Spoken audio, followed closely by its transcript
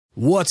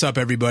What's up,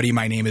 everybody?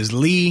 My name is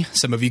Lee.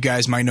 Some of you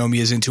guys might know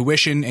me as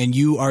Intuition, and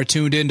you are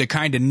tuned in to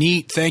Kinda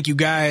Neat. Thank you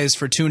guys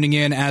for tuning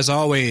in, as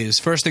always.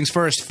 First things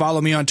first,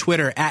 follow me on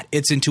Twitter,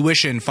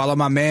 @It'sIntuition. Follow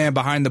my man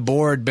behind the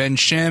board, Ben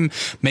Shim,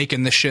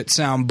 making the shit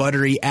sound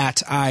buttery,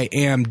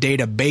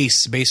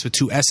 @IamDataBase, base with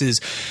 2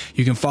 S's.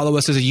 You can follow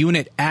us as a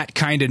unit,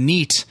 @Kinda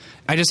Neat.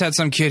 I just had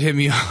some kid hit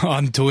me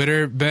on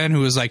Twitter, Ben, who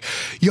was like,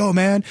 yo,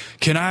 man,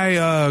 can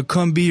I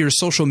come be your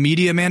social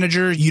media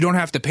manager? You don't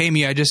have to pay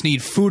me. I just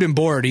need food and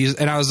board.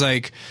 And I was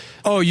like,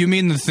 oh, you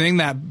mean the thing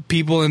that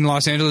people in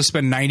Los Angeles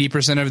spend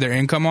 90% of their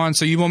income on?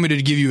 So you want me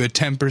to give you a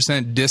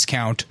 10%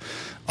 discount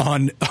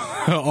on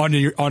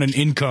an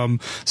income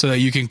so that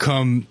you can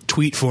come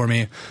tweet for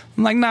me?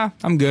 I'm like, nah,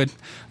 I'm good.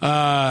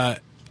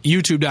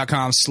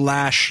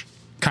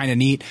 YouTube.com/Kinda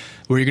Neat,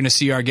 where you're going to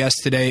see our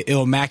guest today,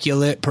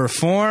 Illmaculate,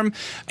 perform,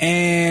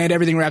 and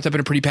everything wrapped up in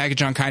a pretty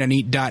package on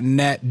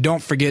kindaneat.net.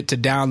 Don't forget to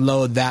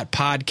download that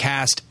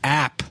podcast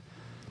app.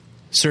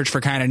 Search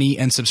for Kinda Neat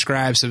and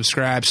subscribe,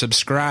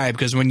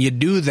 because when you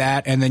do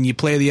that and then you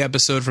play the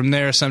episode from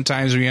there,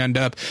 sometimes we end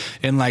up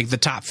in like the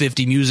top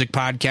 50 music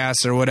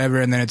podcasts or whatever,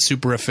 and then it's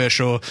super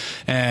official,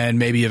 and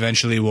maybe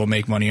eventually we'll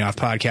make money off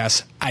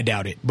podcasts. I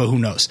doubt it, but who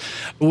knows?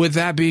 With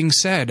that being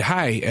said,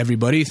 hi,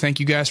 everybody. Thank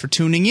you guys for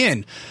tuning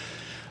in.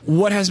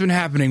 What has been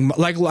happening?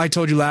 Like I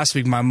told you last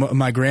week,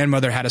 my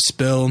grandmother had a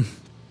spill.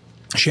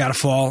 She had a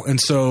fall, and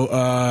so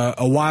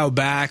a while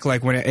back,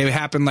 like when it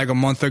happened like a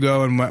month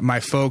ago, and my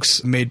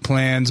folks made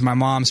plans, my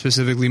mom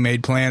specifically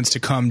made plans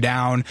to come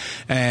down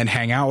and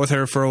hang out with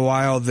her for a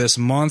while this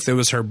month. It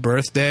was her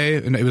birthday,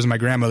 and it was my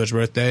grandmother's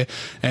birthday,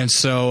 and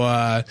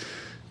so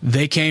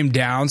they came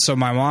down. So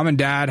my mom and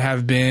dad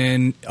have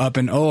been up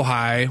in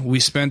Ojai. We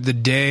spent the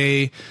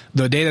day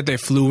that they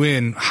flew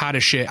in, hot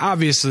as shit.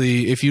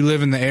 Obviously, if you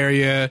live in the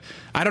area,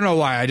 I don't know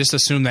why, I just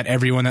assume that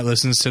everyone that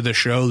listens to the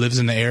show lives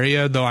in the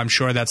area, though I'm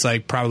sure that's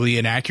like probably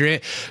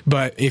inaccurate.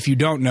 But if you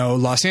don't know,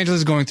 Los Angeles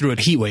is going through a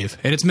heat wave,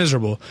 and it's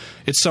miserable.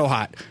 It's so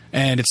hot,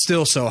 and it's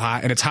still so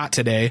hot, and it's hot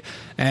today.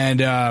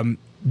 And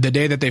the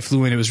day that they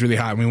flew in, it was really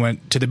hot, and we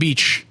went to the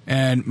beach,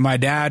 and my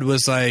dad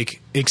was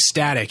like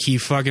ecstatic. He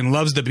fucking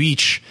loves the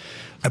beach.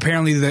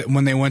 Apparently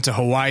when they went to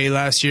Hawaii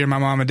last year, my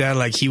mom and dad,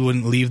 like, he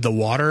wouldn't leave the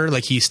water.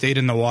 Like, he stayed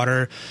in the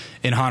water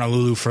in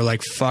Honolulu for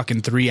like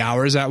fucking 3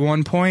 hours at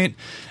one point,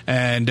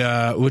 and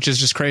which is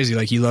just crazy.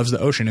 Like, he loves the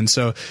ocean. And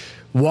so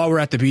while we're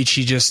at the beach,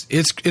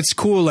 it's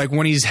cool. Like,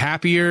 when he's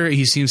happier,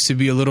 he seems to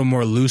be a little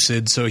more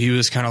lucid. So he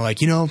was kind of like,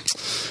 I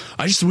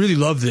just really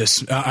love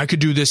this. I could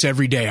do this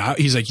every day.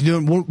 He's like,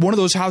 one of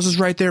those houses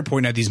right there,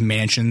 pointing at these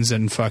mansions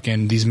and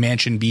fucking these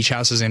mansion beach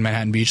houses in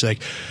Manhattan Beach. Like,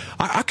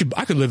 I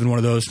could live in one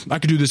of those. I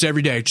could do this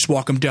every day. Just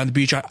walk him down the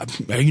beach. I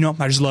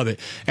just love it.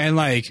 And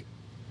like,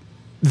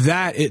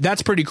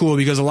 that's pretty cool,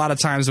 because a lot of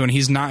times when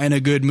he's not in a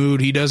good mood,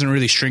 he doesn't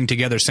really string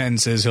together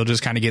sentences. He'll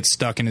just kind of get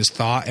stuck in his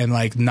thought and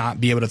like not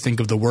be able to think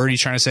of the word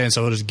he's trying to say, and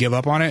so he'll just give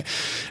up on it.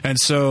 And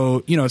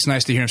so, it's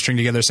nice to hear him string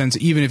together a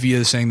sentence, even if he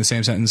is saying the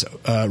same sentence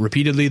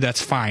repeatedly.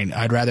 That's fine.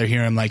 I'd rather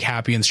hear him like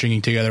happy and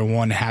stringing together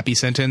one happy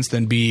sentence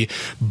than be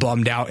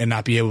bummed out and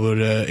not be able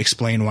to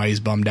explain why he's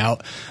bummed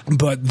out.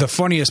 But the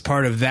funniest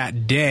part of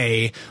that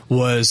day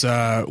was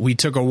we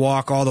took a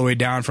walk all the way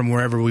down from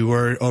wherever we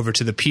were over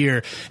to the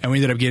pier, and we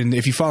ended up getting,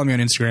 if you follow me on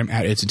Instagram,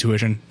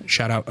 @It'sIntuition,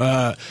 shout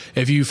out.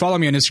 If you follow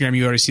me on Instagram,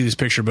 you already see this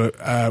picture,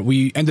 but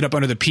we ended up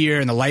under the pier,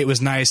 and the light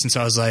was nice, and so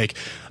I was like,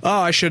 oh,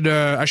 I should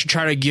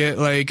try to get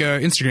like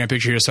an Instagram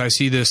picture here. So I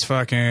see this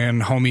fucking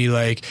homie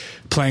like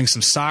playing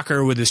some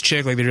soccer with this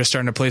chick, like they're just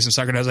starting to play some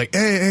soccer, and I was like,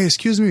 hey,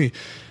 excuse me,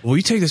 will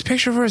you take this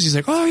picture for us? He's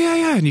like, oh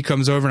yeah, and he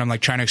comes over, and I'm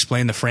like trying to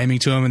explain the framing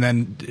to him, and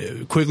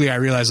then quickly I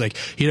realized like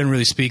he doesn't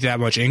really speak that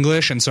much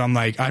English, and so I'm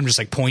just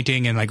like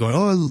pointing and like going,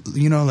 oh,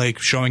 like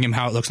showing him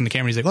how it looks in the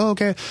camera. He's like, oh,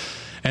 okay.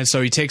 And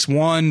so he takes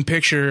one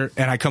picture,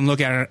 and I come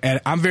look at it,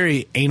 and I'm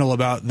very anal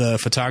about the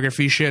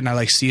photography shit, and I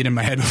like see it in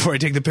my head before I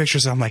take the picture.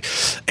 So I'm like,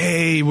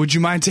 hey, would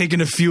you mind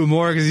taking a few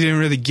more? Because he didn't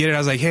really get it. I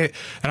was like, hey,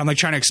 and I'm like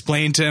trying to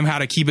explain to him how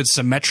to keep it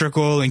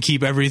symmetrical and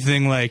keep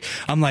everything like,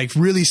 I'm like,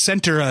 really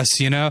center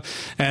us,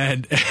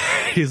 and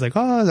he's like,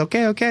 oh,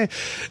 okay.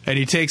 And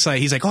he takes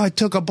like, he's like, oh, I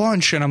took a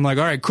bunch. And I'm like,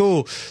 all right,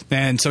 cool.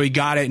 And so he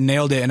got it and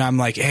nailed it. And I'm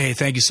like, hey,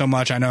 thank you so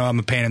much. I know I'm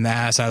a pain in the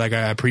ass. I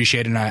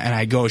appreciate it. And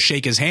I go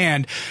shake his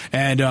hand,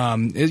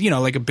 and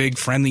like a big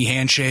friendly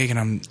handshake, and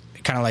I'm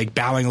kind of like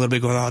bowing a little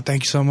bit, going, oh,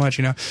 thank you so much.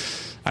 I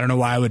don't know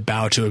why I would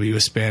bow to him. He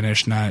was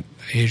Spanish, not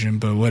Asian,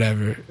 but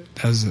whatever.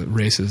 That was a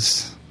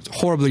racist,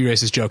 horribly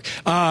racist joke.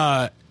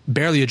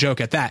 Barely a joke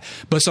at that.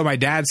 But so my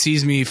dad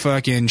sees me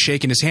fucking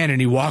shaking his hand,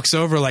 and he walks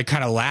over like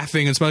kind of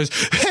laughing and smiles.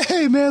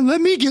 Hey man, let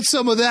me get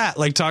some of that.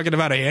 Like talking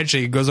about a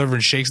handshake, he goes over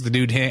and shakes the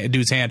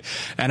dude's hand.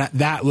 And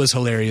that was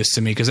hilarious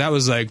to me, because that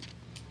was like,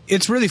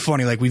 it's really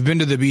funny. Like, we've been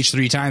to the beach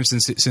 3 times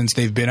since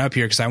they've been up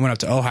here, because I went up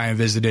to Ojai and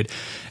visited.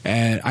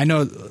 And I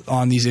know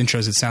on these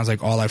intros it sounds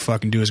like all I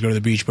fucking do is go to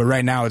the beach, but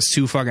right now it's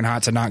too fucking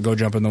hot to not go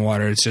jump in the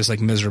water. It's just like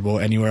miserable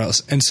anywhere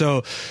else. And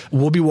so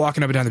we'll be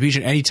walking up and down the beach,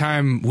 and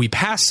anytime we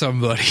pass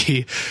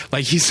somebody,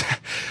 like,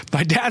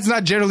 my dad's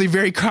not generally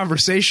very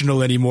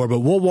conversational anymore, but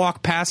we'll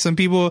walk past some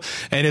people,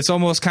 and it's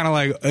almost kind of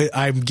like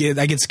I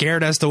get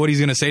scared as to what he's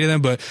going to say to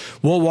them, but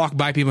we'll walk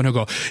by people and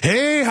he'll go,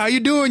 "Hey, how you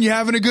doing? You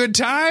having a good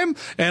time?"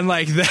 And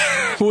like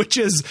that, which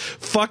is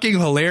fucking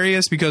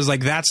hilarious, because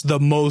like that's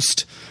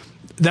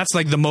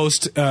like the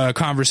most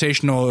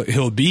conversational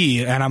he'll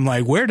be. And I'm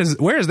like, where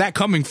is that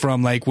coming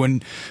from? Like,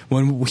 when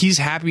he's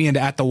happy and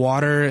at the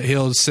water,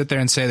 he'll sit there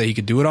and say that he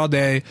could do it all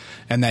day,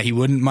 and that he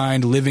wouldn't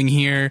mind living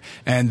here,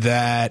 and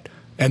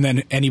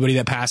then anybody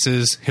that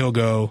passes, he'll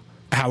go,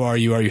 "How are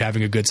you? Are you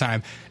having a good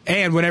time?"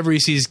 And whenever he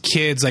sees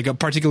kids, like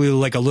particularly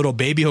like a little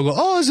baby, he'll go,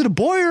 "Oh, is it a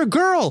boy or a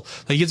girl?"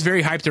 Like, he gets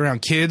very hyped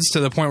around kids, to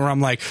the point where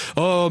I'm like,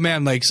 oh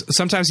man, like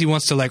sometimes he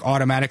wants to like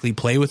automatically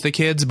play with the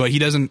kids, but he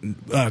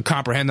doesn't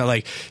comprehend that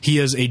like he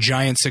is a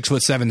giant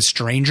 6'7"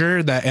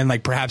 stranger, and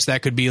like perhaps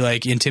that could be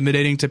like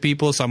intimidating to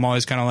people. So I'm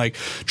always kind of like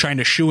trying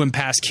to shoo him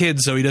past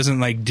kids so he doesn't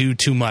like do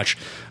too much.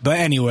 But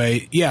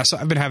anyway, yeah, so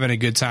I've been having a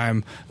good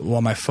time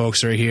while my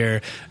folks are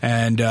here,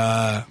 and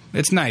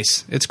it's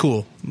nice. It's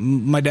cool.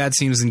 My dad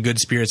seems in good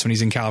spirits when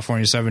he's in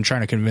California, so I've been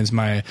trying to convince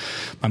my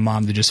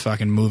mom to just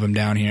fucking move him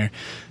down here.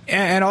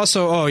 And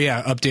also, oh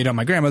yeah, update on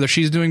my grandmother.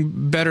 She's doing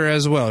better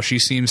as well. She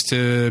seems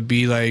to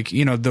be like,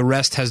 you know, the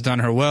rest has done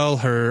her well.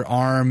 Her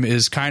arm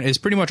is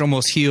pretty much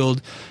almost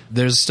healed.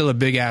 There's still a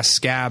big ass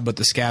scab, but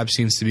the scab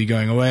seems to be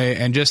going away.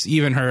 And just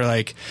even her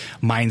like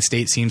mind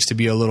state seems to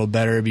be a little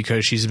better,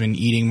 because she's been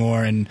eating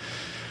more and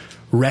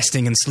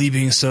resting and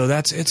sleeping. So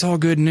it's all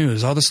good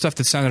news. All the stuff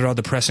that sounded all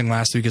depressing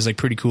last week is like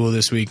pretty cool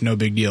this week. No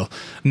big deal.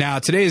 Now,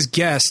 today's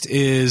guest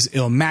is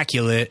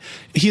Illmaculate.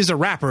 He's a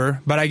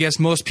rapper, but I guess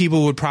most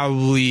people would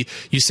probably,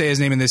 you say his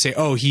name and they say,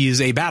 oh,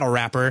 he's a battle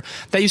rapper.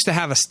 That used to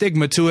have a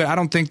stigma to it. I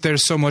don't think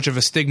there's so much of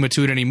a stigma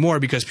to it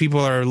anymore, because people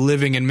are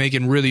living and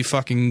making really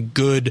fucking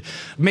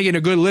making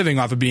a good living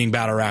off of being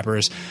battle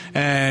rappers.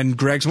 And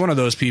Greg's one of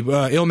those people.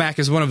 Illmac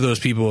is one of those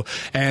people.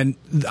 And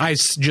I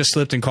just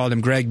slipped and called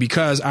him Greg,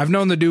 because I've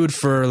known the dude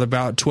for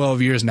about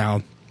 12 years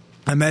now.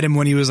 I met him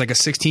when he was like a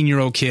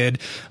 16-year-old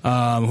kid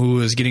who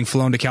was getting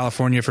flown to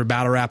California for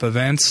battle rap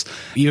events.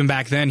 Even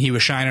back then, he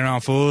was shining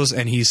on fools,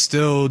 and he's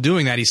still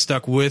doing that. He's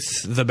stuck with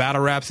the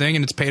battle rap thing,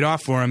 and it's paid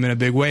off for him in a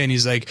big way, and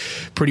he's like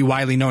pretty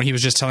widely known. He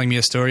was just telling me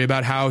a story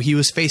about how he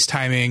was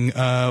FaceTiming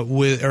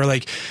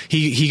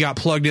he got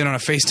plugged in on a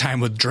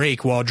FaceTime with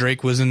Drake while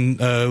Drake was in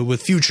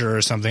with Future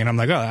or something. And I'm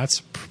like, oh, that's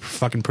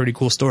fucking pretty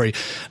cool story.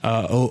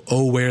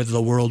 Where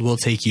the world will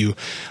take you.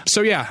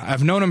 So yeah,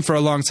 I've known him for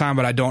a long time,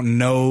 but I didn't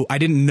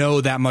know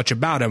that much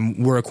about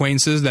him. We're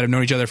acquaintances that have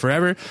known each other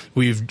forever.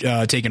 We've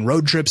taken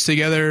road trips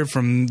together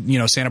from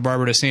Santa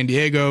Barbara to San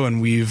Diego,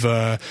 and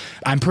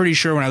I'm pretty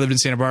sure when I lived in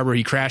Santa Barbara,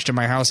 he crashed at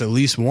my house at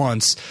least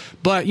once.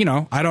 But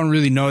I don't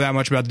really know that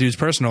much about the dude's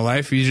personal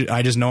life.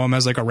 I just know him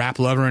as like a rap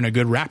lover and a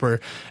good rapper.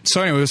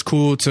 So anyway, it was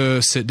cool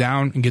to sit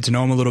down and get to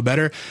know him a little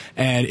better.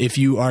 And if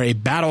you are a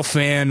battle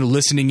fan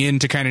listening in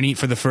to Kinda Neat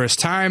for the first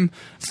time,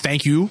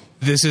 thank you.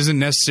 This isn't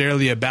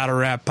necessarily a battle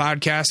rap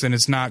podcast, and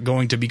it's not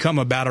going to become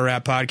a battle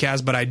rap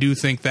podcast, but I do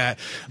think that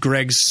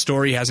Greg's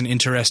story has an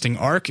interesting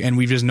arc, and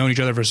we've just known each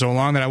other for so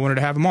long that I wanted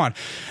to have him on.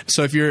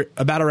 So if you're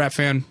a battle rap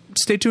fan,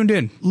 stay tuned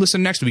in.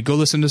 Listen next week. Go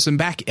listen to some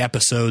back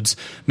episodes.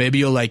 Maybe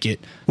you'll like it.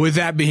 With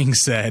that being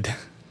said,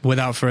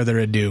 without further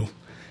ado,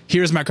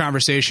 here's my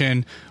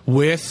conversation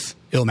with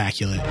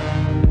Illmaculate.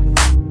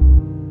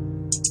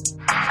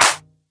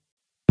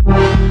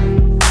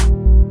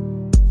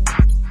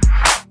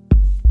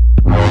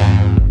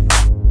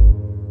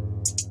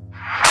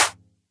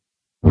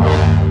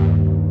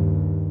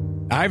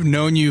 I've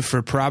known you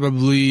for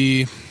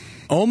probably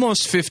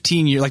almost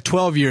 15 years, like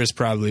 12 years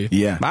probably.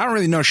 Yeah. I don't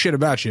really know shit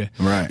about you.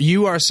 Right.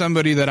 You are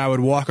somebody that I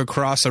would walk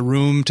across a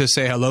room to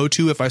say hello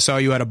to if I saw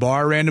you at a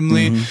bar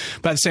randomly.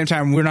 Mm-hmm. But at the same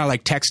time, we're not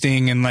like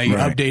texting and like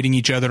updating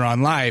each other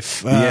on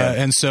life.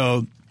 And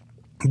so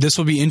this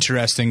will be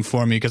interesting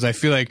for me, because I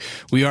feel like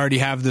we already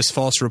have this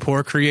false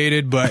rapport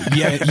created, but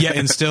yet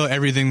and still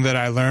everything that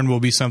I learned will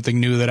be something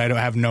new that I don't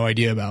have no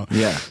idea about.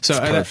 Yeah, so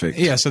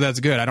perfect. So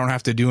that's good. I don't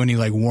have to do any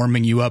like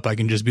warming you up. I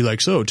can just be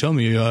like, so tell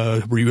me,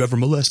 were you ever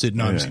molested?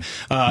 No, yes.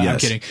 I'm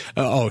kidding.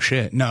 Oh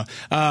shit, no.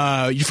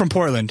 You're from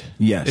Portland.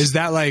 Yes. Is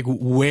that like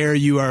where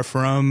you are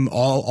from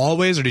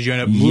always, or did you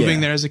end up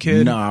moving there as a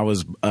kid? No, I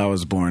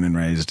was born and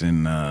raised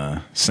in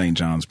St.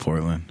 John's,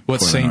 Portland.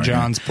 What's St.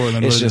 John's,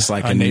 Portland? It's just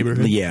like a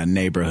neighborhood. Yeah,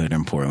 neighborhood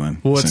in Portland.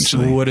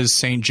 What is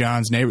St.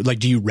 John's neighborhood? Like,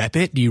 do you rep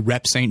it? Do you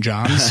rep St.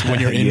 John's when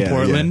you're in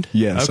Portland?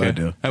 Yeah. Yes, okay. I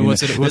do. And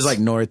what's it? It's like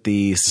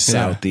northeast,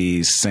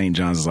 southeast. St.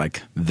 John's is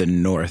like the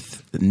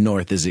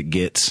north as it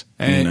gets.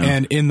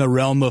 And in the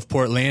realm of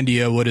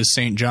Portlandia, what is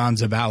St.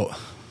 John's about?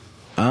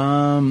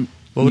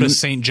 What would a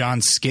St.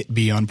 John skit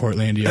be on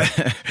Portlandia?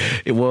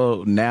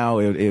 Well, now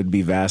it would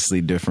be vastly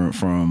different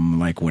from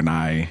like when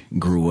I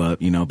grew up,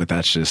 but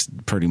that's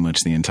just pretty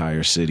much the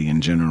entire city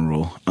in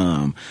general.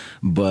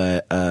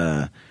 But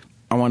I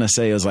want to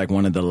say it was like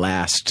one of the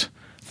last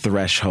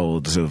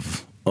thresholds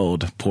of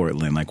old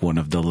Portland, like one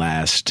of the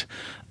last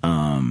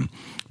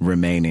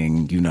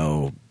remaining,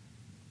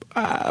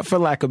 for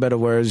lack of better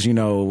words,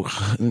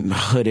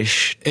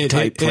 hoodish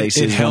type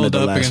places. It held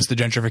up against the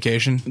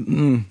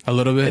gentrification a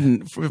little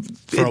bit for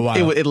a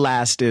while. It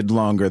lasted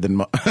longer than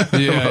most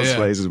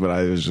places, but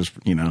I was just,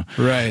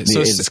 right.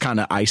 So it's kind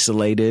of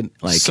isolated.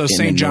 Like, so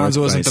St. John's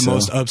wasn't the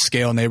most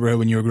upscale neighborhood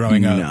when you were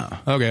growing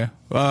up. No. Okay.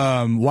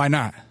 Why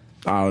not?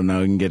 I don't know.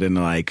 You can get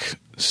into like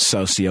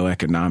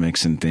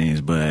socioeconomics and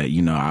things, but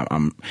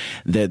I'm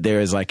that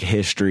there is like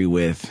history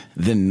with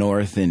the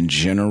North in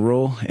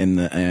general and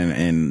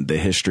the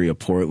history of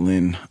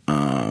Portland.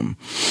 The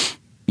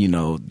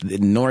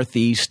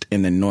Northeast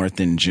and the North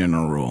in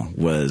general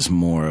was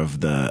more of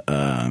the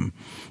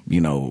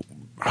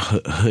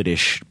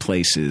hoodish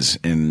places,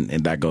 and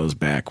that goes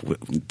back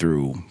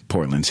through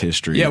Portland's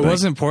history. Yeah,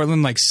 wasn't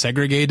Portland like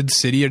segregated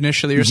city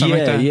initially or something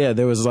like that? Yeah,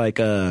 there was like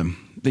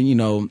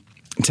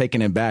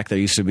taking it back, there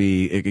used to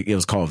be, it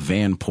was called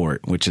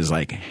Vanport, which is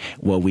like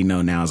what we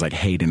know now is like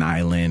Hayden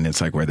Island.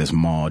 It's like where this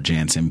mall,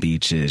 Jansen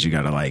Beach is. You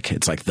gotta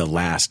it's like the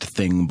last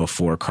thing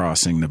before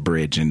crossing the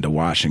bridge into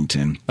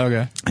Washington.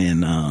 Okay.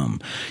 And,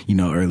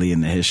 early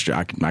in the history,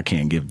 I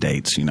can't give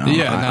dates,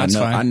 that's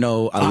fine. I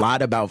know a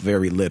lot about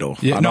very little.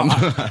 Yeah,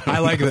 I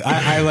like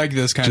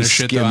this kind of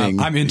shit though.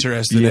 I'm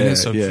interested in it.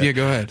 So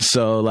go ahead.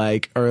 So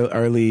like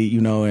early,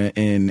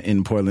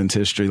 in Portland's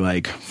history,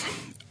 like,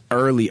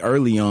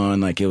 early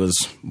on, like it was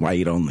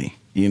white only,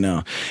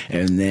 and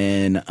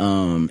then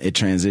it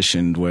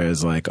transitioned where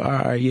it's like, all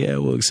right, yeah,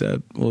 we'll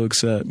accept,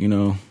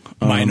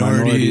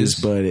 minorities,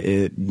 but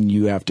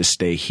you have to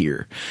stay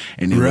here,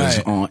 and it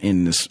was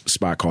in this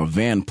spot called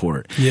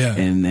Vanport,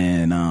 and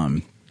then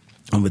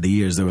over the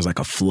years there was like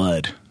a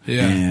flood,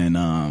 and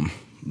a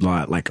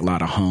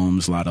lot of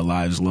homes, a lot of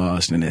lives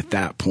lost. And at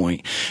that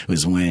point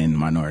was when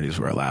minorities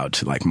were allowed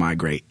to like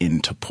migrate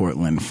into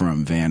Portland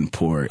from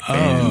Vanport.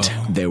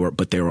 And they were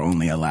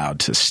only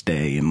allowed to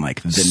stay in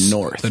like the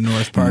north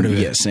part of it.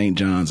 Yeah, St.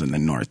 John's and the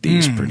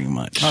Northeast pretty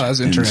much. Oh, that's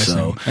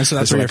interesting. And so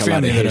that's where like your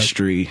family a lot of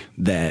history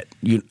that,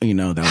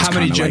 that was how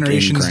many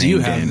generations do you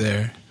have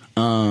there?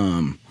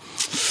 I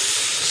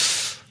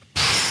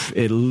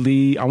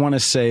want to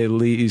say at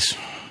least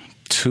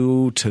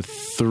 2 to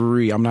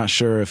 3. I'm not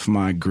sure if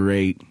my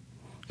great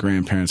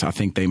grandparents, I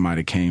think they might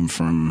have came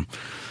from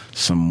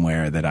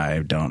somewhere that I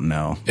don't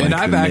know, like and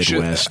I've the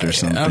actually, Midwest or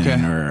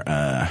something, or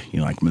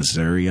like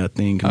Missouri, I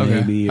think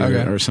maybe,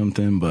 or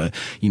something. But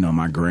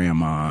my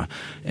grandma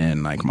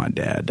and like my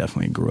dad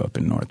definitely grew up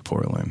in North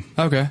Portland.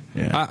 Okay,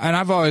 yeah. And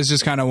I've always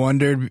just kind of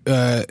wondered.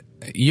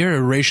 You're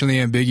a racially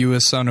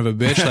ambiguous son of a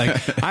bitch.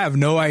 Like, I have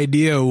no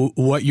idea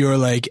what your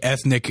like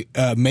ethnic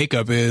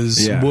makeup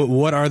is. Yeah.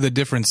 What are the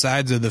different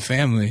sides of the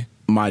family?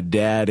 My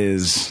dad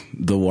is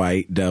the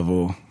white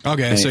devil.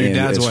 Okay, so your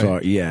dad's white.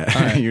 Right.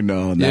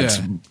 That's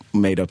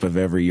made up of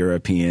every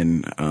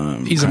European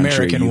he's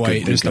American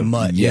white, just a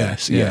mutt.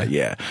 Yes,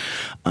 yeah.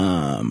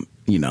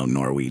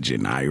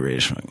 Norwegian,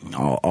 Irish,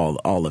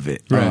 all of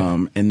it.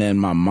 Right. And then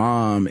my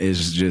mom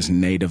is just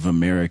Native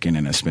American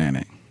and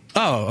Hispanic.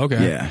 Oh,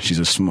 okay. Yeah, she's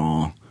a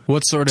small...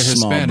 What sort of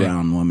small Hispanic?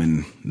 brown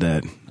woman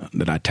that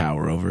I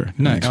tower over.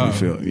 Nice.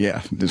 Makes me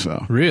feel,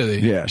 so. Really?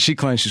 Yeah. She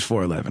claims she's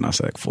 4'11". I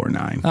was like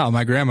 4'9". Oh,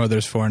 my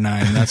grandmother's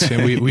 4'9". That's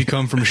we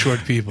come from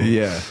short people.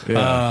 Yeah.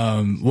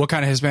 What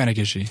kind of Hispanic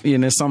is she? Yeah,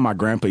 and that's something my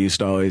grandpa used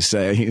to always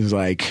say. He was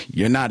like,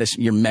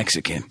 you're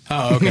Mexican.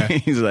 Oh, okay.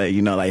 He's like,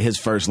 like his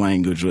first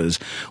language was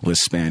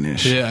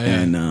Spanish. Yeah.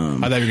 And I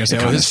thought you were going to say,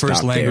 his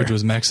first language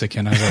was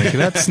Mexican. I was like,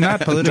 that's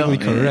not politically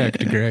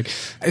correct, Greg.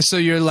 So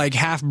you're like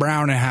half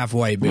brown and half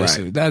white,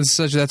 basically. Right.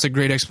 That's a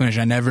great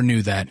explanation. I never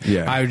knew that.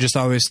 Yeah. I just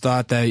always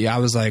thought that. I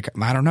was like,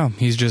 I don't know.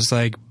 He's just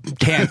like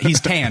tan. He's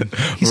tan.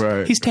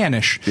 He's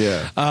tannish.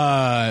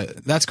 Yeah.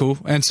 That's cool.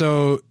 And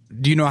so,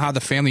 do you know how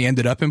the family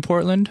ended up in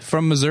Portland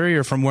from Missouri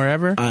or from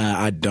wherever?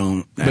 I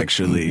don't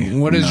actually.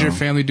 What does your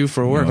family do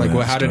for work? Like,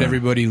 how did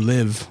everybody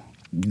live?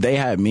 They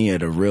had me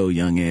at a real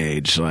young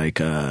age.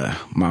 Like,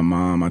 my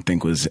mom, I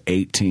think, was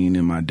 18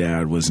 and my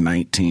dad was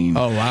 19.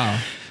 Oh, wow.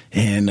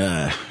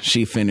 And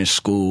she finished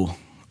school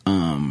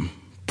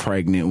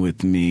pregnant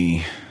with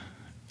me.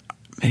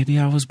 Maybe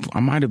I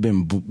might have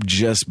been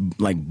just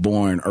like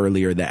born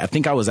earlier I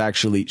think I was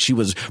she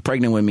was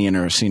pregnant with me in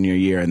her senior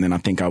year, and then I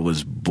think I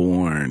was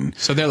born.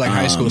 So they're like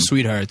high school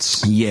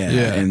sweethearts.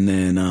 Yeah. And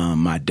then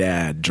my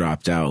dad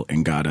dropped out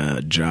and got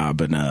a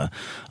job in a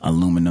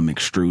aluminum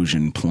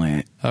extrusion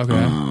plant. Okay.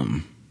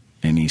 And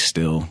he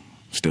still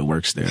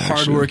works there.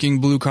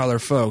 Hardworking blue collar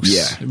folks.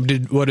 Yeah.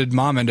 What did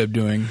mom end up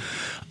doing?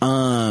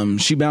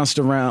 She bounced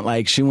around.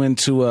 Like she went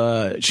through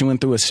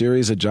a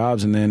series of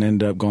jobs and then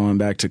ended up going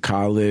back to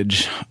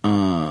college,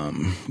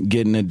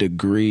 getting a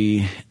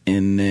degree,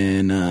 and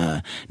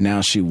then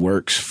now she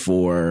works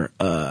for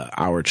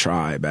our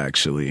tribe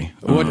actually.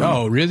 What?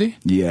 Oh, really?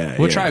 Yeah.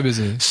 What tribe is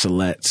it?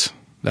 Siletz.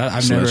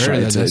 I've never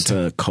heard of that. It's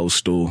a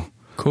coastal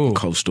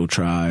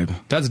tribe.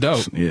 That's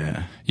dope.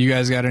 Yeah. You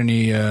guys got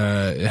any?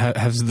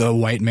 Has the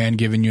white man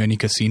given you any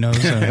casinos?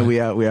 we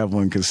have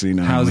one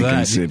casino How's in Lincoln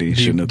that? City,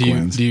 Chinook.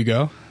 Do you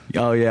go?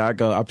 Oh yeah, I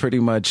go. I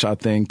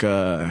think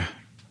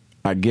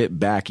I get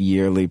back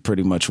yearly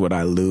pretty much what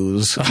I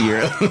lose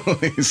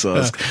yearly.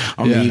 So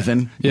I'm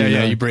even.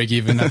 Yeah, you break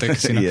even at the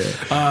casino.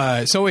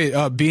 Yeah. So wait,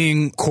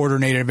 being quarter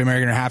Native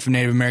American or half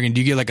Native American,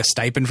 do you get like a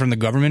stipend from the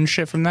government and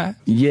shit from that?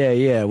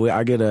 Yeah.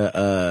 I get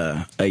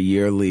a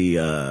yearly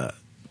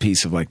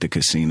piece of like the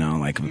casino,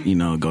 like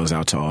it goes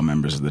out to all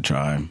members of the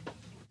tribe.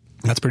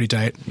 That's pretty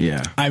tight.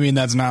 Yeah. I mean,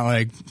 that's not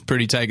like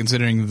pretty tight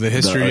considering the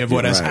history of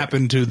what has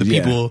happened to the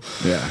people.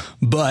 Yeah.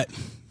 But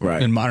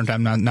in modern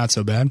time, not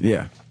so bad.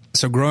 Yeah.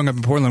 So growing up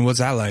in Portland, what's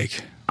that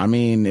like? I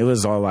mean, it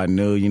was all I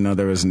knew.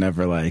 There was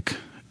never like,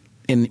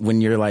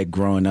 when you're like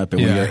growing up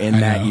and when you're in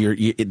that,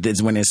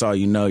 it's when it's all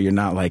you're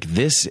not like,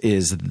 this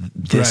is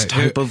this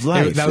type of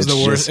life. That was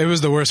the worst. It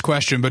was the worst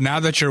question. But now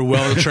that you're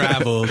well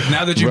traveled,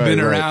 now that you've been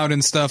around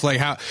and stuff,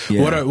 like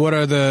what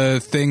are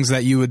the things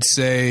that you would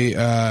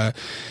say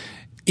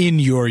in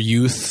your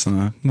youth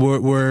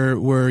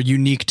were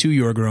unique to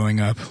your growing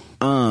up?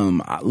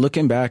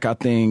 Looking back, I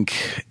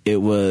think it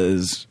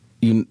was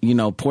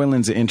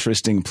Portland's an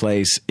interesting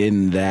place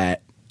in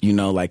that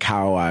like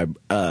how I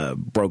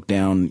broke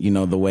down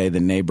the way the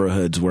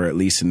neighborhoods were, at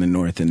least in the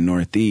North and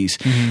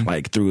Northeast,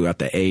 like throughout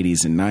the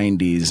 80s and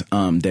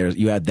 90s. There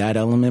you had that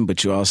element,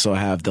 but you also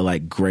have the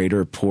like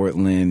greater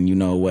Portland,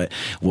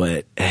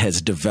 what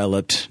has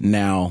developed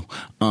now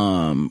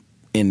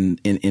in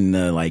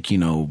the like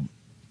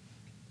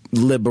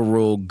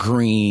liberal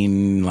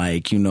green,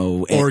 like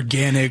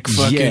organic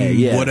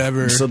fucking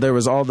whatever. So there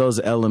was all those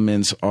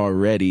elements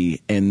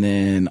already, and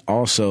then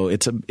also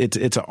it's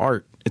a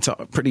art. It's a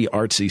pretty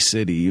artsy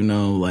city,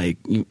 like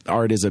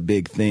art is a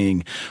big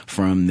thing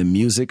from the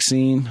music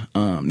scene,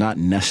 not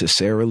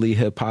necessarily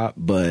hip hop,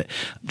 but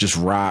just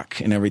rock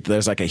and everything.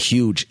 There's like a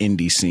huge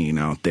indie scene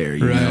out there,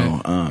 you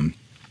know.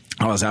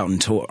 I was out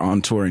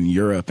on tour in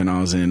Europe, and I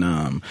was in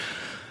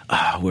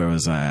where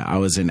was I? I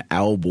was in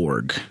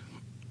Aalborg,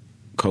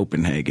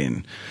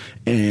 Copenhagen,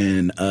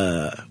 and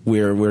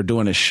we're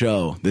doing a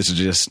show. This is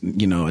just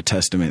a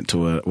testament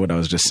to what I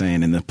was just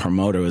saying. And the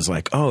promoter was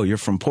like, "Oh, you're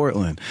from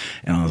Portland,"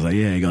 and I was like,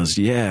 "Yeah." He goes,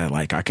 "Yeah,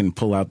 like I can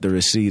pull out the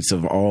receipts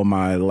of all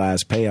my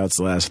last payouts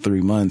the last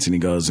 3 months," and he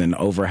goes, "And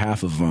over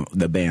half of them,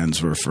 the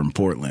bands were from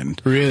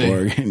Portland, really,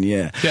 Oregon."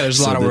 Yeah, there's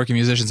a lot of working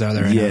musicians out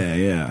there right now.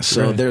 Yeah.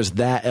 So there's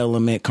that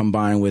element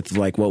combined with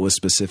like what was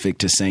specific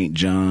to St.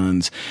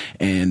 John's,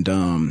 and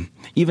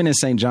even in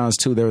St. John's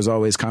too, there was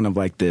always kind of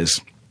like this,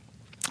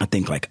 I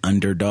think, like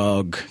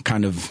underdog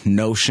kind of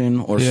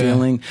notion or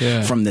feeling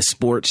from the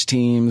sports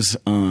teams,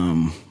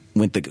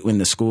 when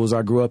the schools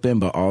I grew up in,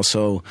 but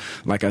also,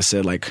 like I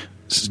said, like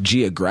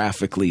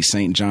geographically,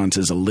 St. John's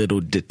is a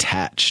little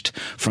detached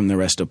from the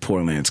rest of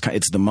Portland.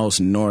 It's the most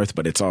north,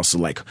 but it's also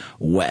like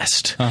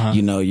west.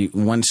 You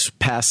once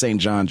past St.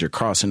 John's, you're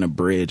crossing a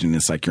bridge, and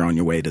it's like you're on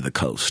your way to the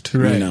coast.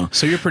 Right.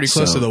 So you're pretty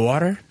close to the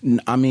water?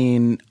 I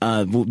mean,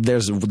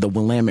 there's the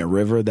Willamette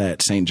River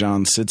that St.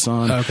 John sits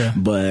on. Okay.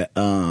 But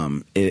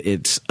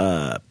it's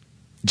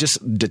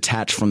just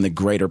detached from the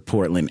greater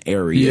Portland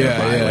area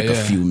by a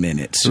few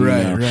minutes.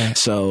 Right.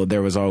 So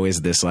there was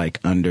always this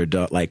like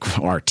underdog, like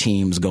our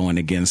teams going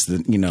against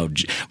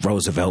the,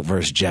 Roosevelt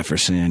versus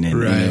Jefferson.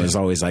 And it was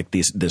always like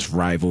this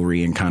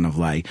rivalry and kind of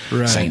like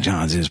St.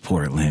 John's is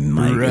Portland.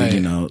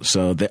 Like,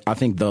 so I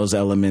think those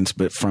elements,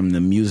 but from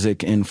the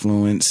music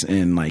influence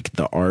and like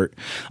the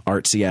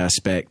artsy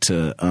aspect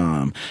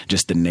to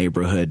just the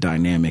neighborhood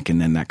dynamic, and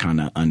then that kind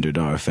of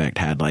underdog effect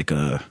had like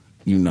a,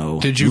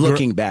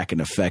 looking back,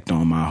 an effect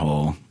on my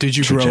whole. Did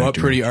you grow up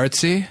pretty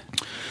artsy?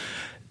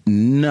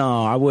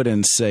 No, I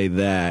wouldn't say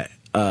that.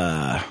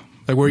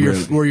 Like, are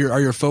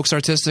your folks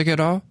artistic at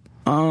all?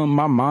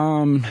 My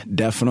mom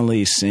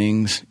definitely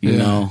sings, you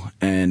know,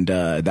 and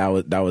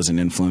that was an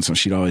influence.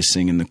 She'd always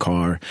sing in the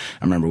car.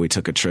 I remember we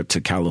took a trip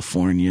to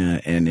California,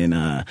 and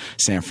in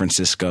San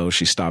Francisco,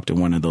 she stopped at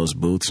one of those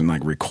booths and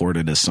like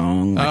recorded a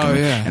song.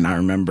 And I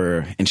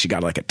remember, and she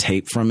got like a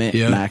tape from it.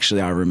 And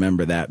actually, I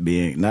remember that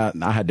being,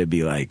 I had to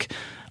be like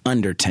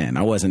under 10.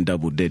 I wasn't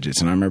double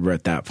digits. And I remember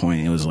at that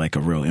point, it was like a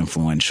real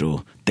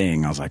influential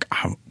thing. I was like,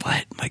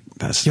 what? Like,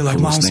 that's you're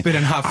like, Mom's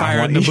spitting hot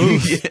fire in the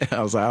booth.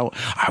 I was like,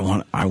 I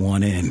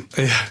want in.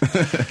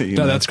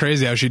 No, that's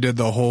crazy how she did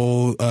the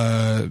whole,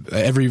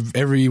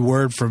 every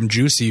word from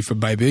Juicy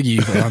by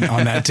Biggie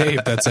on that tape.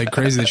 That's like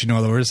crazy that she knew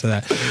all the words to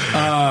that.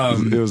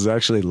 It was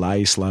actually La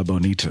Isla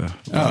Bonita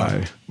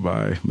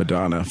by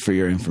Madonna, for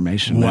your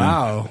information.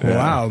 Wow.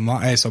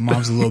 Hey, so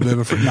Mom's a little bit of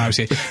a freak. No, I'm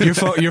kidding.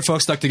 Your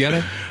folks stuck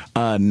together?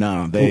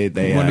 No, they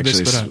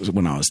actually,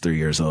 when I was 3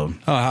 years old.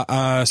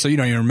 So you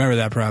don't even remember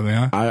that that probably,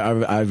 huh?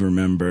 I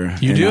remember.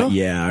 You do?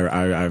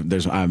 I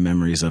have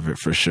memories of it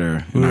for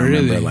sure. And I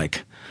remember,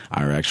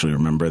 I actually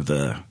remember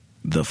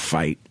the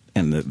fight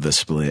and the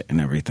split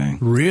and everything.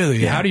 Really?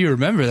 Yeah. How do you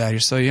remember that? You're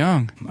so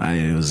young.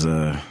 It was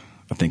I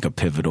think a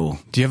pivotal.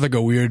 Do you have like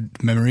a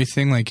weird memory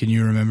thing? Like, can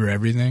you remember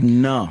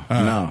everything? No,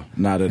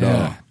 not at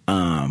all.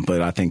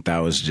 But I think that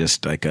was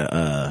just like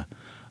a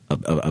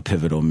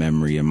pivotal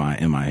memory in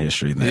my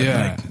history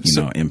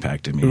that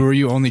impacted me. Were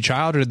you only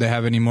child, or did they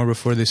have any more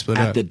before they split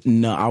up?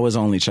 No, I was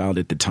only child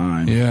at the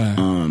time.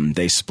 Yeah.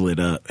 They split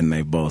up, and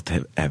they both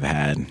have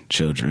had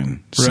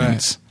children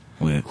since.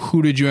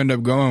 Who did you end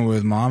up going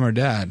with, mom or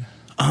dad?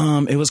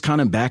 It was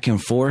kind of back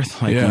and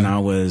forth, when I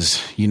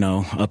was,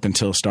 up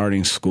until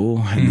starting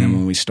school, and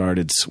then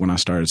when I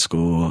started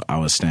school, I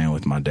was staying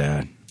with my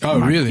dad. Oh,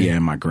 really? Yeah,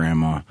 my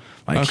grandma.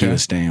 He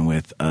was staying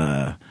with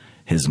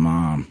his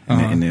mom,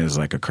 and it was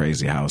like a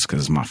crazy house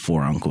because my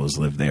 4 uncles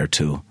lived there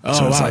too. Oh,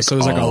 so wow! So it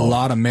was like a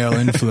lot of male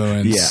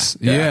influence.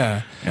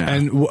 Yeah.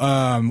 And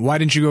why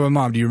didn't you go with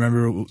mom? Do you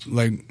remember?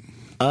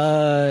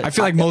 I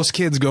feel like most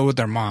kids go with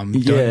their mom.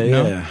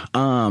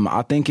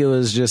 I think it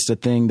was just a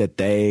thing that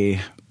they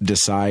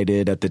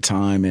decided at the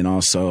time, and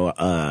also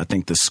I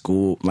think the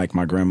school,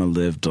 my grandma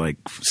lived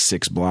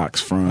 6 blocks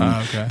from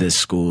this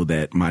school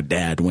that my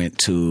dad went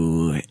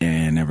to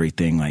and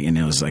everything, and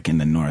it was in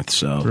the north.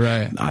 So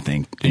I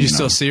think. Did you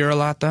still see her a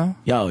lot though?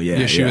 Oh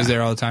yeah, she was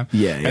there all the time.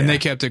 Yeah, and they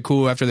kept it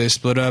cool after they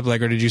split up,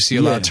 or did you see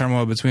a lot of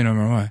turmoil between them,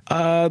 or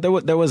what?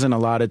 There wasn't a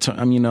lot of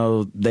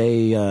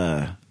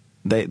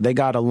They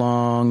got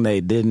along.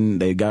 They didn't.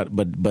 They got,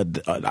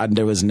 but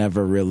there was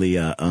never really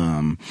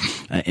an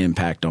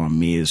impact on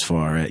me as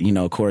far as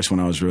Of course, when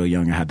I was real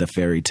young, I had the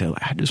fairy tale.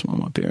 I just want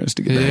my parents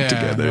to get back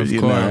together. Of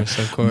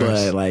course.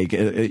 But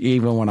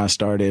even when I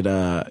started,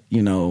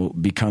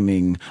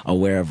 becoming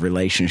aware of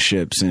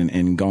relationships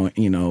and going,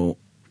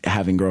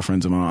 having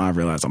girlfriends of my own, I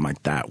realized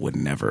that would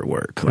never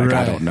work.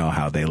 I don't know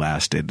how they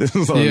lasted as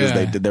long as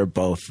they did. They're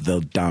both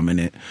the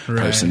dominant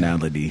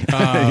personality.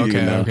 Oh,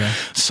 okay.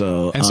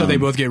 So so they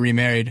both get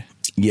remarried.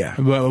 Yeah.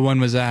 When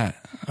was that?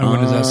 Or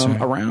when does that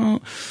start?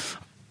 Around.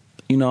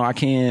 I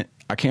can't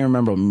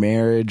remember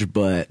marriage,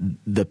 but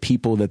the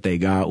people that they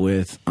got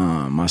with,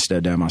 my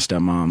stepdad, my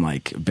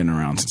stepmom, been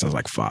around since I was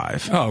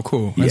 5. Oh,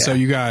 cool. And so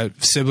you got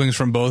siblings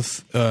from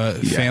both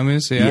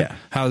families? Yeah.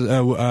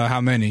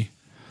 How many?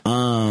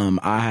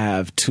 I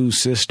have 2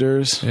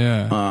 sisters.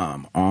 Yeah.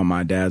 On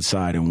my dad's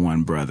side and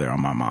 1 brother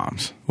on my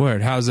mom's.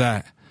 Word. How's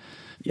that?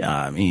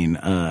 Yeah,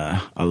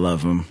 I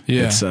love them.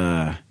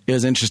 Yeah. It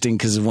was interesting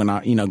because when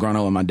I, growing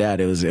up with my dad,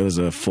 it was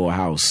a full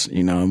house,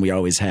 and we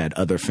always had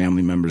other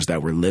family members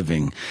that were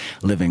living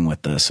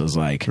with us. It was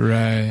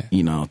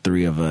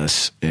 3 of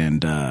us,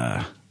 and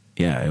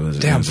it was.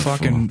 Damn, it was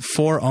fucking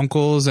 4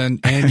 uncles and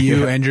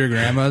you and your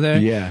grandma there.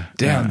 Yeah.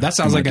 Damn, that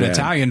sounds like an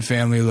Italian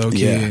family, low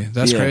key. Yeah.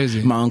 That's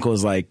crazy. My uncle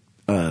was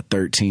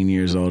 13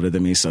 years older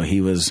than me, so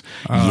he was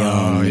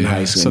young in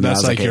high school. So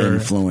that's your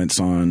influence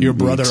on your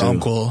brother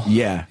uncle.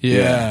 Yeah,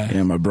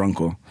 my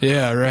brunkle.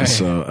 Yeah, right.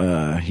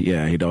 So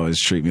he'd always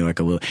treat me like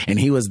a little, and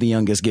he was the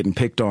youngest, getting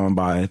picked on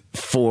by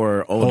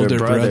 4 older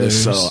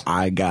brothers. So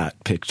I got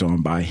picked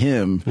on by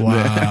him.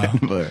 Wow.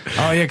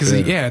 Because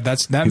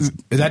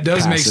that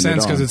does make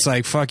sense, because it's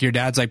fuck, your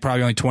dad's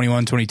probably only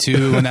 21,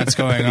 22 when that's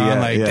going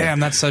on. Damn,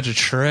 that's such a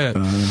trip.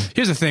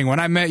 Here's the thing: when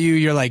I met you,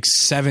 you're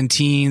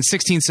 16,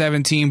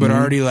 17, but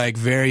already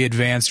very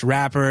advanced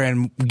rapper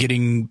and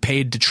getting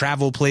paid to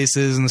travel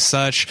places and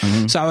such.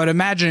 So I would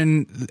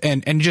imagine,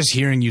 and just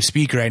hearing you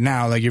speak right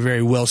now, you're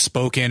very well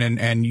spoken,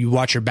 and you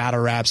watch your battle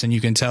raps and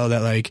you can tell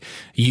that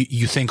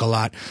you think a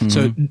lot.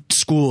 So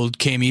school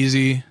came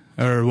easy,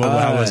 or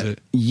how was it?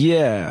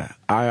 Yeah,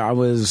 I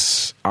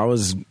was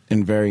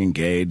very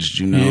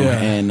engaged,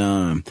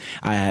 and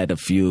I had a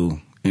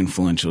few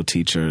influential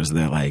teachers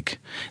that like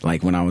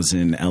when I was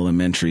in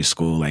elementary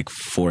school,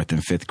 4th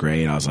and 5th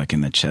grade, I was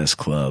in the chess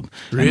club.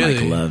 Really?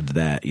 And loved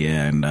that.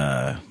 Yeah. And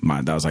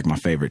that was my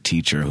favorite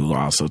teacher, who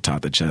also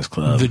taught the chess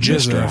club. The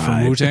Jizza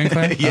from Wu-Tang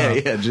Clan?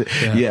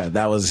 Yeah,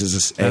 that was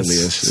his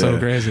alias. So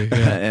crazy.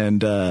 Yeah.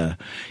 And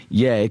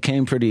it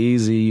came pretty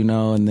easy,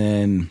 and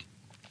then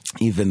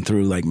even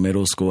through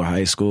middle school,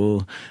 high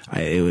school,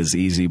 it was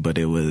easy, but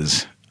it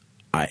was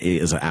an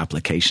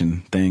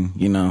application thing,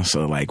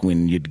 So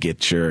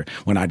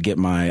when I'd get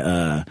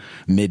my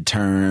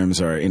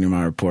midterms or any of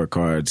my report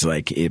cards,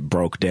 it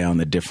broke down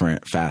the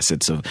different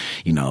facets of,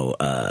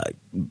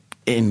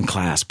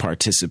 in-class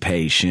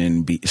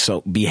participation,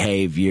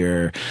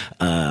 behavior,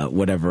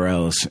 whatever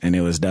else. And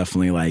it was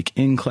definitely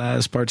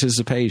in-class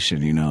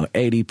participation,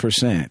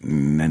 80%.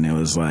 And then it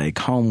was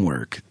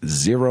homework,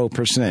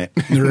 0%.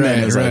 And then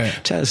it was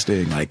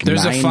testing,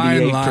 there's 98%. A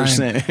fine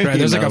line. Right.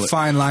 There's a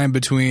fine line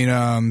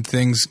between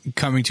things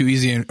coming too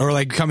easy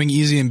or coming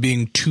easy and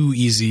being too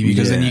easy,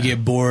 because then you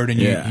get bored and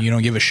you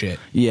don't give a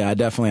shit. Yeah, I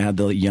definitely had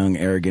the young,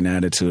 arrogant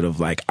attitude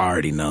of I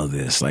already know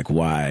this.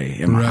 Why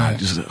am I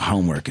just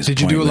homework is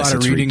Did you do a lot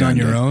of reading on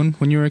your own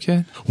when you were a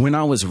kid? When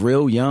I was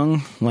real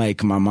young, my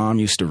mom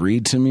used to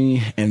read to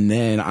me, and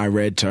then I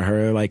read to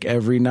her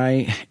every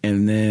night,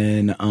 and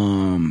then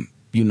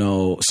you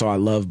know, so I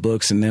love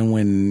books. And then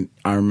when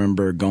I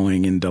remember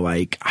going into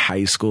like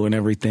high school and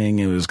everything,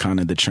 it was kind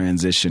of the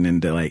transition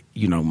into like,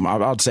 you know,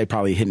 I'd say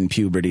probably hitting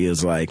puberty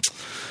is like,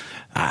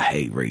 I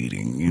hate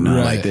reading, you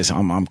know, like this.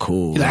 I'm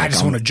cool. Like, I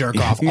just want to jerk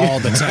off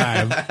all the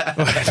time.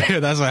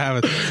 That's what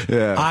happens.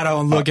 Yeah. I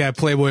don't look at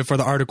Playboy for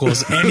the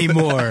articles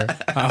anymore.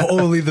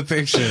 Only the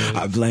picture.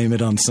 I blame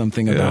it on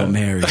Something About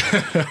Mary.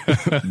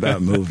 That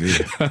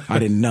movie. I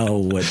didn't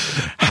know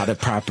how to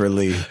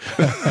properly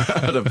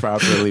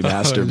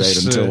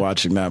masturbate until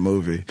watching that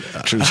movie.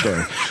 True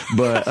story.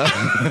 But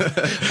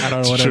I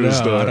don't want to know.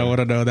 Story. I don't want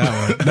to know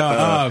that one.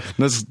 No,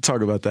 let's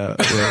talk about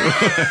that.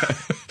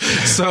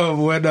 So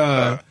when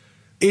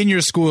in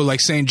your school,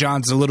 like St.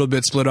 John's is a little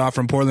bit split off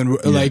from Portland.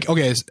 Yeah. Like,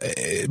 okay,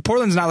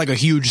 Portland's not like a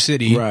huge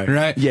city,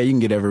 right? Yeah, you can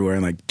get everywhere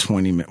in like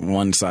 20 minutes,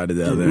 one side or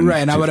the other. Right,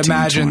 and 15, I would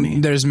imagine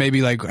 20. There's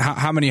maybe like,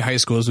 how many high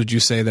schools would you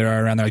say there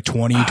are around there? Like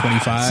 20,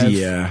 25?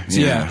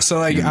 Yeah. So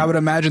like, I would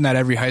imagine that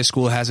every high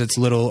school has its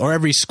little, or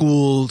every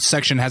school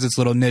section has its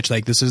little niche.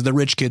 Like, this is the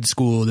rich kid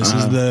school. This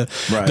is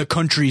the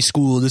country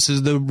school. This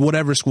is the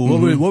whatever school.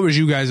 Mm-hmm. What was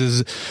you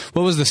guys'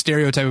 what was the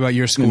stereotype about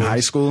your school? In high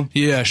school?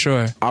 Yeah,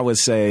 sure. I would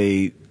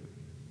say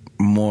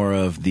more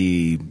of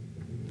the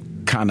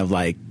kind of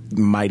like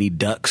Mighty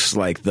Ducks,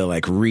 like the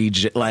like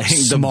region, like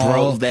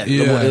small, the bro that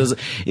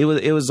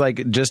it was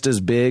like just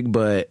as big,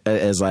 but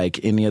as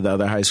like any of the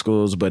other high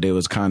schools, but it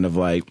was kind of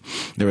like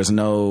there was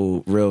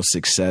no real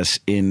success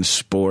in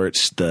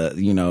sports,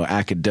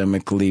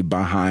 academically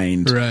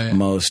behind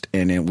most,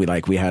 and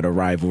we had a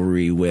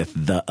rivalry with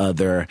the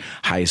other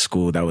high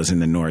school that was in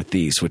the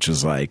Northeast, which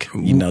was like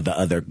the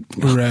other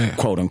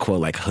quote unquote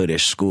like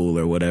hoodish school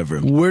or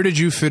whatever. Where did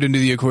you fit into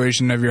the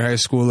equation of your high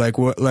school? Like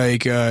what,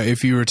 like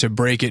if you were to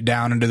break it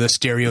down into the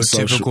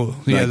stereotypical,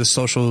 the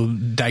social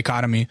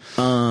dichotomy.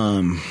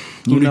 Who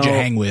did you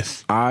hang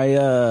with?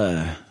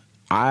 I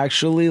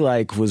actually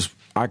I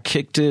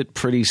kicked it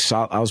pretty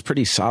I was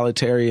pretty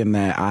solitary in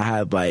that I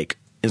had like,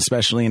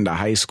 especially into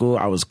high school,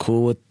 I was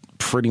cool with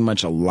pretty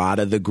much a lot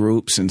of the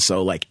groups, and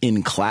so like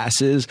in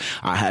classes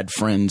I had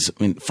friends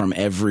from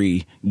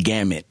every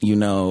gamut,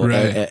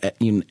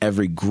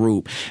 every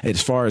group. As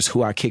far as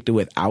who I kicked it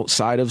with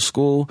outside of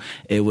school,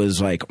 it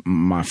was like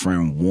my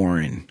friend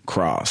Warren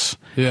Cross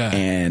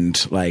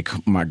and like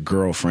my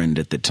girlfriend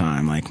at the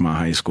time, like my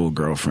high school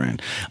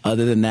girlfriend.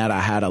 Other than that, I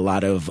had a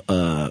lot of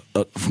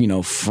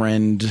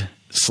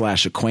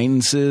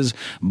friend/acquaintances,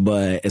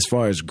 but as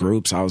far as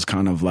groups, I was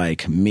kind of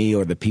like me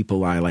or the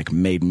people I like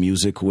made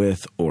music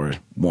with, or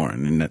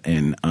Warren,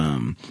 and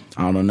I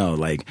don't know,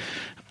 like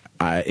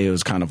it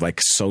was kind of like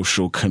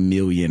social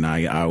chameleon.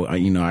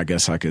 I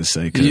guess I could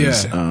say,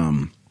 because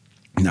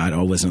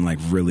I wasn't like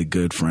really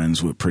good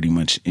friends with pretty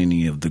much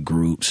any of the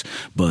groups,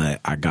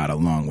 but I got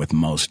along with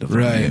most of them.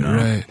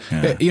 Right.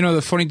 Yeah.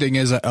 The funny thing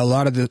is, a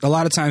lot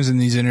of times in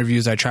these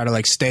interviews, I try to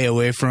like stay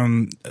away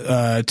from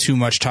too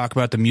much talk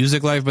about the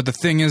music life. But the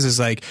thing is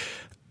like,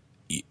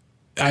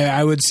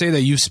 I would say that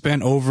you've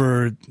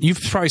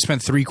probably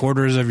spent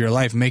 3/4 of your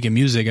life making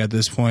music at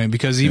this point,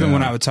 because even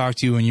when I would talk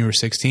to you when you were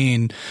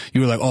 16,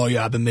 you were like, oh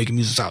yeah, I've been making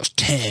music since I was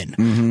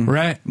 10,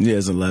 right? Yeah,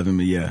 it's 11,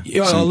 but yeah.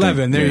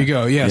 11, there you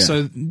go. Yeah.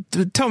 So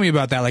tell me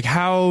about that. Like,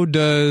 how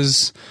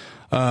does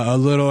a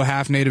little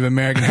half Native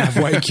American, half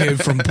white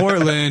kid from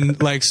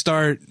Portland like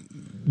start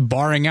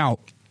barring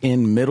out?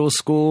 In middle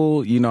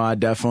school, I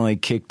definitely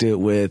kicked it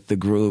with the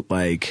group,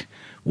 like,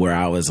 where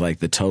I was like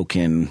the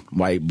token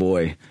white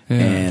boy,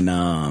 and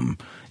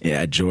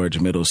at George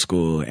Middle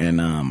School, and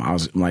I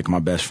was like, my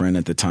best friend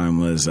at the time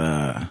was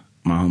my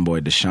homeboy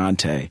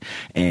Deshante,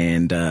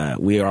 and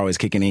we were always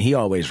kicking in. He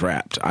always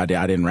rapped. I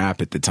didn't rap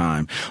at the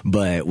time,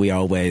 but we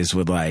always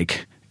would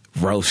like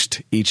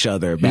roast each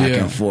other back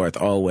and forth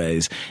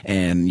always.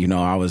 And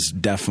I was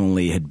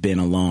definitely had been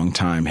a long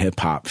time hip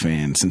hop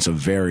fan since a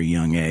very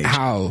young age.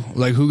 How?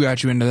 Like, who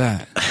got you into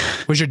that?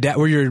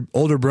 Were your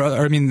older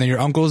brother, your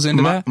uncles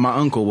into that? My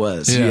uncle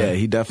was. Yeah,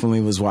 he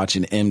definitely was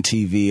watching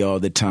MTV all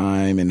the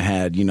time and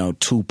had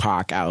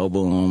Tupac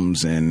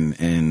albums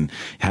and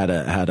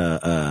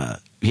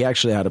he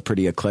actually had a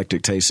pretty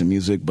eclectic taste in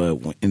music, but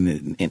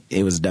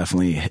it was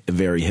definitely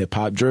very hip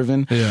hop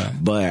driven. Yeah.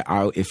 But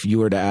if you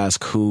were to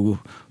ask who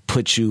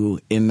put you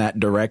in that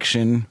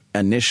direction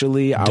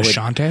initially,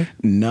 Deshante?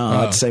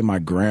 I'd say my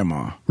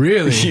grandma.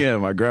 Really? Yeah,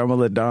 my grandma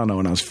LaDonna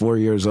when I was 4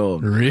 years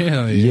old.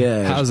 Really?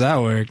 Yeah. How's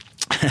that work?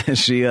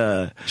 She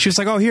was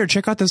like, oh, here,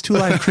 check out this 2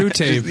 Live Crew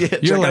tape.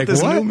 You're like,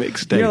 what?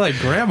 You're like,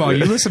 grandma,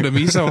 you listen to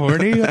Me So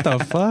Horny? What the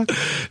fuck?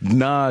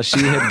 Nah, she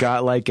had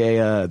got like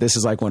this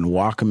is like when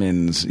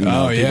Walkmans,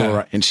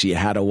 and she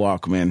had a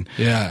Walkman.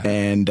 Yeah.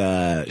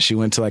 And she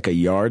went to like a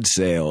yard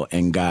sale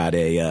and got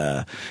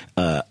a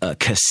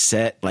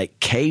cassette like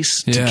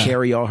case to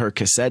carry all her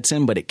cassettes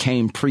in, but it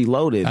came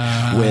preloaded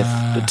with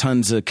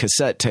tons of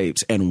cassette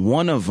tapes, and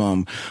one of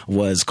them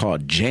was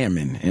called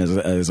Jammin'.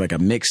 It was like a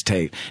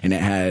mixtape, and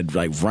it had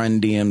like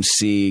Run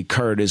DMC,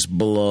 Curtis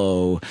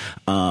Blow,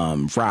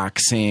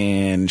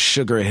 Roxanne,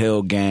 Sugar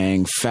Hill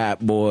Gang,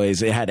 Fat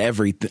Boys. It had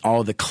everything,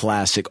 all the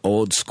classic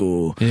old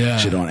school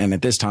shit on. And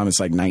at this time, it's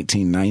like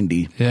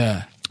 1990.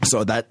 Yeah.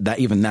 So that's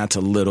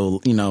a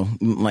little,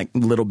 like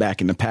little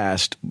back in the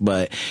past.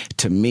 But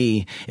to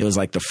me, it was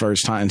like the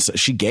first time. So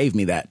she gave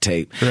me that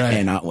tape. Right.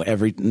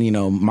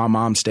 And my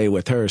mom stayed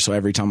with her. So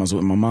every time I was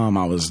with my mom,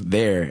 I was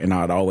there, and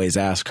I'd always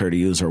ask her to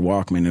use her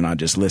Walkman, and I'd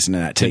just listen to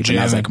that tape. And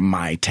that was like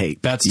my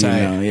tape. That's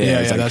tight. Yeah,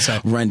 like that's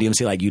tight. Run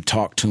DMC, like You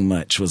Talk Too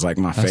Much was like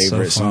my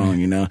favorite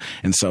song,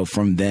 And so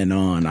from then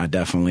on, I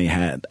definitely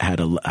had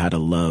a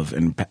love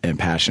and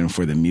passion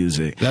for the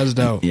music. That's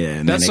dope. Yeah.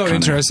 And that's so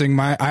interesting.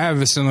 I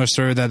have a similar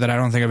story that I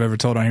don't think I've ever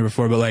told on here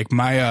before, but like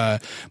my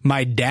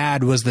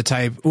dad was the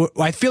type.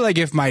 I feel like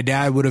if my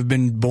dad would have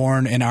been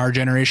born in our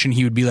generation,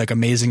 he would be like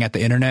amazing at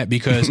the internet,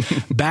 because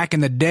back in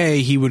the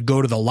day he would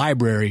go to the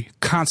library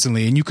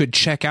constantly, and you could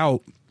check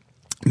out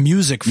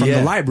music from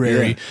the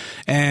library,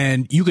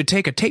 and you could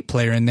take a tape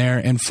player in there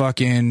and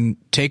fucking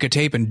take a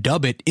tape and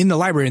dub it in the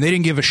library, and they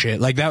didn't give a shit.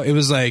 Like that, it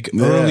was like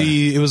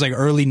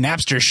early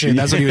Napster shit.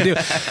 That's what he would do.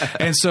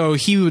 And so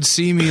he would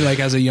see me like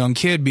as a young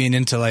kid being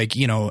into like,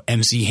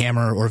 MC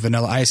Hammer or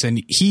Vanilla Ice,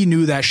 and he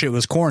knew that shit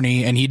was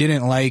corny, and he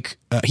didn't like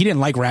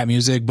rap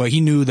music, but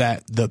he knew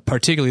that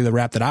particularly the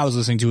rap that I was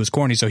listening to was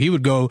corny. So he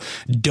would go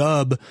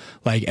dub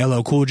like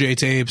LL Cool J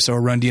tapes or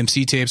Run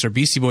DMC tapes or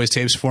Beastie Boys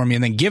tapes for me,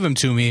 and then give them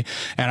to me.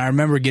 And I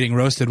remember getting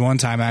roasted one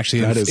time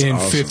actually in awesome.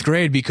 5th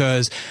grade,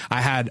 because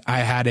I had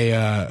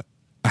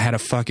a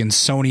fucking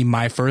Sony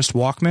My First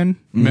Walkman.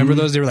 Remember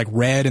those? They were like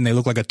red and they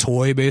looked like a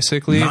toy,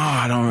 basically. No,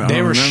 I don't.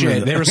 They were shit.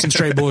 That. They were some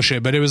straight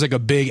bullshit, but it was like a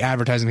big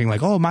advertising thing,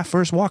 like, oh, my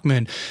first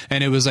Walkman,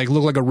 and it was like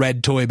looked like a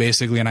red toy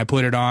basically. And I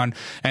put it on,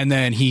 and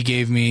then he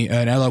gave me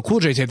an LL Cool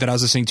J tape that I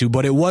was listening to,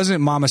 but it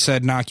wasn't Mama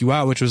Said Knock You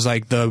Out, which was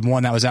like the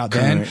one that was out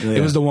then. Yeah.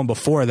 It was the one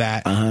before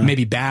that,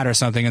 maybe Bad or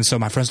something. And so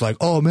my friends were like,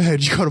 oh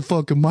man, you got a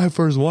fucking My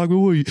First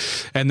Walkman? What are you?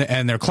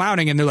 And they're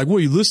clowning, and they're like, what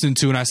are you listening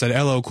to? And I said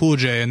LL Cool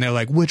J, and they're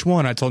like, which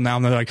one? I told them,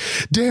 and they're like,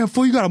 damn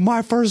fool, you got a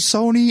My First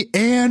Sony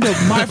and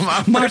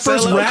my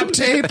first rap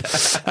tape.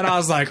 And I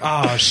was like,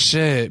 oh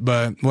shit,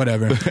 but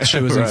whatever.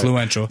 Shit was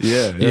influential.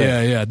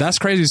 Yeah. That's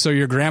crazy. So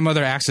your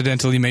grandmother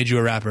accidentally made you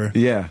a rapper.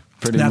 Yeah,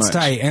 pretty much. That's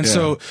tight. And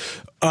so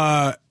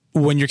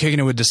when you're kicking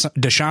it with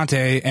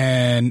Deshante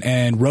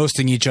and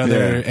roasting each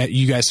other,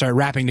 you guys start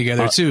rapping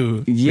together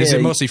too. Is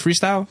it mostly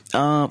freestyle?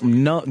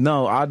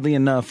 No, oddly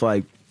enough,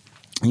 like,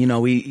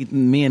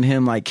 me and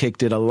him like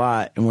kicked it a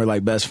lot, and we're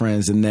like best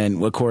friends. And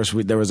then of course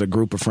there was a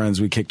group of friends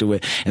we kicked it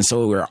with, and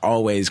so we were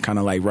always kind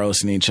of like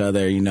roasting each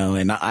other,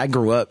 And I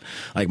grew up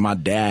like my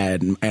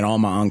dad and all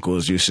my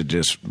uncles used to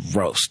just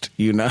roast,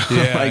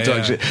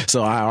 talk shit.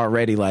 So I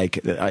already like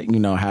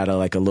had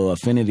a little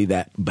affinity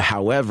that.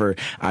 However,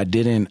 I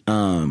didn't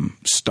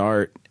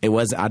start.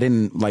 I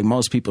didn't, like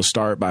most people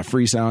start by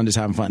freestyling, just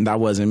having fun. That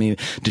wasn't me.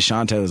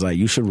 Deshante was like,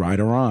 you should write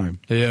a rhyme.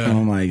 Yeah. And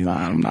I'm like, nah,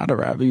 I'm not a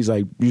rapper. He's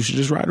like, you should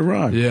just write a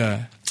rhyme.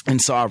 Yeah. And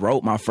so I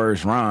wrote my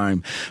first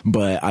rhyme,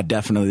 but I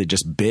definitely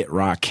just bit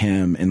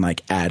Rakim and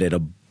like added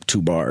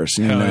 2 bars,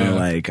 and there's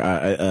like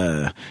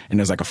a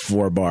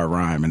 4-bar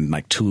rhyme, and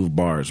like 2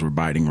 bars were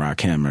biting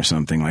Rakim or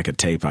something, like a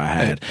tape I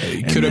had.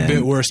 Could have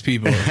bit worse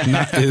people.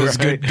 It was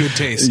good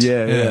taste.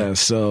 Yeah.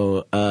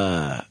 So,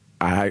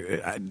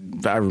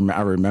 I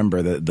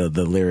remember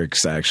the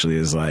lyrics actually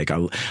is like,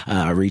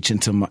 I reach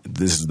into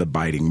this is the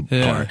biting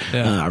part.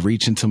 I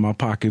reach into my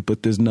pocket,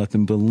 but there's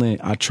nothing but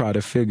lint. I try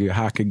to figure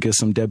how I could get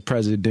some dead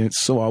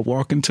presidents. So I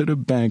walk into the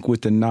bank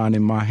with the 9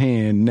 in my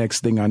hand.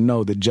 Next thing I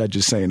know, the judge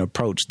is saying,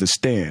 approach the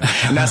stand.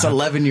 And that's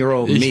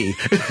 11-year-old me,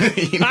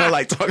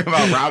 like talking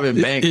about robbing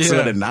banks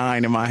with a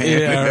 9 in my hand.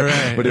 Yeah,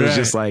 right, but it was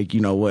just like,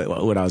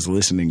 what I was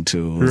listening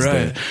to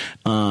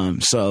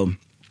was so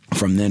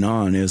from then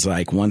on, it was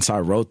like once I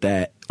wrote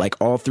that, like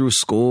all through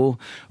school,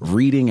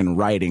 reading and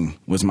writing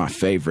was my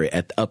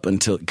favorite up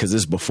until, because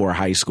this is before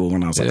high school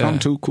when I was like, I'm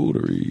too cool to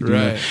read.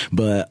 Right.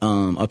 But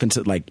up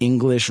until like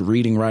English,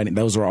 reading, writing,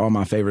 those were all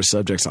my favorite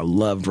subjects. I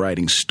loved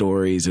writing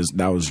stories.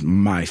 That was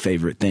my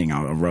favorite thing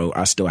I wrote.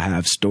 I still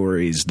have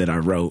stories that I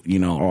wrote,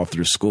 all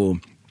through school.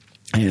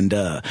 And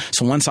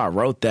so once I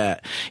wrote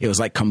that, it was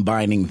like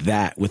combining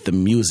that with the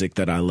music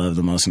that I love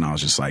the most, and I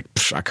was just like,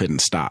 I couldn't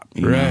stop.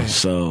 You know?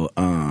 So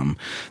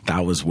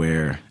that was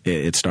where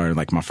it started.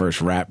 Like my first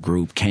rap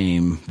group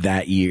came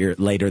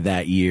later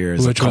that year.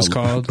 Which was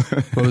called?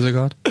 What was it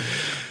called?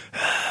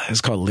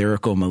 It's called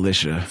Lyrical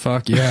Militia.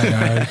 Fuck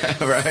yeah,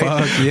 dog. Right?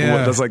 Fuck yeah.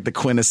 Well, that's like the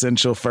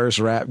quintessential first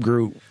rap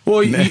group.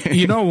 Well,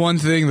 you know, one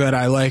thing that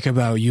I like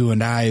about you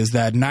and I is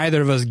that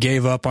neither of us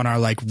gave up on our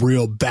like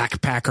real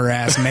backpacker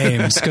ass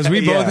names, because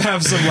we both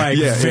have some like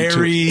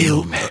very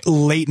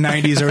late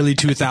 90s, early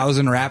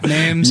 2000 rap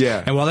names.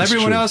 Yeah, and while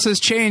everyone else has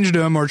changed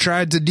them or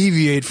tried to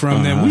deviate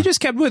from them, we just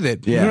kept with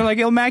it. Yeah. We were like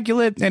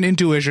Immaculate and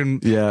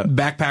Intuition. Yeah,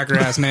 backpacker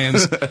ass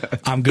names.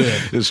 I'm good.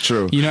 It's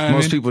true. You know,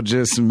 most people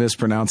just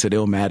mispronounce it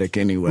Illmatic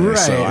anyway. Right,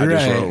 so I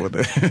just roll with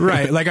it.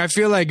 Right. Like I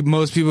feel like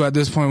most people at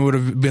this point would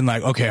have been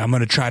like, okay, I'm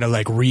going to try to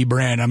like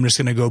rebrand. I'm just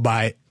going to go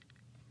by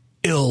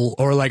Ill,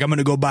 or like I'm going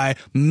to go by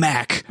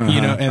Mac,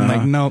 you know, and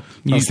like, nope.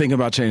 I was thinking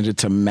about changing it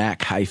to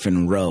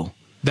Mac-Row.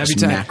 That'd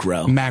be Mac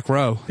Row. Mac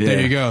Row. Yeah.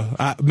 There you go.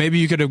 Maybe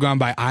you could have gone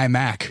by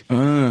iMac.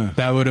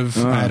 That would have,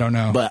 I don't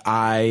know. But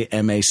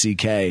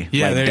IMACK,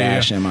 yeah, like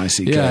dash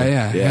MICK.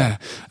 Yeah.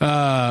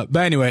 But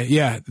anyway,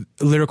 yeah,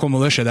 Lyrical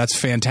Militia, that's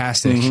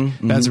fantastic.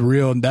 That's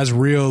real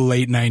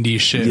late 90s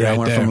shit. Yeah, right I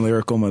went there. from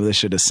Lyrical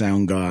Militia to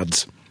Sound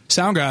Gods.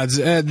 Sound Gods,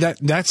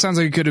 that sounds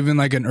like it could have been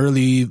like an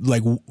early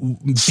like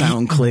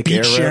SoundClick beat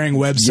era sharing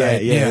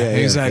website. Yeah,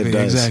 exactly.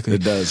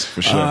 It does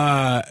for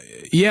sure.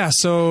 Yeah.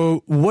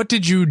 So, what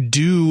did you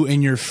do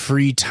in your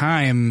free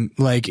time,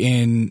 like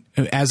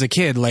as a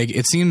kid? Like,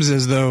 it seems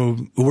as though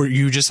were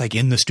you just like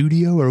in the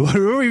studio, or what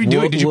were you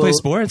doing? Did you play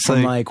sports?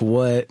 From like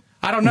what?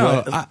 I don't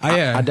know.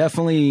 I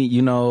definitely,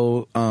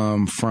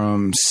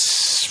 from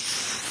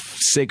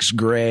sixth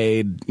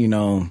grade,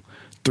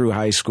 through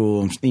high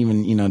school,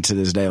 even, to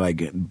this day,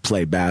 like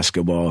play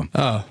basketball.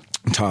 Oh.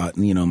 Taught,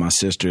 my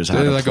sisters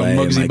how to like play.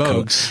 Like a Muggsy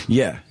Bogues.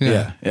 Yeah,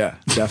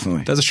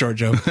 definitely. That's a short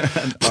joke.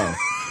 Oh,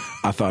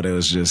 I thought it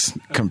was just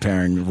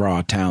comparing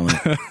raw talent.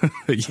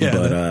 Yeah.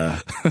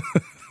 But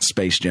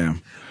Space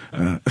Jam.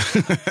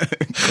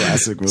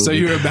 Classic movie. So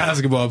you're a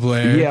basketball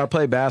player. Yeah, I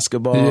play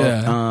basketball.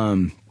 Yeah.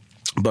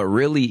 But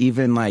really,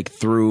 even like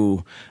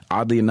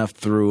oddly enough,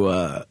 through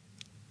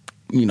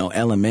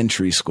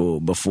elementary school,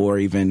 before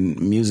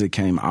even music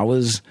came, I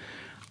was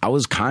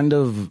kind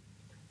of,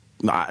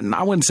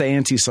 I wouldn't say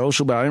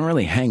antisocial, but I didn't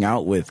really hang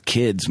out with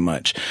kids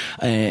much.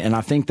 And I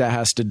think that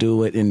has to do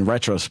with, in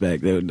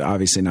retrospect,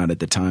 obviously not at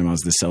the time, I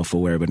was the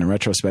self-aware, but in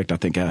retrospect, I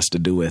think it has to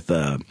do with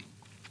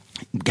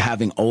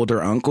having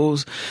older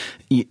uncles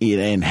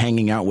and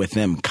hanging out with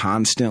them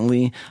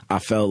constantly. I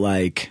felt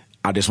like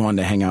I just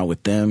wanted to hang out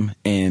with them,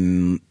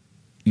 and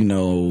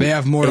they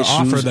have more to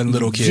offer than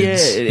little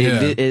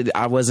kids.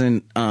 I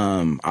wasn't.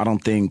 I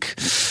don't think.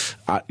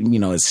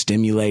 As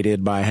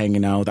stimulated by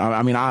hanging out.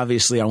 I mean,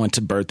 obviously, I went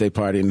to birthday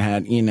party and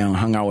had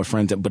hung out with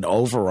friends. But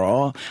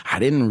overall, I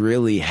didn't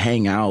really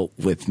hang out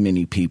with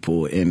many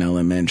people in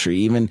elementary.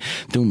 Even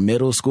through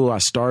middle school, I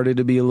started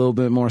to be a little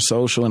bit more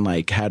social and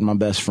like had my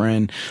best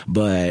friend.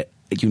 But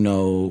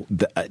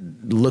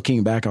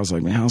looking back, I was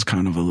like, man, I was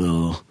kind of a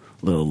little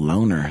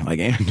loner, like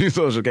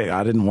antisocial. Okay,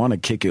 I didn't want to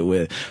kick it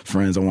with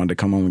friends. I wanted to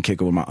come home and kick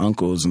it with my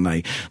uncles, and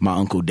like my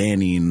Uncle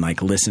Danny, and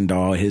like listen to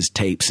all his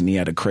tapes, and he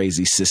had a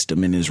crazy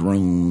system in his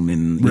room,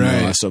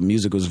 and so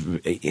music was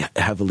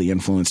heavily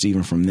influenced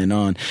even from then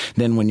on.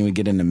 Then when you would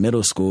get into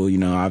middle school,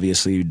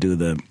 obviously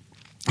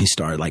you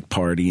start like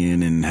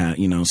partying and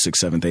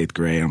 6th, 7th, 8th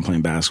grade, I'm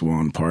playing basketball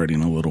and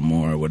partying a little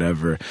more or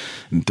whatever.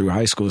 And through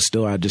high school,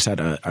 still, I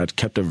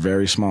kept a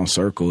very small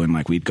circle, and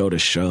like we'd go to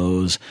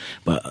shows,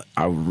 but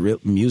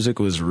music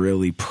was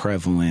really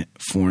prevalent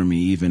for me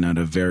even at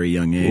a very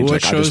young age.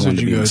 What shows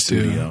did you go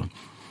to?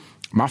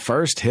 My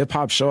first hip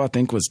hop show, I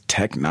think, was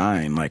Tech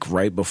Nine, like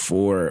right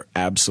before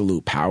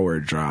Absolute Power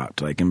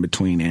dropped, like in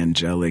between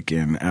Angelic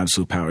and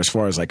Absolute Power. As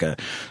far as like a,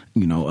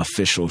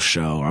 official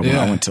show, I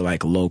went to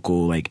like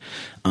local, like,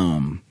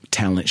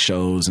 talent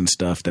shows and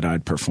stuff that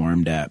I'd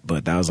performed at,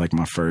 but that was like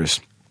my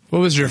first. What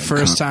was your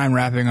first time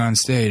rapping on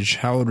stage?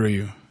 How old were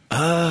you?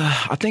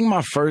 I think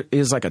my first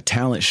is like a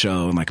talent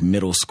show in like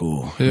middle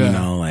school,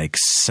 like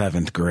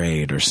 7th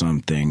grade or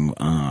something,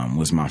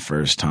 was my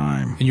first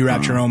time. And you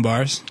rapped your own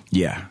bars?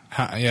 Yeah.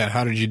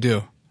 How did you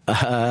do?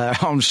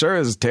 I'm sure it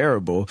was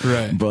terrible.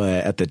 Right.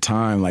 But at the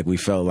time, like, we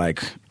felt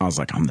like, I was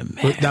like, I'm the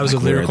man. That was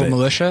like, a Lyrical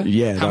Militia?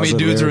 Yeah. How many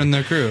dudes were in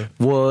their crew?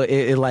 Well,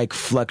 it like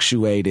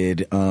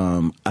fluctuated.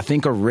 I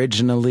think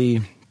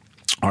originally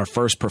our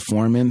first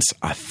performance,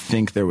 I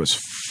think there was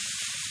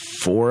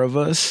 4 of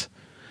us.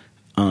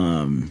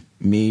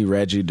 Me,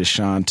 Reggie,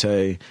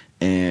 Deshante,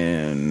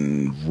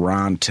 and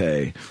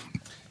Ronte.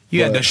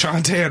 You had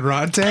Deshante and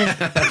Ronte?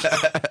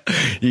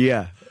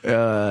 Yeah.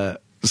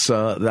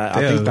 So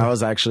I think that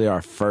was actually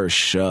our first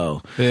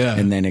show. Yeah.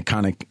 And then it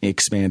kind of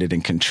expanded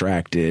and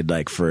contracted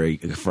like for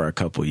a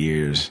couple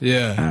years.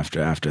 Yeah.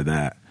 After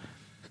that.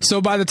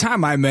 So by the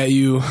time I met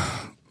you,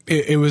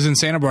 it was in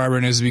Santa Barbara,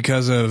 and it was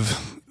because of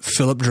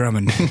Philip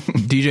Drummond,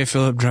 DJ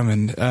Philip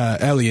Drummond,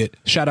 Elliot.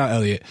 Shout out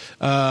Elliot.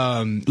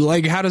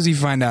 Like, how does he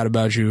find out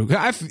about you?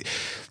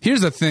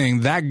 Here's the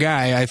thing. That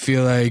guy, I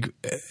feel like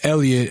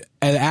Elliot,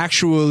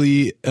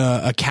 actually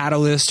a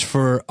catalyst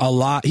for a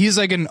lot. He's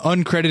like an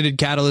uncredited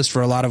catalyst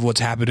for a lot of what's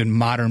happened in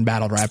modern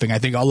battle rapping. I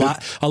think a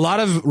lot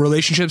of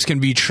relationships can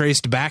be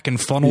traced back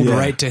and funneled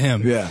right to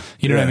him. Yeah.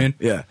 You know what I mean?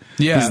 Yeah.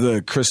 Yeah. He's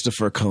the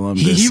Christopher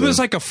Columbus. He was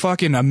like a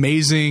fucking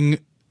amazing.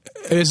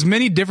 As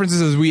many differences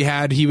as we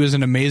had, he was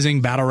an amazing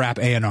battle rap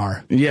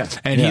A&R. Yeah.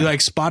 And he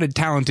like spotted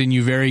talent in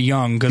you very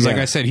young. Cause like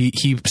I said, he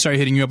started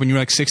hitting you up when you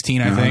were like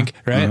 16, I think.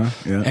 Right.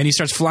 Yeah. And he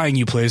starts flying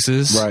you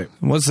places. Right.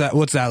 What's that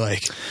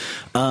like?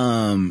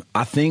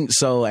 I think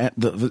so.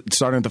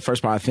 Starting at the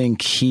first part, I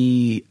think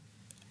he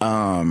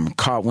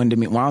caught wind of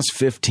me when I was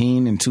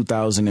 15 in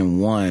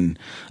 2001.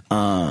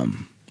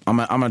 On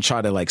I'm gonna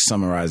try to like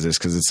summarize this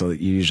because it's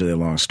usually a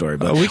long story.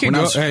 But we can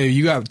go. Hey,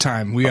 you got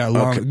time? We got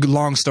a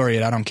long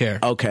story. I don't care.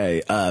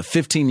 Okay,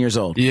 15 years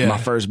old. Yeah. My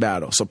first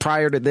battle. So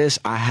prior to this,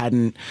 I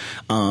hadn't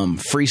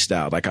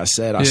freestyled. Like I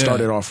said, I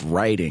started off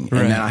writing,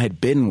 and then I had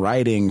been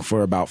writing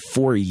for about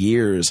 4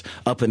 years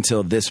up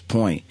until this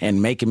point,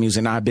 and making music.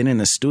 And I've been in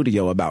the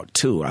studio about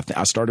 2.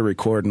 I started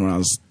recording when I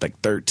was like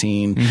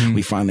 13. Mm-hmm.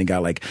 We finally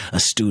got like a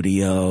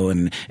studio,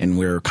 and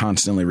we were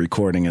constantly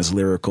recording as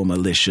Lyrical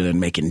Militia and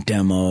making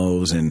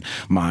demos. And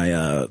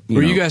my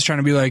were you guys trying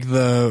to be like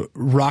the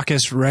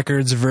Raucous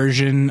Records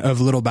version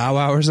of Little Bow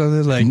Wow or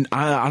something? Like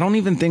I don't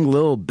even think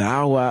Little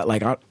Bow Wow.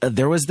 Like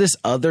there was this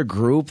other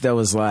group that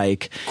was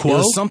like Quo? It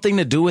was something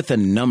to do with a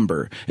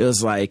number. It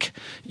was like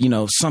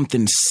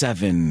something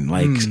 7,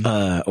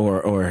 like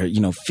or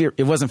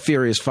it wasn't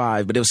Furious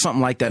 5, but it was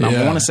something like that. And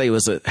I want to say it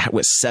was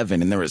with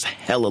 7, and there was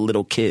hella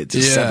little kids,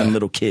 7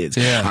 little kids.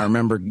 Yeah. I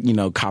remember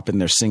copping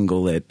their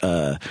single at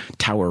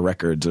Tower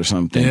Records or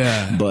something.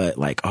 Yeah. But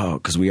like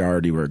because we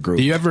already were a group.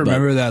 Do you ever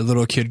remember that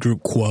little kid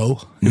group Quo?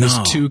 It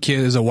was 2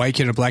 kids, a white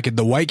kid and a black kid.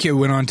 The white kid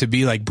went on to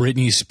be like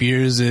Britney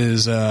Spears'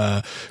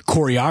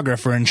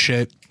 choreographer and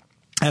shit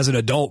as an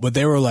adult, but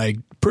they were like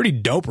pretty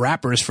dope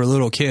rappers for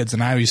little kids.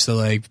 And I used to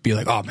like be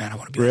like, oh man, I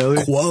want to be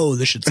like Quo.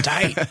 This shit's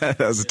tight.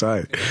 That's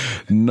tight.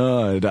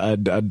 No, I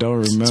don't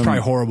remember. It's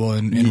probably horrible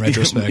in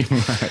retrospect.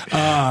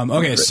 Right.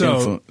 Okay,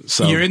 so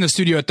you're in the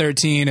studio at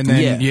 13, and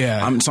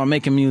then I'm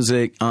making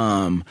music,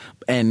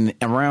 and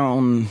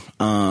around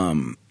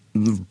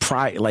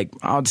like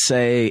I'd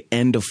say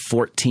end of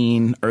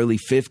 14, early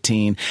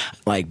 15,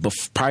 like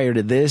prior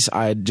to this,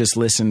 I just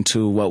listened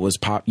to what was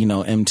pop,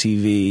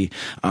 MTV,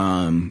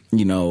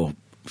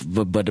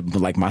 but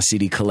like my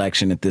CD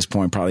collection at this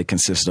point probably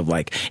consists of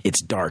like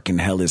It's Dark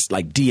and Hell is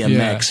like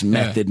DMX,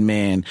 Method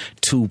Man,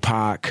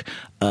 Tupac,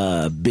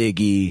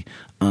 Biggie,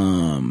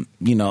 and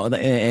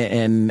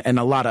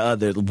a lot of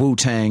other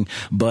Wu-Tang,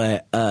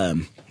 but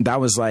that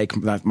was like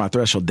my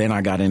threshold. Then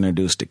I got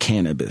introduced to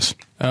cannabis.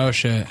 Oh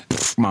shit!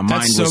 My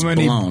mind was blown. So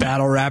many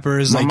battle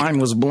rappers. My mind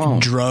was blown.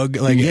 Drug,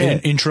 like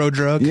intro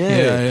drug.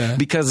 Yeah.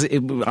 Because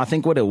I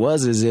think what it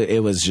was is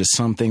it was just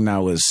something that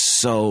was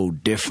so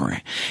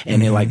different,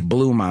 and it like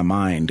blew my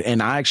mind.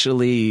 And I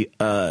actually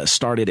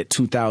started at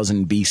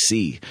 2000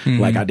 BC.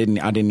 Like I didn't,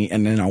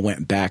 and then I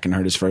went back and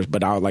heard his first.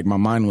 But my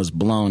mind was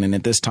blown. And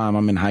at this time,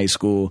 I'm in high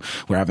school.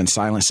 We're having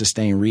silent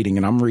sustained reading,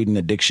 and I'm reading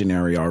the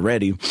dictionary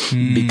already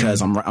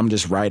because I'm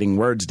just writing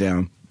words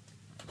down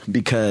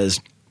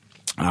because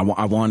I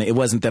wanted, it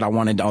wasn't that I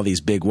wanted all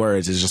these big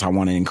words. It's just I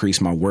want to increase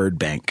my word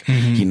bank,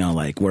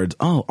 like words.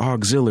 Oh,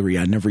 auxiliary.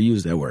 I never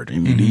used that word. I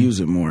need to use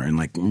it more, and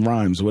like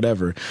rhymes,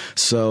 whatever.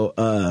 So,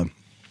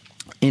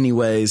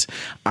 anyways,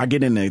 I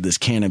get into this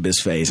cannabis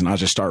phase, and I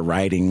just start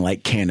writing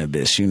like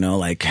cannabis,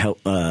 like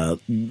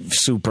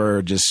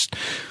super just.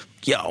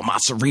 Yo, my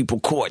cerebral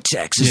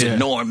cortex is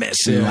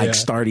enormous, and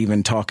start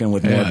even talking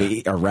with more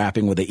of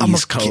rapping with the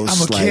East Coast.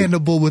 I'm a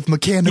cannibal with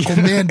mechanical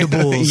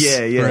mandibles.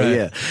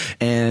 Yeah.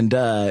 And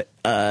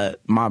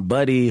my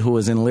buddy who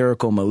was in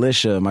Lyrical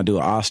Militia, my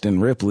dude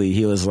Austin Ripley,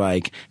 he was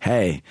like,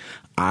 "Hey,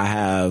 I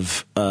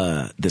have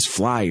this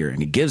flyer," and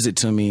he gives it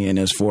to me, and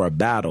it's for a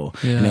battle,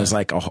 and it was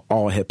like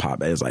all hip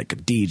hop. It was like a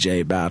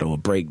DJ battle, a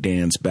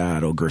breakdance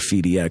battle,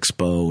 graffiti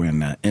expo,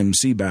 and an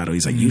MC battle.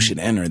 He's like, "You should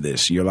enter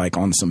this. You're like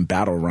on some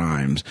battle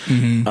rhymes,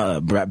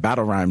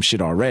 battle rhyme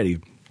shit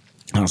already."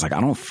 And I was like,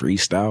 I don't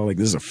freestyle. Like,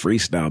 this is a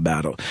freestyle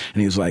battle. And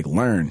he was like,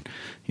 learn.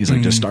 He's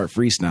like, just start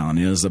freestyling.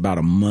 It was about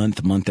a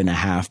month and a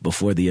half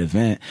before the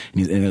event,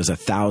 and it was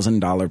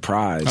 $1,000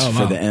 prize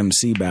for the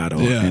MC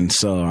battle. And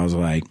so I was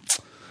like,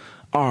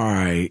 all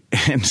right.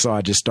 And so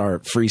I just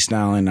start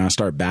freestyling, and I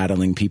start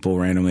battling people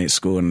randomly at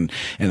school, and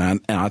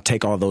I'll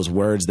take all those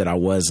words that I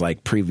was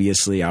like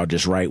previously, I'll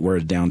just write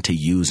words down to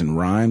use in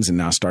rhymes,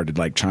 and I started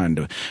like trying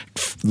to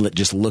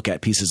just look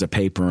at pieces of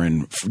paper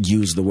and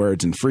use the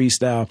words in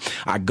freestyle.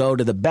 I go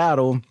to the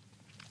battle,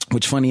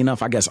 which, funny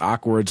enough, I guess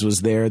Awkwards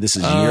was there. This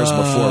is years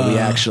before we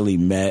actually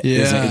met.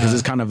 Because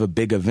it's kind of a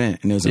big event,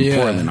 and it was in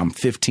Portland. I'm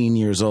 15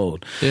 years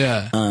old.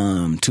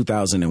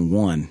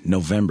 2001,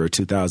 November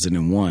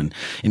 2001.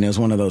 And it was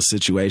one of those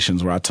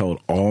situations where I told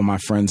all my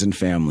friends and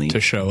family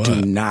to show up.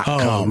 Do not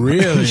come.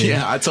 Really?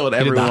 I told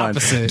everyone,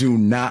 do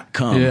not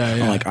come.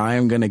 I'm like, I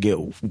am going to get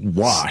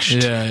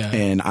washed.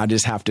 And I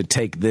just have to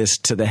take this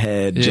to the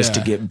head just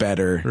to get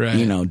better.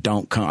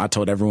 Don't come. I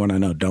told everyone I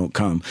know, don't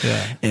come.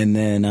 And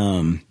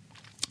then,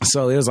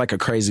 so it was like a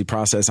crazy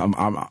process.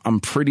 I'm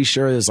pretty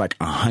sure there's like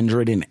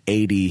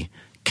 180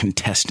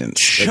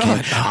 contestants.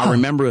 I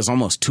remember it was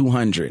almost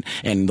 200,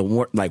 and the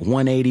like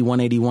 180,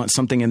 181,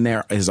 something in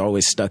there is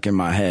always stuck in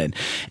my head.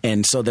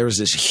 And so there was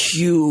this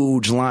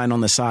huge line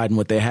on the side, and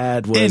what they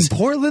had was in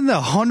Portland, the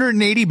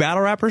 180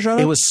 battle rappers showed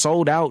up. It was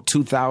sold out,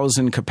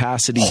 2,000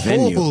 capacity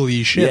venue.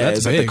 Holy shit! Yeah, that's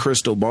it's big. at the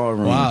Crystal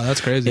Ballroom. Wow,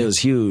 that's crazy. It was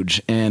huge,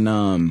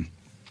 and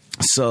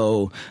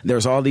so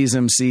there's all these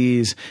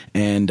MCs,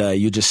 and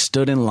you just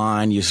stood in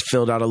line. You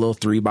filled out a little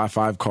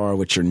 3x5 card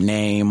with your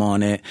name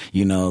on it.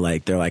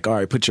 Like they're like, all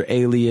right, put your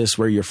alias,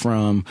 where you're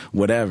from,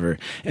 whatever.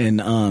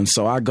 And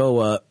so I go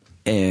up,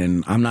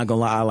 And I'm not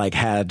gonna lie, I like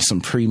had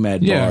some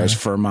pre-med bars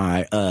for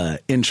my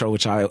intro,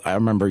 which I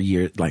remember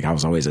I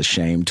was always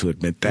ashamed to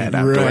admit that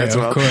afterwards.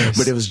 Right, of course.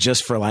 But it was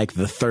just for like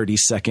the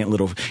 30-second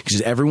little,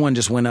 because everyone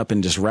just went up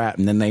and just rapped,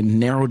 and then they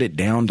narrowed it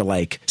down to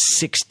like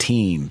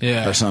 16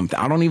 or something.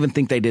 I don't even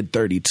think they did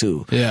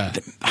 32. Yeah.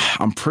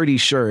 I'm pretty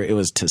sure it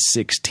was to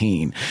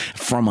 16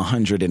 from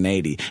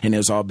 180, and it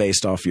was all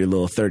based off your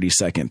little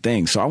 30-second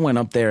thing. So I went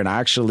up there and I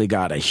actually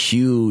got a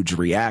huge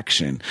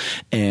reaction,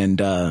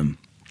 and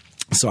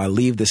so I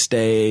leave the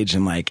stage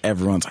and like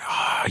everyone's like,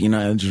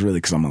 it's just really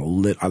because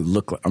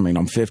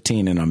I'm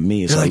 15 and I'm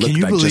me. So I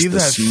look like just the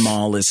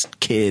smallest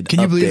kid. Can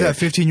you believe that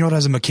 15-year-old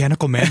has a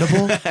mechanical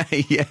mandible?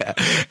 Yeah.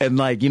 And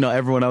like,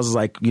 everyone else is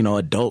like,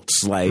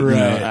 adults, like,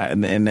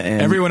 and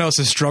everyone else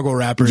is struggle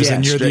rappers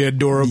and you're the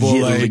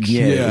adorable,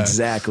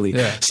 exactly.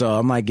 Yeah. So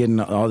I'm like getting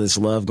all this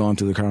love going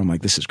through the crowd. I'm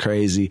like, this is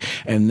crazy.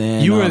 And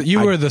then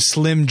you were the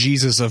Slim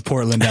Jesus of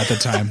Portland at the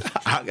time.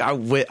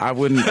 I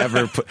wouldn't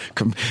ever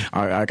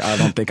I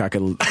don't think I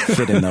could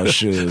fit in those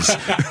shoes.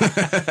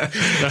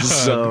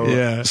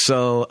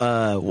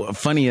 So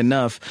funny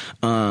enough,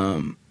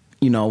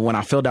 when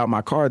I filled out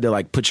my card, they're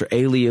like, put your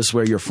alias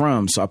where you're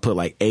from. So I put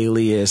like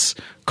alias, :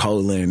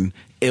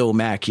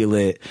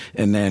 Illmaculate,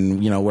 and then,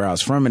 where I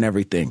was from and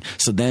everything.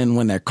 So then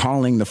when they're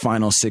calling the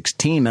final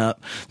 16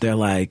 up,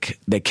 they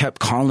kept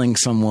calling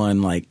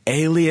someone like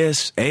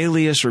alias,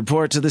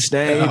 report to the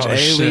stage,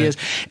 alias. Shit.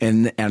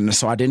 And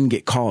so I didn't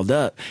get called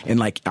up. And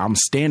like, I'm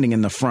standing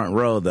in the front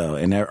row though,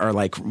 or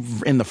like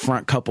in the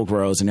front couple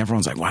rows, and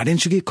everyone's like, why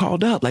didn't you get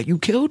called up? Like, you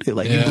killed it.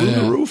 Like, you blew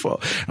the roof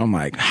off. I'm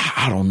like,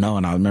 I don't know.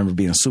 And I remember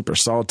being super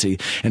salty,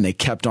 and they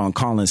kept on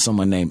calling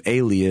someone named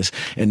Alias.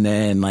 And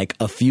then like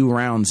a few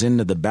rounds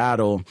into the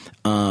battle,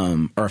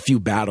 or a few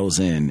battles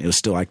in, it was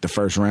still like the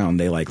first round,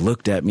 they like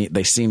looked at me,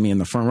 they see me in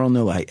the front row, and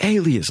they're like,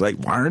 Alias, like,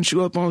 why aren't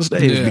you up on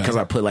stage? Because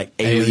I put like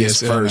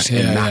alias first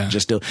and not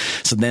just still.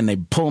 So then they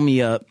pull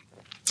me up,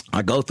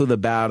 I go through the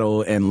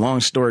battle, and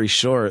long story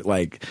short,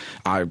 like,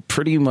 I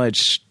pretty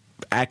much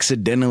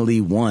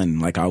accidentally won.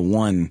 Like, I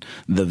won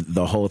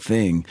the whole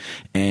thing.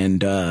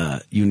 And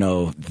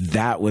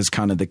that was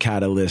kind of the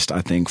catalyst,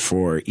 I think,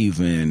 for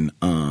even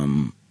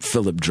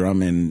Philip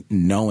Drummond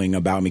knowing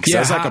about me, because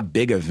that was like a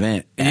big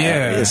event,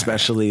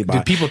 especially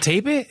did people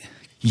tape it?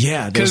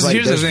 Yeah, there's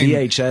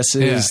VHSs.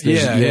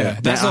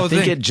 That's the whole thing.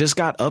 I think it just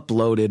got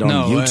uploaded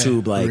on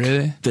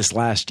YouTube this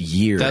last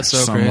year. That's so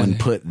someone crazy.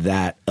 Put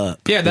that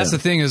up. Yeah, that's the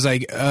thing, is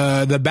like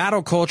the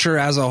battle culture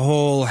as a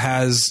whole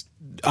has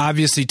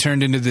obviously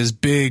turned into this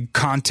big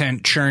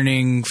content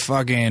churning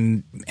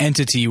fucking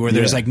entity where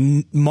there's like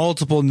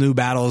multiple new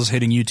battles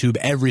hitting YouTube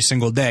every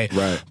single day.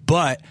 Right.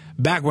 But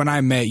back when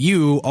I met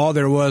you, all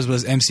there was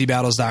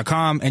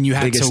mcbattles.com, and you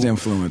had biggest to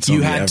influence.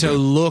 You had to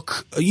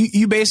look.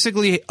 You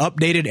basically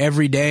updated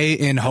every day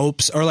in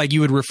hopes, or like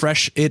you would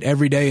refresh it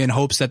every day in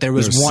hopes that there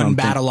was one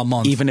battle a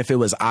month, even if it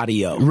was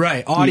audio.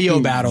 Right, audio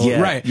battle.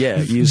 Yeah, right.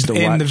 Yeah, used to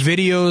watch. And the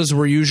videos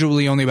were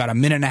usually only about a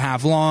minute and a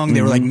half long.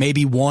 They were like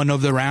maybe one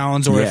of the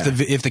rounds, or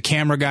if the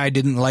camera guy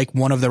didn't like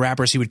one of the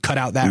rappers, he would cut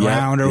out that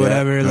round or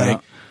whatever.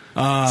 Like.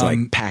 It's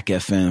like Pac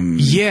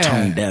FM,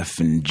 Tone Deaf,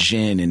 and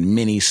Gin, and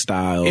Mini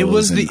Styles. It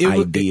was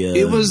Idea.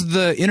 It was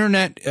the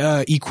internet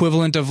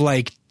equivalent of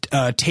like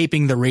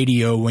taping the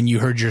radio when you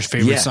heard your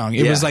favorite song.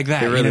 It was like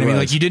that. Really, you know what I mean?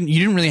 Like you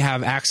didn't really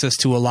have access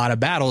to a lot of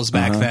battles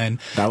back then.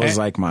 That was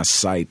like my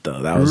site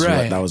though. That was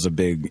that was a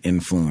big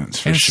influence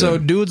for sure. So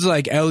dudes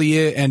like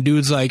Elliot and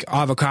dudes like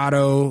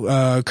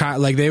Avocado,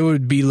 like they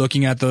would be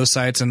looking at those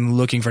sites and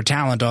looking for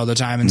talent all the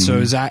time. And so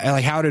is that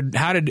like how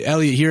did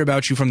Elliot hear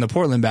about you from the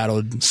Portland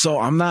battle?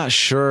 So I'm not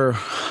sure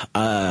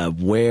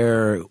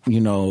where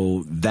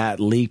that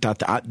leaked.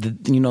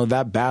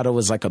 That battle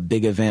was like a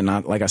big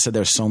event. Like I said,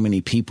 there's so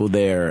many people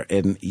there.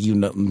 And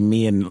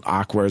me and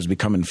Aqua was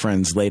becoming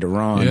friends later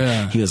on.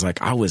 Yeah. He was like,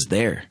 I was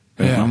there.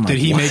 Yeah. Did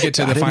he make it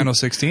to the final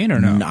 16 or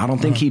no? No, I don't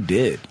think he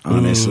did.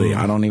 Honestly,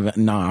 I don't even.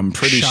 No, I'm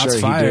pretty Shots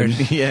sure fired.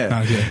 he did.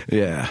 Yeah, okay.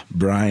 Yeah,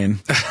 Brian.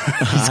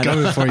 He's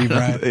coming for you,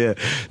 Brian. Yeah,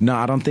 no,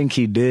 I don't think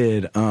he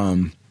did.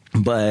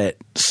 But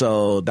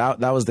so that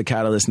was the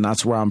catalyst, and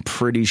that's where I'm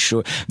pretty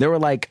sure there were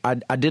like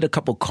I did a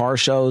couple car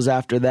shows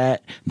after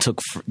that.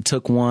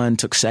 Took one,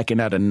 took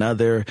second at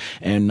another,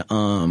 and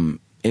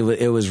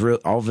it was real.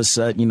 All of a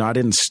sudden, I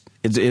didn't.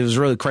 It was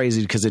really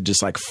crazy because it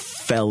just like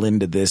fell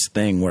into this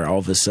thing where all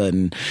of a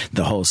sudden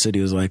the whole city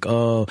was like,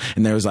 oh,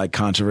 and there was like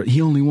controversy.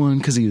 He only won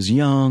because he was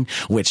young.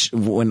 Which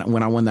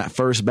when I won that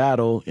first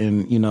battle,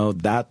 and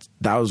that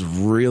was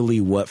really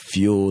what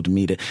fueled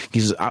me to.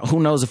 Because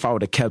who knows if I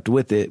would have kept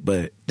with it,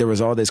 but there was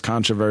all this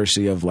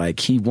controversy of like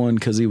he won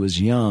because he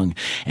was young,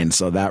 and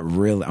so that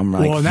really I'm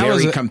like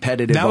very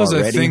competitive. That was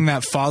already. a thing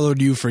that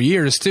followed you for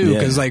years too,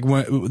 because like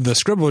when the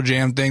Scribble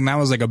Jam thing, that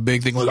was like a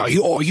big thing. Like he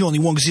only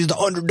won because he's the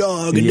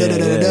underdog, and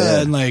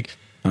and like.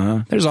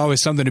 there's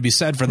always something to be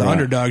said for the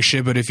underdog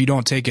shit. But if you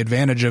don't take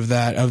advantage of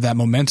that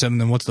momentum,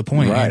 then what's the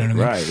point? Right, you know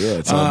what I mean? Right. Yeah,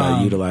 it's all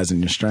about utilizing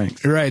your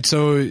strength. Right.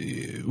 So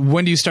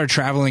when do you start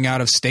traveling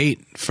out of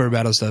state for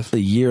battle stuff? A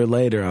year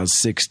later, I was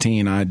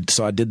 16. I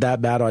did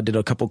that battle. I did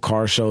a couple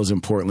car shows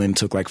in Portland,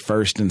 took like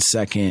first and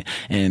second,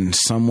 and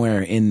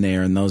somewhere in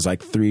there in those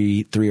like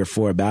three or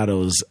four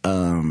battles,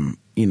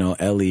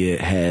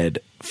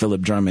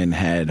 Philip Drummond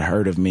had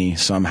heard of me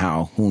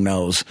somehow. Who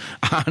knows?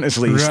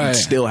 Honestly,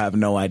 still have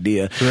no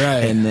idea.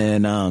 Right. And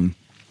then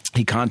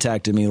he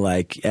contacted me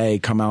like, hey,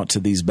 come out to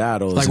these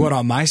battles. Like what,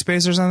 on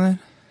MySpace or something?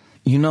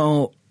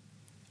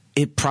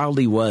 It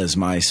probably was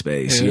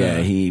MySpace. Yeah,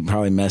 he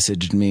probably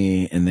messaged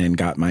me and then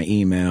got my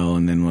email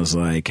and then was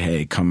like,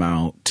 hey, come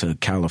out to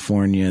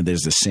California.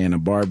 There's the Santa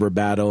Barbara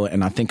battle.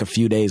 And I think a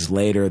few days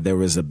later, there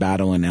was a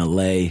battle in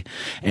LA,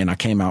 and I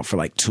came out for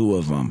like 2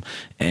 of them.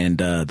 And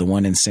the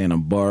one in Santa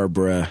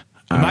Barbara.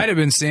 It might have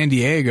been San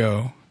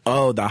Diego.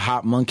 Oh, the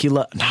Hot Monkey.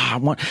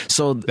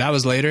 So that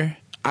was later?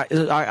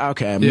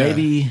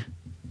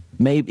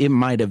 Maybe it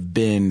might have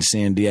been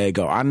San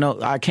Diego. I know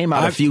I came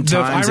out a few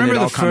times. I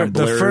remember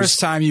the first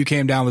time you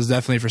came down was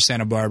definitely for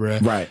Santa Barbara,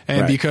 right?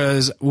 And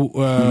because we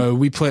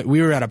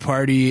were at a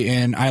party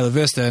in Isla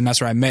Vista, and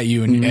that's where I met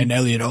you. And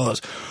Elliot was,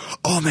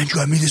 oh man, you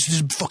got me. This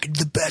is fucking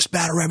the best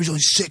battle rapper. He's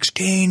only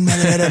 16.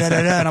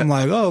 And I'm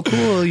like, oh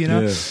cool,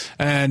 Yeah.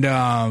 And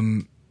I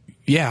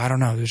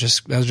don't know.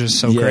 That was just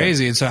so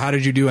crazy. And so, how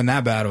did you do in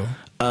that battle?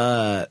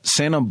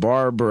 Santa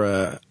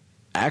Barbara.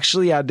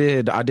 Actually, I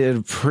did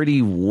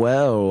pretty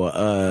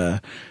well.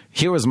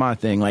 Here was my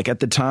thing. Like at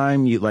the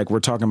time,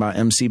 we're talking about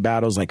MC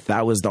battles. Like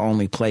that was the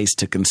only place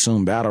to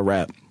consume battle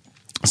rap.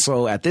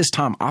 So at this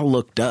time, I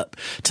looked up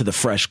to the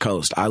Fresh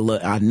Coast.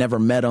 I never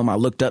met him. I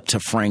looked up to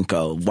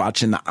Franco,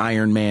 watching the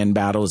Iron Man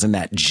battles in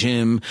that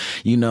gym,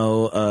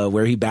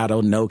 where he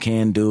battled No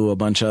Can Do, a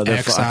bunch of other,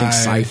 I think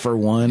Cypher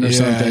won or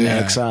something.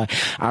 Yeah. XI.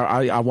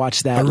 I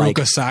watched that.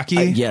 Aruka Saki?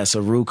 Yes,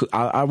 Aruka.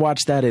 I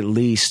watched that at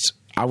least.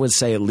 I would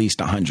say at least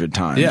 100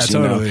 times. Yeah,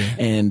 totally.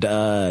 And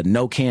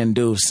No Can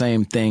Do,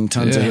 same thing.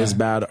 Tons of his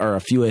battle, or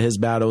a few of his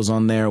battles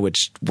on there,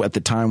 which at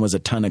the time was a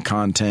ton of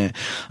content.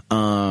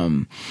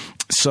 And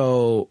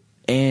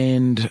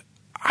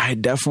I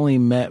definitely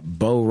met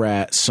Bo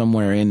Rat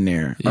somewhere in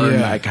there, or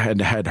like I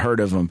had heard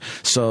of him.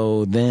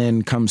 So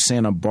then comes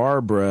Santa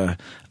Barbara.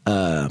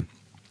 I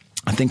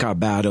think I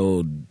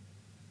battled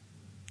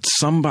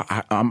somebody.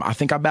 I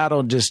think I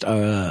battled just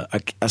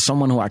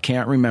someone who I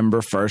can't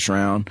remember. First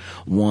round,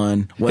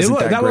 won.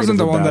 That wasn't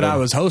the one that I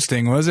was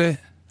hosting, was it?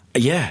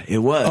 Yeah, it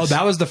was. Oh,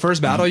 that was the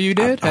first battle you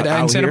did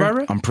in Santa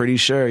Barbara? I'm pretty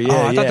sure, yeah.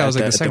 Oh, I thought that was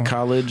like the second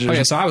college.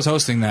 Okay, so I was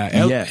hosting that.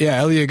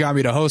 Elliot got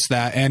me to host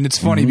that. And it's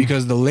funny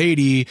because the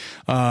lady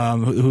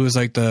who was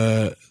like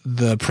the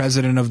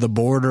president of the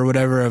board or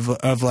whatever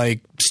of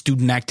like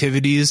student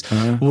activities,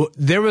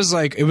 there was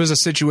like, it was a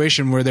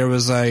situation where there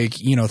was like,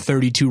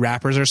 32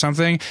 rappers or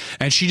something.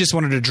 And she just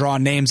wanted to draw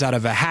names out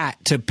of a hat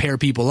to pair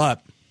people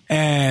up.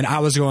 And I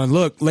was going,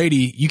 look,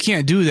 lady, you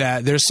can't do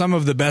that. There's some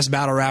of the best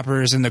battle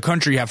rappers in the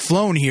country have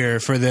flown here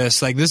for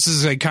this. Like, this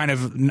is like kind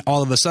of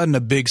all of a sudden a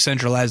big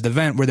centralized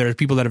event where there are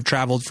people that have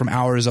traveled from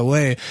hours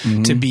away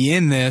to be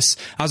in this.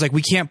 I was like,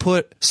 we can't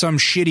put some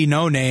shitty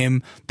no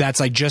name that's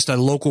like just a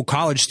local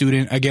college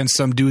student against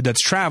some dude that's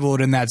traveled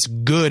and that's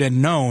good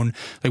and known.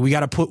 Like,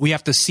 we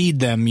have to seed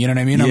them. You know what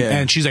I mean? Yeah.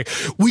 And she's like,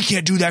 we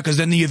can't do that because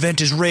then the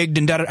event is rigged.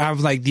 And I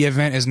was like, the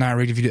event is not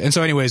rigged if you do. And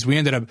so anyways, we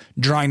ended up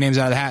drawing names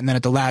out of the hat. And then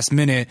at the last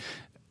minute,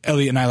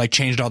 Elliot and I like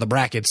changed all the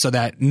brackets so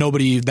that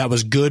nobody that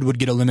was good would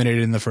get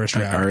eliminated in the first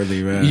round.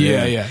 Early round.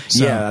 Yeah.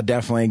 So, yeah, I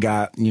definitely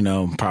got,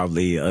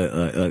 probably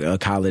a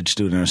college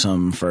student or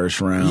something first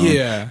round.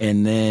 Yeah.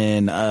 And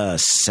then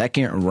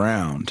second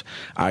round,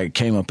 I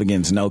came up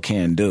against No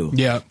Can Do.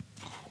 Yeah.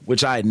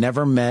 Which I had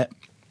never met.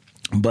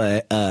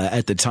 But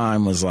at the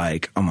time I'm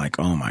like, oh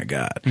my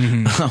God.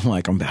 I'm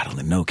like, I'm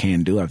battling No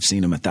Can Do. I've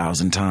seen him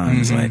 1,000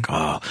 times. I'm like,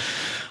 all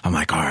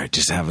right,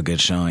 just have a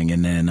good showing.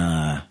 And then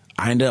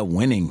I ended up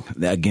winning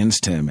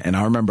against him. And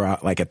I remember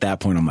at that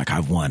point, I'm like,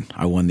 I won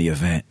the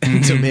event.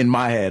 In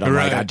my head, I'm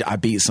like, I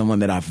beat someone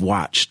that I've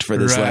watched for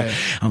this. Right.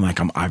 I'm like,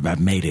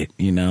 I've made it,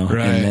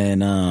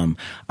 Right.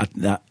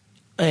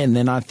 And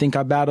then I think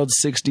I battled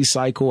 60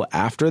 Cycle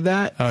after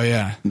that. Oh,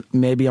 yeah.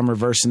 Maybe I'm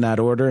reversing that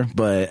order,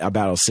 but I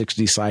battled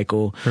 60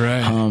 Cycle.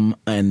 Right.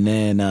 And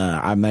then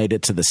I made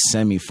it to the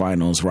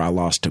semifinals where I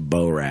lost to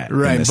Bo Rat.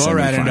 Right. Bo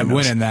Rat ended up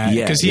winning that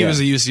because he was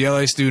a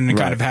UCLA student and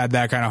kind of had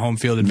that kind of home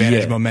field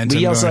advantage momentum.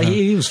 He was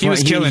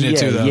killing it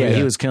too, though. Yeah,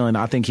 he was killing it.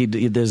 I think he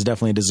does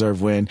definitely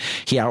deserve win.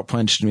 He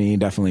outpunched me. He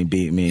definitely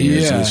beat me.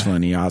 It was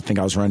funny. I think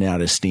I was running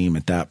out of steam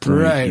at that point.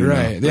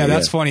 Right. Yeah,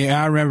 that's funny.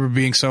 I remember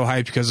being so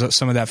hyped because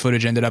some of that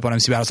footage ended up on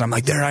MC Battles. I'm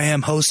like, there I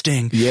am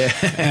hosting. Yeah.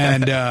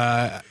 And,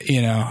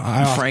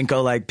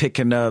 Franco like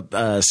picking up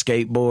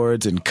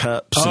skateboards and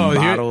cups and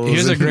bottles.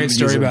 Here's a great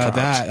story about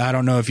that. I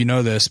don't know if you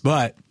know this,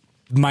 but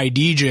my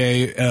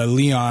DJ,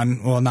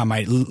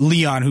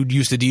 Leon, who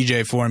used to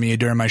DJ for me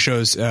during my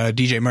shows,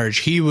 DJ Merch,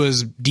 he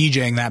was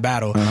DJing that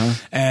battle.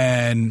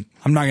 And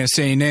I'm not going to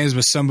say any names,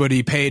 but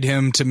somebody paid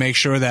him to make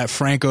sure that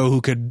Franco,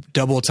 who could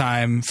double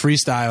time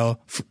freestyle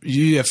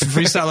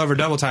over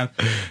double time,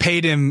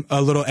 paid him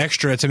a little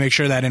extra to make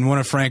sure that in one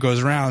of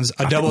Franco's rounds,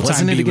 a double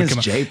time beat would come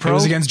up. It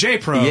was against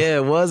J-Pro. Yeah,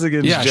 it was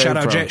against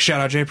J-Pro.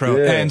 Shout out J-Pro.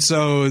 Yeah. And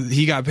so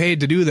he got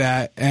paid to do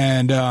that.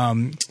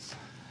 And,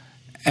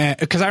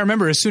 because I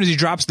remember as soon as he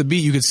drops the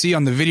beat, you could see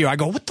on the video, I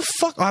go, what the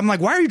fuck? I'm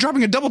like, why are you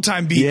dropping a double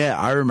time beat? Yeah,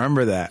 I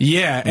remember that.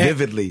 Yeah.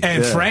 Vividly.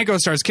 And Franco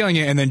starts killing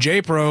it, and then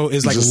J-Pro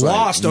is like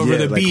lost over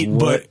the beat,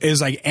 but is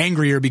like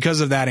angrier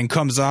because of that and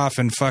comes off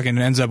and fucking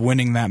ends up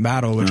winning that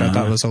battle, which I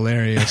thought was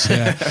hilarious.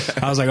 Yeah.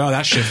 I was like, oh,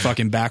 that shit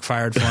fucking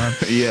backfired for him.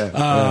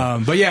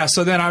 But yeah,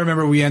 so then I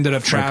remember we ended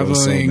up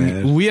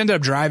traveling. We ended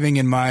up driving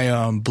in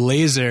my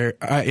Blazer.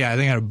 I think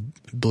I had a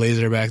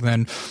Blazer back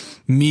then.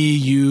 Me,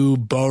 you,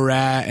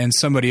 Bo-Rat, and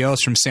somebody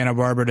else from Santa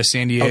Barbara to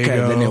San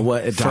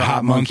Diego for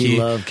Hot Monkey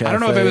Love Cafe. I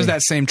don't know if it was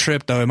that same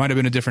trip, though. It might have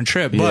been a different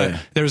trip, but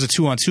there was a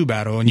 2-on-2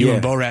 battle, and you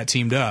and Bo-Rat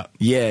teamed up.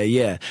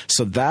 Yeah.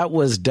 So that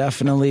was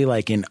definitely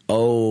like in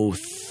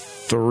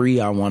 03,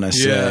 I want to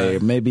say.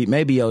 Maybe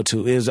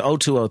 02. It was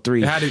 02,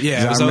 03.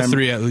 It was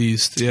 03 at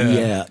least.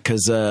 Yeah,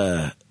 because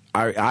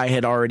I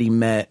had already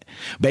met,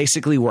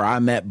 basically where I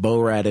met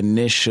Bo-Rat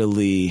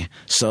initially,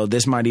 so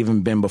this might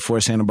even been before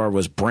Santa Barbara,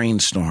 was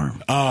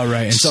Brainstorm. Oh,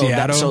 right, in Seattle?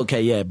 That's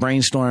okay, yeah,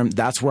 Brainstorm,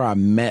 that's where I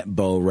met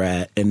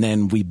Bo-Rat, and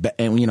then we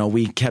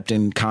kept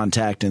in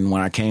contact, and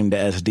when I came to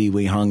SD,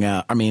 we hung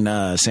out,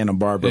 Santa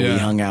Barbara, we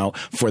hung out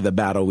for the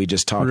battle we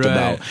just talked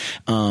about.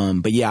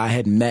 But yeah, I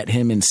had met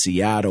him in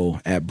Seattle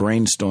at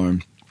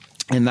Brainstorm.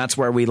 And that's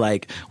where we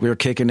were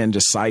kicking and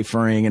just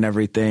ciphering and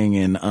everything.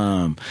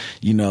 And,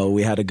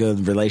 we had a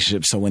good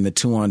relationship. So when the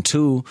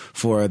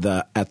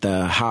 2-on-2 at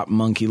the Hot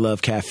Monkey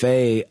Love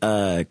Cafe,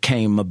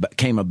 came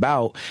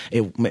about,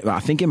 I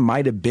think it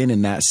might have been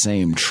in that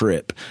same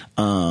trip,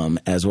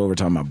 as what we're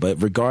talking about.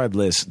 But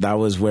regardless, that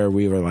was where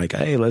we were like,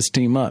 hey, let's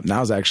team up. And that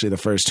was actually the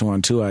first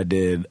 2-on-2 I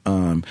did,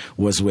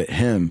 was with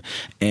him.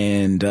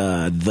 And,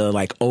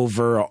 the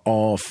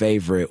overall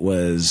favorite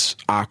was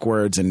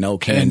Awkwards and No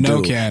Can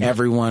Do.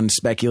 Everyone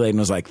speculating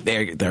was like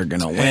they're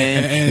gonna win,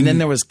 and then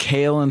there was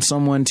Kale and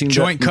someone teamed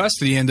Joint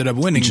Custody ended up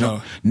winning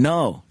though.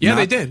 No,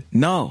 they did.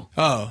 No,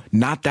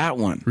 not that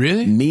one.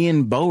 Really? Me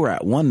and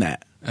Bo-Rat won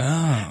that.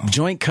 Oh,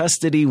 Joint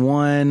Custody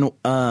won.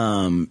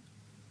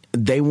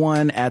 They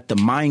won at the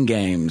Mind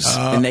Games,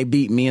 and they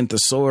beat me and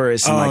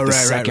Thesaurus in the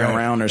second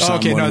round or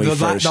something. Okay, no,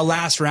 the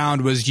last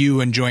round was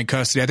you and Joint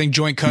Custody. I think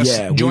Joint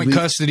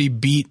Custody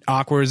beat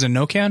Awkwards and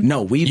No Can?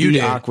 No, we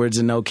beat Awkwards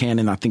and No Can,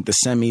 and I think the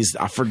semis,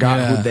 I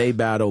forgot who they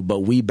battled, but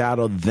we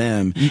battled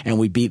them, and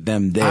we beat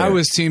them there. I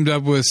was teamed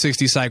up with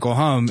 60 Cycle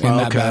Hum in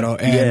that battle,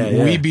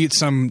 and we beat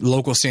some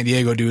local San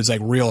Diego dudes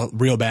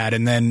real bad,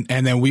 and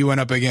then we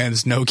went up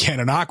against No Can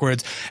and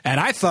Awkwards, and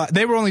I thought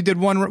we only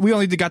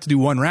got to do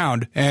one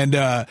round, and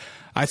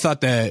I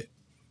thought that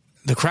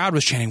the crowd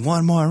was chanting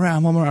one more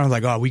round. I was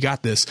like, oh, we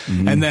got this.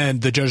 And then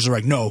the judges were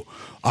like, no,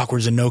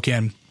 Awkwards and No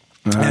Can.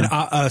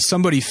 And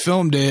somebody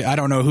filmed it, I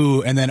don't know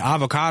who, and then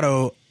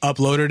Avocado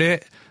uploaded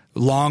it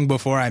long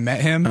before I met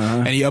him,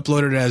 and he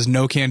uploaded it as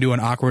No Can Do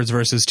and Awkwards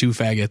versus Two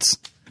Faggots.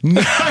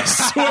 I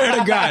swear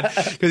to God,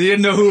 because he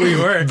didn't know who we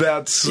were.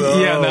 That's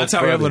that's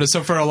how we uploaded.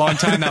 So for a long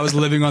time, that was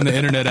living on the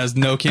internet as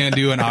No Can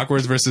Do and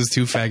Awkwards versus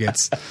Two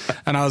Faggots.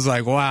 And I was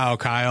like, wow,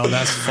 Kyle,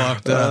 that's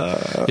fucked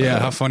up.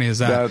 How funny is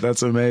that?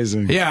 That's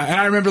amazing. Yeah, and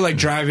I remember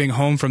driving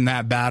home from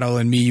that battle,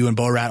 and me, you, and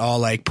Bo-Rat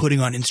all putting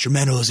on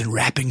instrumentals and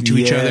rapping to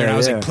each other, and I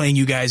was playing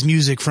you guys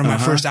music from my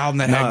first album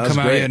that had come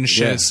out yet and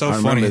shit. It's so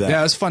funny. Yeah,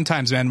 it was fun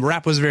times, man.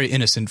 Rap was very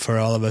innocent for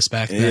all of us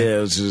back then. Yeah,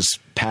 it was just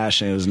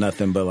passion. It was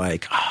nothing but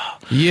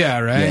yeah,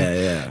 right.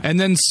 Yeah. And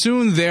then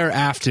soon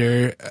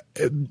thereafter,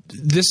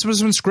 this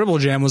was when Scribble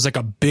Jam was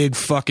a big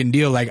fucking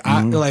deal.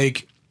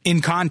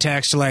 In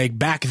context,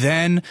 back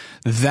then,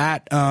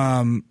 that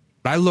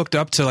I looked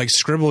up to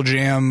Scribble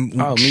Jam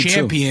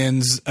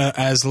champions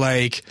as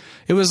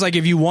it was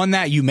if you won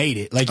that, you made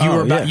it.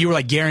 You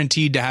were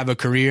guaranteed to have a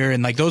career,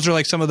 and those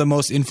are some of the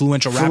most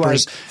influential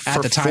rappers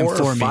at the time for me.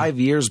 4 or 5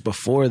 years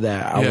before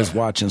that, I was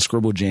watching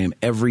Scribble Jam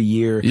every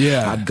year.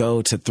 I'd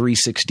go to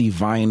 360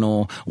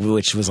 Vinyl,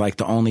 which was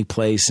the only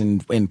place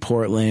in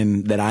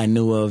Portland that I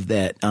knew of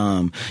that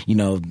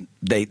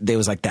they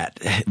was that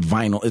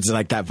vinyl. It's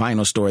that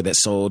vinyl store that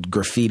sold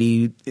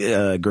graffiti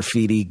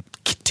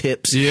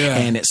tips,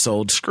 and it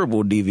sold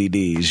Scribble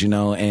DVDs,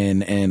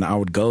 and I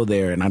would go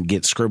there and I'd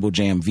get Scribble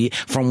Jam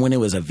from when it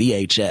was a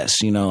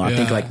VHS, I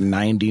think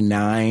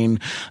 99.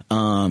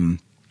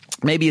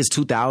 maybe it's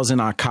 2000,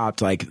 I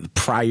copped like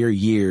prior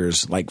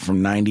years, like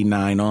from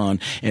 99 on.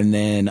 And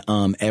then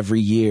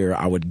every year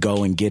I would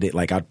go and get it.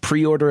 Like I'd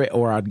pre-order it,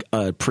 or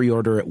I'd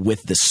pre-order it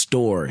with the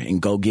store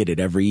and go get it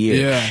every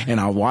year. Yeah. And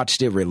I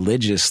watched it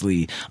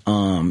religiously,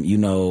 you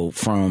know,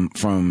 from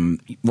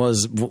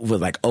was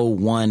like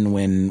 01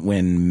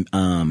 when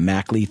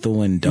Mac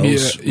Lethal and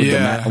Dose.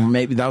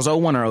 Maybe that was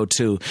 01 or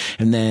 02.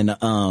 And then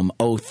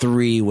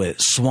 03 with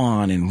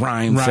Swan and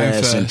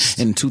Rhymefest.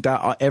 And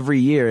 2000 every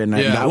year. And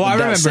that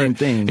remember same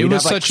thing. It was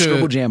have, such like,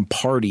 Scribble Jam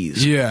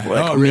parties. Yeah.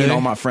 Like, me and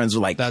all my friends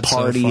would like That's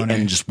party so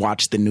and just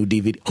watch the new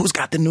DVD. Who's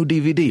got the new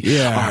DVD?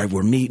 Yeah. All right,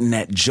 we're meeting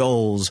at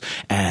Joel's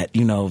at,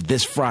 you know,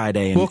 this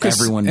Friday, and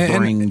everyone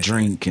bring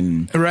drink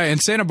and right.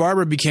 And Santa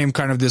Barbara became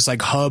kind of this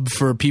like hub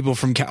for people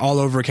from all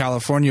over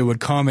California would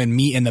come and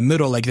meet in the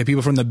middle. Like the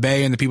people from the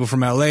Bay and the people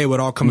from LA would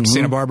all come to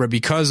Santa Barbara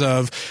because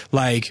of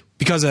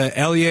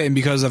Elliot and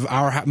because of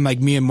our, like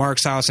me and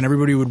Mark's house, and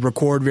everybody would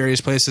record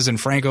various places, and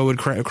Franco would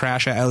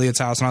crash at Elliot's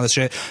house and all this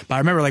shit. But I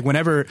remember like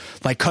whenever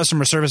like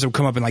customer service would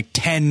come up and like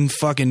 10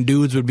 fucking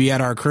dudes would be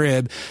at our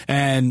crib,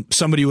 and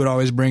somebody would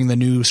always bring the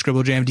new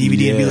Scribble Jam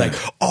DVD and be like,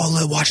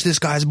 oh, watch this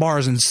guy's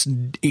bars, and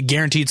it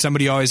guaranteed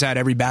somebody always had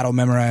every battle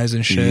memorized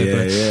and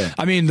shit.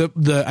 I mean,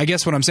 I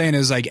guess what I'm saying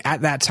is like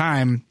at that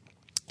time,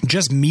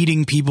 just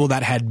meeting people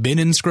that had been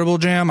in Scribble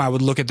Jam, I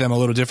would look at them a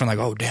little different. Like,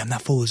 oh damn,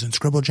 that fool was in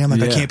Scribble Jam.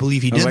 Like, I can't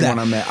believe he did like that. When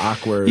I met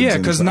Awkward,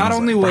 because not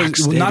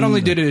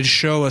only did it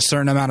show a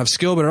certain amount of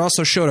skill, but it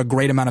also showed a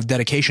great amount of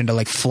dedication to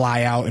like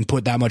fly out and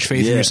put that much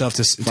faith in yourself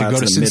to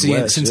go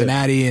to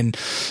Cincinnati. And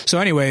so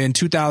anyway, in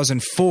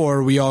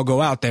 2004, we all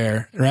go out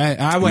there, right?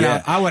 I went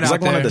out. It's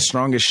like there. One of the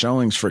strongest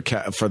showings for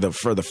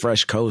the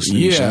Fresh Coast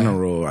in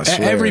general. I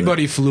swear.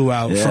 Everybody flew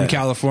out from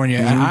California.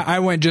 And I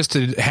went just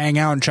to hang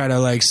out and try to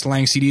like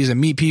slang CDs and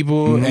meet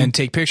people and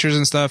take pictures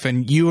and stuff.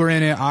 And you were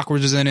in it,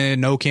 Awkward was in it,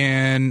 No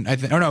Can,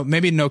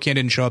 maybe No Can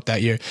didn't show up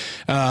that year.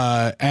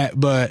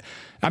 But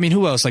I mean,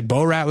 who else? Like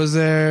Bo Rat was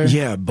there.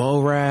 Yeah,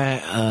 Bo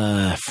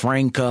Rat,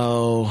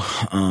 Franco,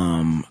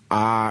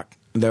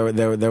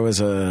 there was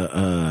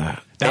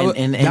a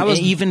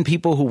even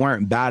people who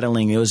weren't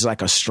battling, it was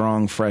like a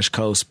strong Fresh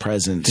Coast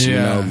presence. You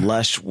know,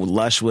 Lush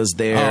was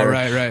there. Oh,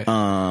 right.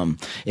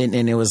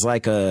 And it was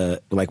like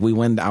we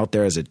went out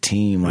there as a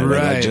team,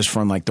 like just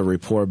from like the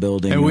rapport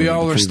building. And we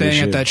all were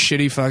staying at that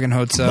shitty fucking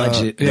hotel.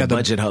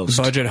 Budget Host.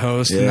 Budget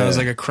Host. And that was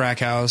like a crack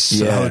house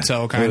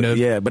hotel kind of.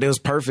 Yeah, but it was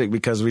perfect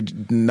because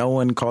no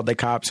one called the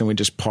cops and we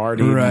just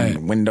partied. Right.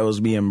 And windows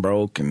being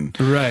broke and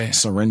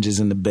syringes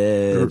in the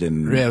bed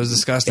and it was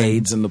disgusting.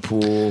 AIDS in the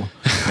pool.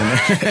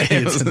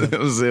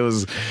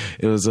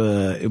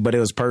 But it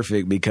was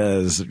perfect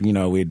because, you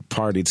know, we'd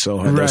partied so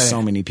hard. There's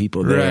so many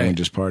people there and we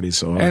just partied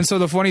so hard. And so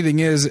the funny thing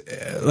is,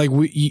 like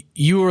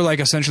you were like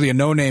essentially a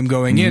no name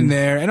going in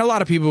there, and a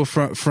lot of people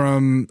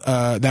from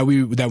that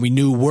we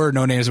knew were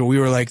no names, but we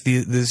were like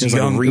this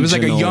young. It was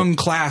like a young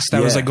class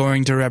that was like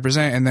going to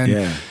represent, and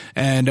then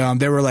and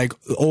there were like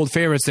old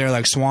favorites there.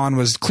 Like Swan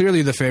was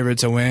clearly the favorite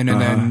to win,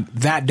 and then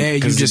that day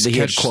you just he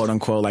had quote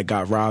unquote like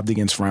got robbed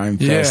against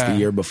Rhymefest the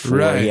year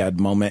before. He had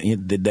he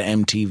did the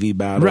MTV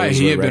battle. Right,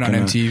 he had been on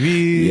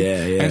MTV.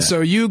 Yeah. And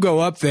so you go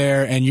up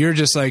there and you're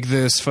just like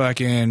this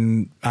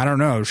fucking, I don't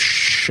know,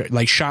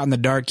 like shot in the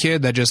dark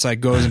kid that just like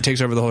goes and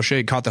takes over the whole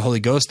shit. Caught the Holy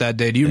Ghost that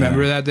day. Do you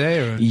remember that day?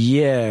 Or?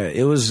 Yeah,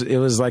 it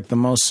was like the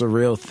most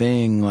surreal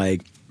thing.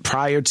 Like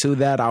prior to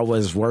that, I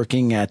was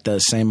working at the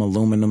same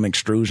aluminum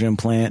extrusion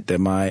plant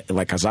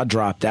that cause I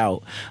dropped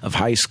out of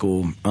high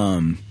school.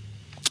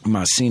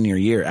 My senior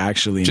year,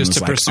 actually, just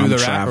and to pursue the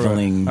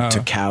traveling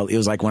to Cali. It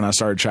was like when I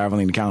started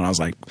traveling to Cali, and I was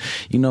like,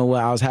 you know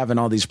what? I was having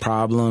all these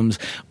problems,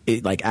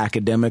 like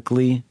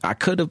academically. I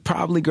could have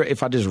probably,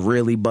 if I just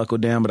really buckled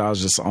down, but I was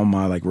just on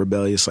my like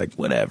rebellious, like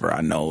whatever.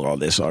 I know all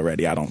this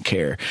already. I don't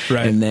care.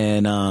 Right. And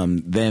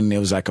then it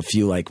was like a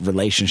few like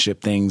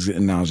relationship things,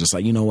 and I was just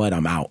like, you know what?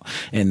 I'm out.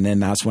 And then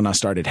that's when I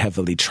started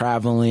heavily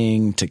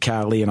traveling to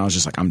Cali, and I was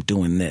just like, I'm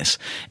doing this.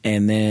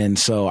 And then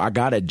so I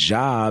got a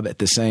job at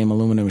the same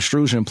aluminum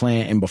extrusion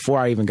plant, and before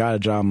I even got a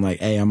job, I'm like,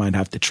 hey, I might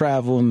have to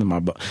travel. And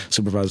my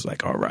supervisor's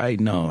like, all right,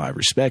 no, I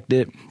respect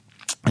it.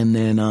 And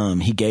then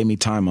he gave me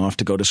time off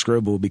to go to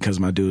Scribble because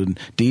my dude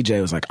DJ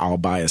was like, I'll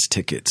buy us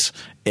tickets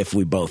if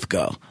we both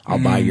go.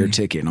 I'll buy your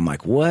ticket. And I'm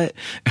like, what?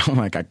 I'm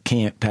like, I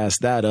can't pass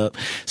that up.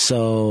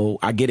 So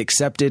I get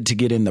accepted to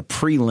get in the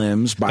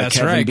prelims by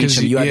Kevin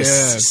Beecham. You had to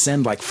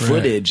send like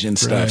footage and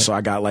stuff. Right. So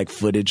I got like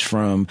footage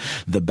from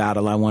the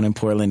battle I won in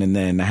Portland, and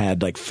then I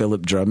had like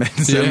Philip Drummond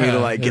send me to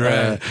like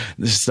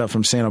this stuff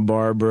from Santa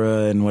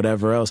Barbara and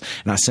whatever else.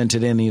 And I sent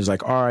it in, and he was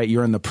like, all right,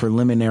 you're in the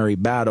preliminary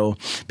battle,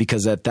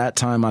 because at that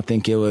time I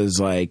think it was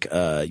like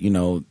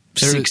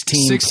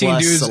 16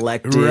 plus dudes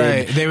selected.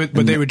 Right.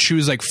 They would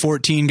choose like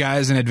 14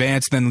 guys in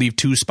advance, then leave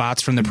 2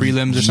 spots from the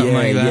prelims or something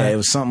like that. Yeah, it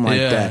was something like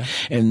that.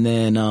 And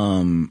then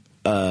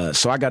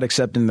so I got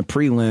accepted in the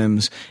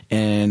prelims,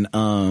 and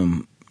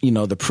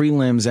the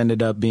prelims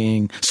ended up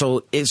being,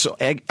 so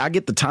I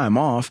get the time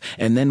off,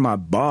 and then my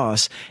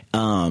boss,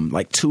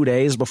 like 2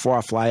 days before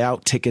I fly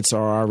out, tickets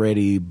are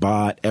already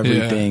bought,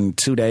 everything. Yeah.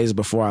 2 days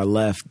before I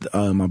left,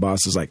 my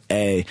boss was like,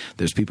 hey,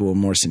 there's people with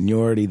more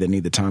seniority that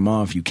need the time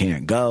off. You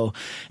can't go.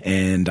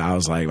 And I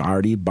was like, I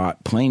already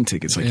bought plane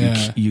tickets. Like,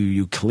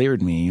 you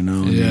cleared me,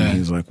 And he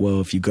was like,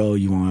 well, if you go,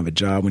 you won't have a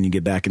job when you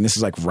get back. And this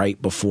is like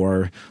right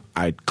before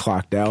I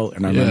clocked out.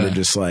 And I remember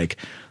just like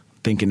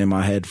thinking in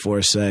my head for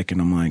a sec,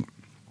 and I'm like,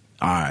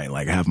 all right,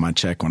 like, I have my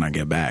check when I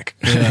get back,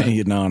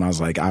 and I was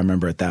like, I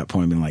remember at that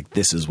point being like,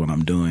 this is what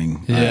I'm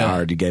doing. I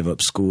already gave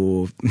up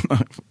school,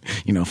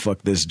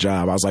 fuck this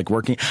job. I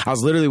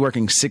was literally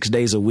working 6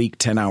 days a week,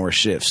 10-hour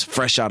shifts,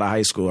 fresh out of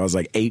high school. I was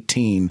like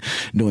 18,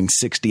 doing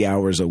 60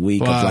 hours a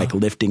week of like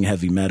lifting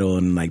heavy metal,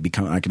 and like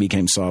I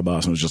became Saw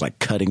Boss and was just like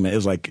cutting it. It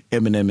was like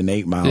Eminem and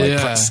 8 Mile,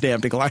 like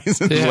stamping license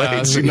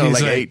plates,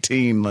 like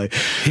 18. Like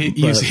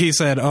he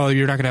said, oh,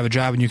 you're not gonna have a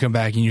job when you come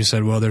back, and you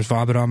said, well, there's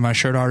vomit on my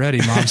shirt already,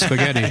 Mom,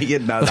 spaghetti.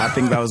 I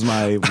think that was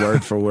my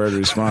word for word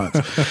response.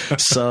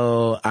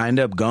 So I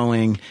ended up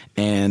going,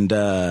 and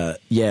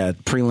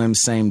prelims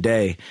same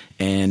day,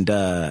 and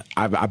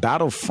I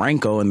battled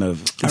Franco in the.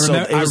 I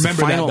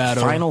remember that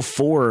battle. Final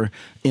four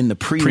in the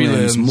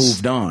prelims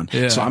moved on.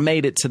 Yeah. So I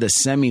made it to the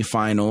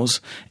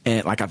semifinals,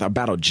 and like I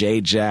battled J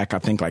Jack, I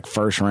think like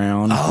first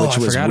round, which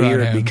was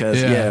weird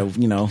because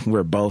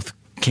we're both.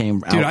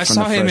 Dude, I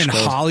saw him in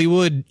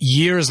Hollywood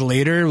years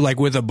later, like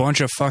with a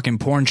bunch of fucking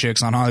porn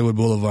chicks on Hollywood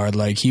Boulevard.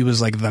 Like he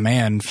was like the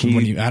man.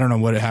 I don't know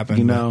what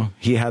happened.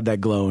 He had that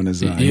glow in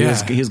his eye.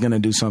 Yeah. He was going to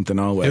do something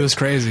always. It was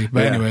crazy.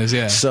 But anyways,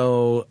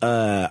 So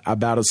I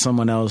battled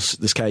someone else,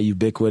 this guy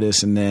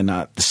Ubiquitous, and then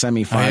the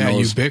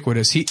semifinals.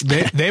 Ubiquitous.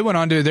 They went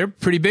on to, they're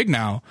pretty big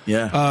now.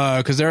 Yeah.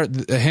 Because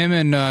him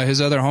and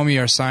his other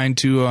homie are signed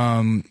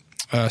to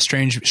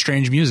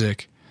Strange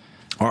Music.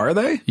 Are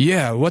they?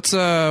 Yeah. What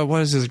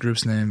is his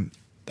group's name?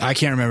 I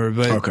can't remember,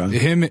 but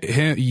him,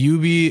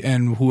 Yubi,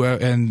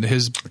 and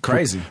his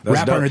crazy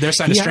rap partner, they're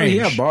signed to Strange. He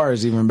had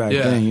bars even back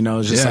then,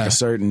 it's just like a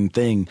certain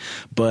thing.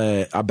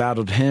 But I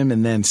battled him,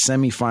 and then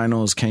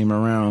semifinals came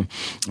around,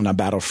 and I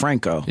battled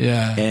Franco.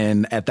 Yeah.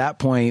 And at that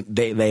point,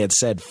 they had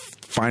said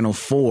Final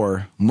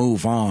Four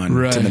move on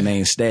to the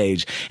main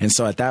stage. And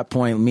so at that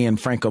point, me and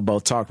Franco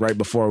both talked right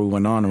before we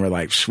went on, and we're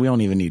like, we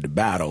don't even need to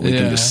battle. We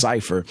can just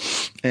cipher.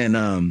 And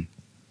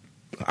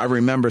I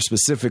remember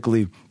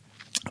specifically,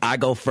 I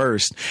go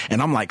first,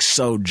 and I'm like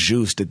so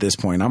juiced at this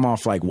point. I'm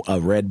off like a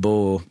Red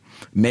Bull,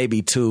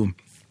 maybe 2.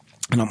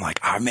 And I'm like,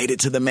 I made it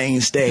to the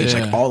main stage.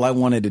 Like, all I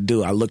wanted to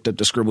do, I looked up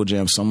the Scribble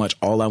Jam so much.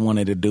 All I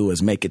wanted to do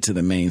was make it to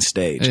the main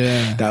stage.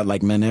 That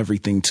like meant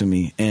everything to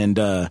me. And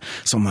so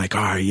I'm like,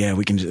 all right,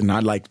 we can just, and I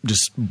like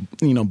just,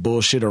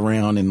 bullshit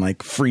around and like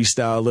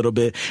freestyle a little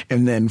bit.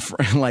 And then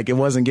like it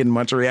wasn't getting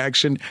much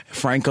reaction.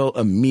 Franco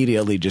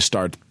immediately just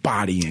starts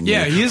bodying me.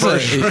 He was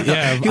like, we'll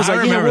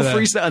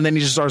freestyle. And then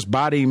he just starts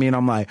bodying me. And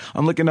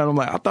I'm looking at him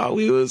like, I thought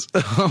we was,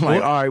 I'm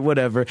like, all right,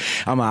 whatever.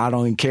 I'm like, I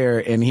don't even care.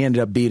 And he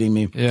ended up beating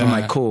me. I'm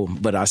like, cool.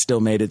 But I still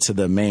made it to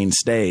the main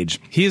stage.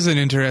 He's an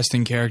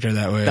interesting character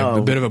that way.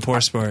 A bit of a poor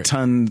sport.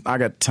 I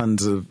got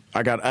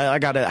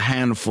a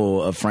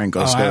handful of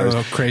Franco stories. I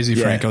have crazy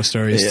Franco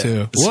stories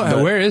too.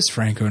 Where is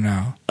Franco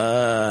now?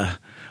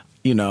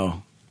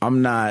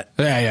 I'm not.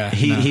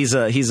 He's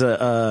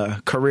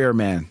a career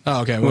man.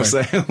 Oh, okay. We'll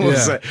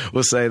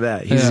say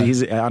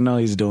that. I know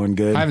he's doing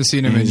good. I haven't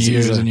seen him in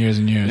years and years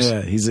and years.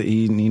 Yeah,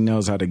 he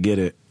knows how to get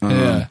it.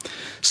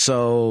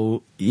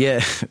 So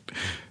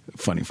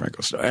funny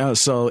Franco story.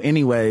 So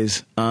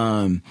anyways,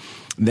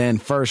 then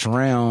first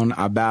round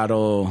I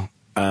battle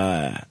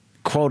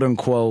quote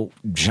unquote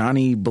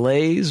Johnny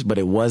Blaze, but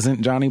it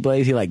wasn't Johnny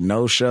Blaze. He like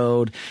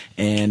no-showed,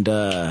 and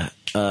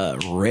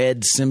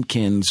Red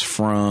Simpkins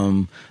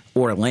from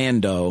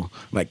Orlando,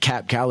 like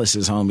Cap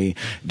Callis's homie,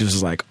 just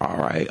was like, all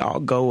right,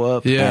 I'll go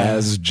up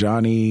as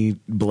Johnny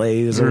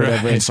Blaze or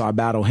whatever. And so I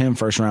battle him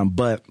first round,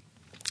 but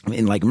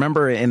And like,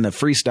 remember in the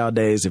freestyle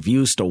days, if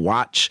you used to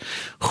watch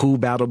who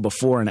battled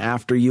before and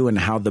after you and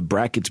how the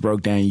brackets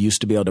broke down, you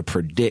used to be able to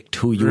predict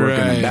who you were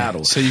going to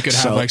battle. So you could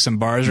have like some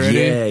bars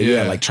ready?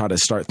 Yeah. Like try to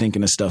start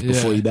thinking of stuff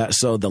before you battle.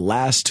 So the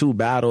last two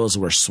battles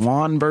were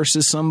Swan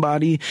versus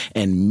somebody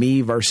and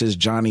me versus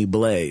Johnny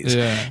Blaze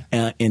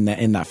in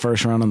that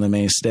first round on the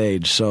main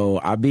stage.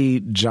 So I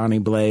beat Johnny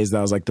Blaze.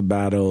 That was like the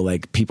battle.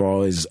 Like people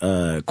always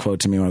quote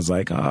to me. I was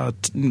like,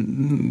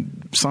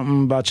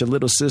 something about your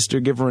little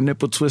sister, give her a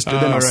nipple twister,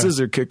 then I'll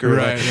scissor kick her.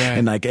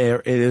 And like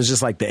it was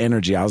just like the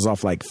energy. I was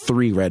off like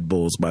 3 Red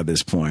Bulls by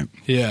this point.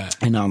 Yeah.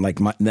 And like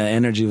the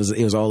energy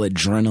was all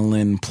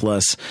adrenaline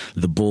plus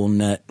the bull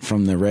nut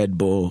from the Red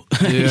Bull.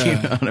 Yeah. You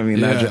know what I mean?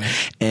 Yeah.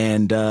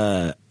 And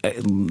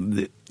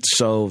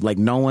so like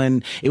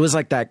it was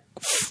like that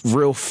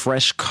real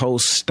Fresh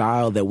Coast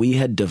style that we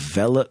had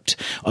developed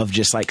of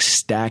just like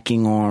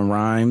stacking on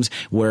rhymes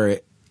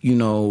where you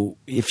know,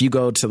 if you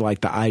go to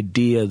like the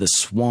idea, the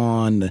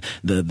Swan,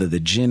 the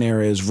Gin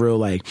era is real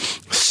like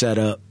set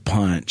up,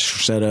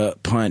 punch.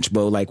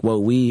 But like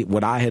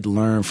what I had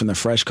learned from the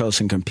Fresh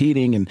Coast and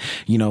competing, and,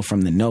 you know,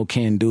 from the No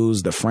Can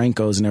Do's, the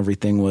Francos and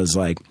everything, was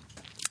like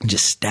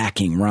just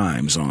stacking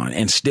rhymes on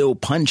and still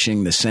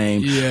punching the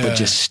same, but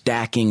just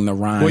stacking the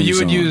rhymes. Well,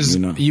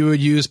 you would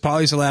use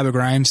polysyllabic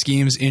rhyme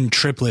schemes in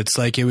triplets.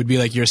 Like it would be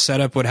like your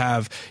setup would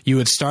have, you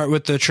would start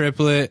with the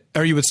triplet,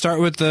 or you would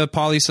start with the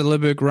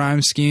polysyllabic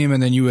rhyme scheme,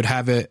 and then you would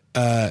have it.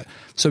 So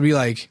it'd be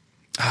like,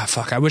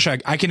 fuck, I wish I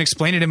can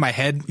explain it in my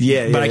head,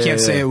 but I can't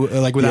say it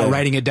like without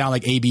writing it down,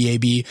 like A B A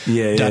B,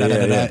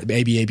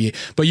 A B A B.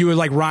 But you would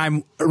like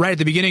rhyme right at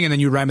the beginning, and then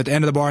you would rhyme at the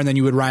end of the bar, and then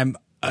you would rhyme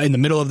in the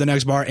middle of the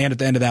next bar and at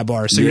the end of that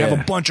bar. So you have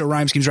a bunch of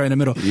rhyme schemes right in the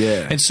middle.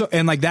 Yeah.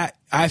 And like that,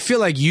 I feel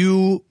like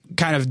you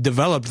kind of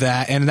developed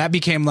that, and that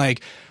became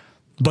like,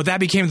 but that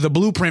became the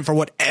blueprint for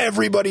what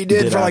everybody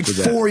did for like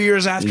 4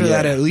 years after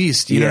that, at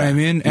least. You know what I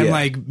mean? And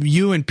like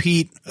you and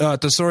Pete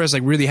Thesaurus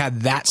like really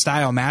had that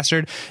style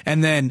mastered.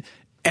 And then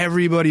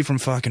everybody from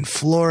fucking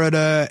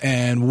Florida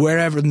and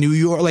wherever, New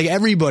York, like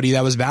everybody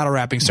that was battle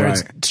rapping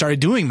started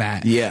doing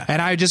that. Yeah.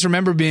 And I just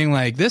remember being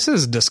like, this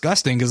is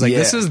disgusting, because like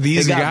this is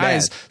these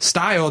guys'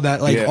 style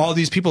that like all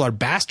these people are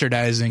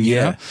bastardizing. You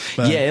know?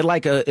 But,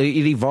 it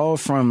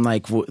evolved from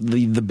like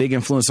the big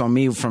influence on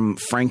me from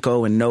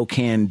Franco and No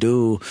Can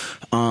Do,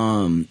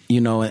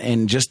 you know,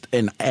 and just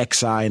an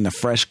XI and the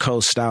Fresh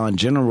Coast style in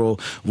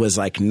general was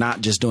like not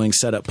just doing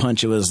setup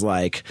punch. It was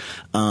like,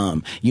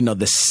 you know,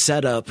 the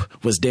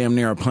setup was damn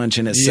near a punch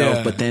in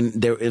itself, but then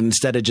there,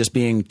 instead of just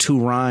being 2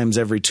 rhymes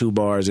every 2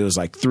 bars, it was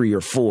like 3 or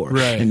 4,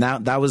 and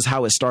that was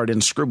how it started in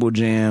Scribble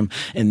Jam.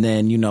 And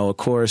then, you know, of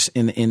course,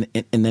 and then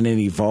it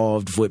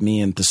evolved with me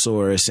and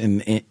Thesaurus in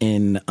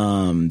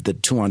the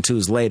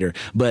 2-on-2s later.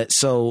 But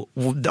so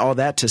all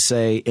that to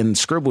say, in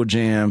Scribble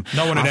Jam,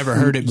 no one had ever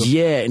heard it before.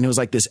 And it was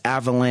like this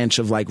avalanche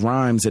of like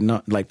rhymes,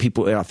 and like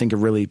people, I think it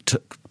really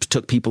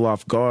took people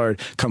off guard,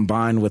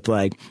 combined with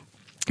like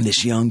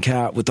this young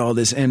cat with all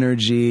this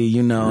energy,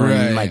 you know,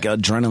 and like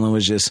adrenaline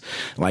was just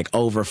like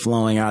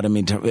overflowing out of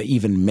me to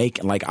even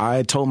make, like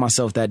I told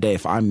myself that day,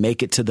 if I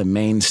make it to the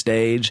main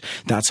stage,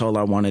 that's all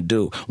I want to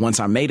do. Once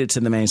I made it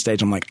to the main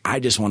stage, I'm like, I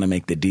just want to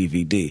make the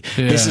DVD.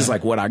 This is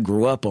like what I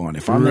grew up on.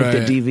 If I make the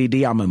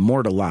DVD, I'm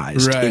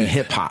immortalized in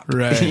hip hop.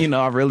 You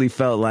know, I really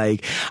felt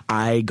like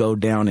I go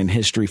down in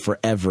history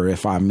forever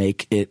if I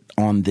make it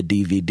on the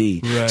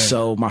DVD.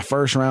 So my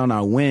first round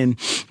I win,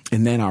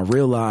 and then I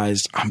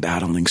realized I'm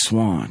battling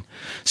Swan.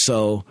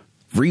 So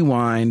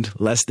rewind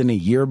less than a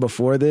year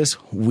before this,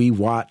 we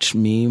watched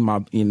you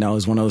know, it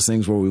was one of those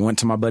things where we went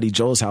to my buddy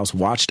Joel's house,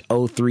 watched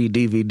 03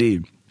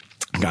 DVD.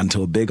 I got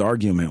into a big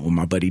argument with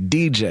my buddy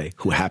DJ,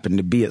 who happened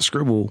to be at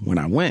Scribble when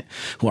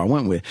who I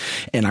went with.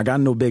 And I got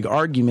into a big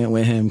argument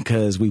with him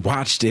because we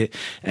watched it,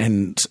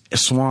 and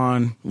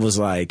Swan was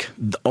like,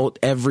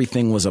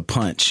 everything was a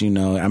punch, you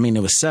know. I mean,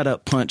 it was set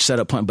up punch,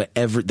 but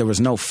there was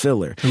no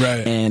filler.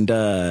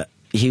 And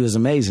he was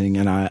amazing,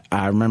 and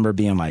I remember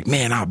being like,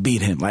 man, I'll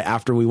beat him. Like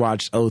after we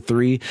watched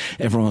 03,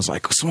 everyone was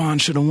like, Swan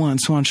should have won.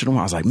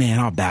 I was like, man,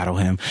 I'll battle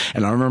him.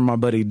 And I remember my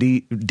buddy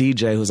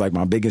DJ, who's like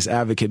my biggest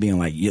advocate, being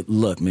like,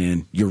 look,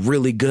 man, you're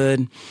really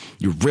good.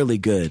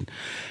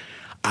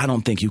 I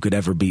don't think you could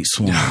ever beat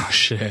Swan. Oh,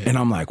 shit. And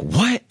I'm like,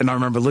 what? And I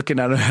remember looking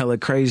at him hella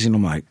crazy, and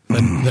I'm like,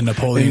 the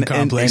Napoleon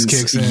complex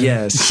kicks in.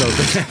 Yes. So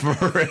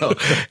for real.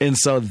 And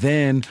so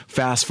then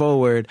fast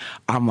forward,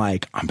 I'm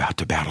like, I'm about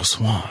to battle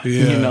Swan.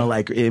 You know,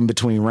 like in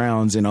between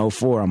rounds in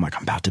 04, I'm like,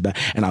 I'm about to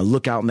battle. And I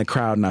look out in the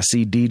crowd, and I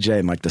see DJ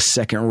in like the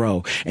second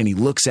row, and he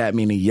looks at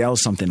me and he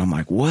yells something. I'm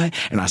like, what?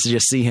 And I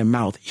just see him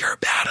mouth, you're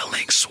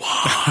battling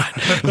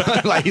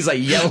Swan. Like he's like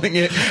yelling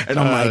it. And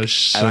I'm like,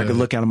 and I could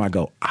look at him, I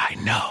go, I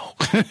know.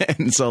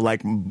 And so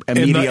like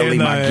immediately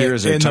my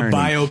gears are turning. In the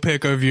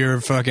biopic of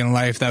your fucking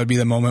life, that would be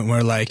the moment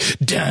where like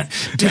dun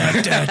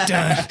dun dun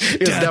dun.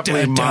 It's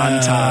definitely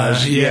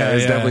montage.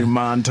 It's definitely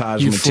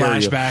montage. You material.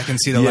 Flash back and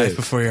see the life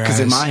before your eyes. Because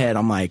in my head,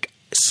 I'm like,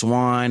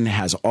 Swan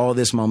has all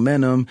this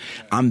momentum.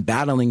 I'm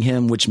battling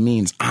him, which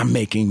means I'm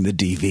making the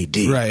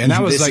DVD. Right. And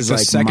that was like the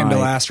second to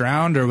last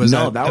round, or was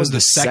that was the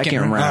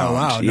second round. Oh,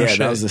 wow. No shit.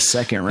 That was the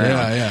second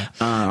round.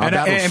 I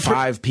battled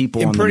 5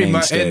 people on the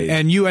main stage.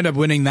 And you end up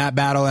winning that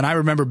battle. And I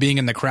remember being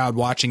in the crowd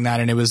watching that,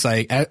 and it was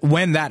like,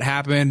 when that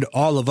happened,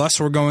 all of us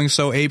were going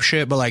so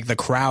apeshit, but like the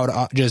crowd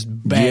just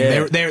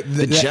bang.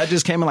 The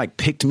judges came and like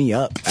picked me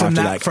up from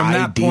that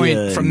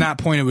point. From that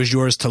point, it was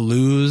yours to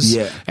lose.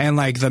 And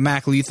like the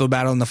Mac Lethal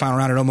battle in the final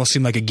round, it almost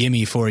seemed like a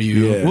gimme for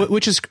you,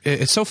 which is,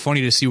 it's so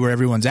funny to see where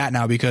everyone's at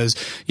now, because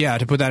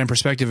to put that in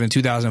perspective, in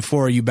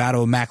 2004 you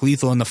battled Mac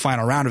Lethal in the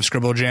final round of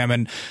Scribble Jam,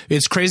 and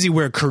it's crazy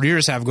where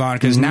careers have gone,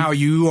 because now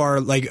you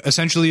are like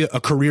essentially a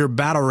career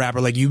battle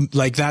rapper, like you,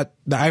 like that,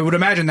 I would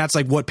imagine that's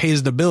like what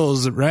pays the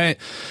bills, right?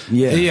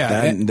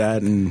 And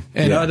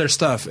other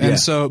stuff. And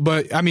so,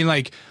 but I mean,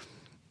 like,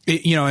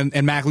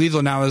 and Mac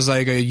Lethal now is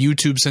like a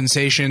YouTube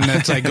sensation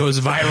that's like goes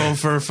viral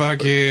for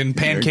fucking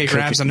pancake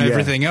raps and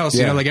everything else.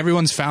 You know, like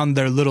everyone's found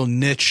their little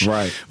niche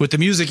with the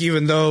music,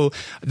 even though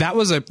that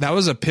was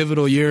a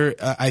pivotal year,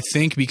 I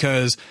think,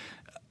 because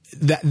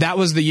that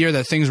was the year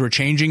that things were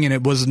changing, and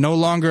it was no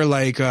longer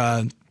like,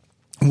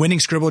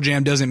 winning Scribble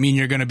Jam doesn't mean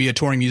you're going to be a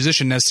touring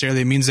musician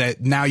necessarily. It means that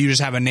now you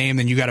just have a name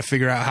and you got to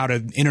figure out how to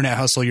internet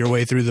hustle your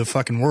way through the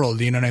fucking world.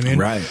 You know what I mean?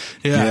 Right.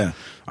 Yeah.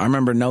 I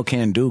remember No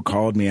Can Do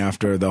called me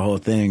after the whole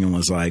thing and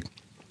was like,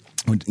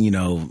 we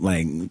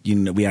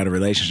had a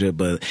relationship,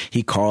 but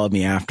he called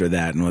me after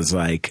that and was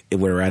like, we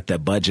were at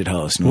that Budget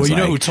Host. And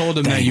know who told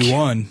him that you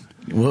won?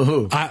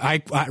 Whoa.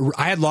 I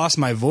had lost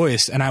my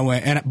voice and I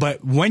went,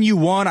 but when you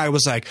won, I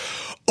was like,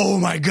 oh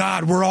my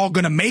God, we're all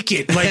going to make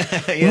it. Like,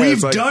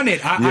 we've done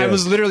it. I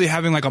was literally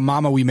having like a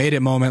mama, we made it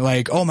moment.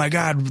 Like, oh my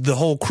God, the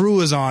whole crew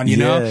is on, you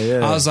know?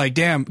 I was like,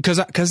 damn. Cause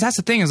that's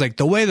the thing is like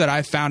the way that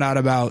I found out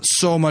about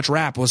so much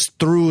rap was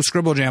through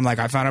Scribble Jam. Like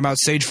I found out about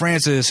Sage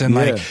Francis and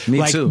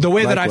me too. The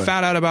way that I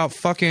found out about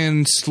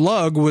fucking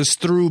Slug was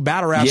through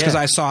battle raps. Cause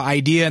I saw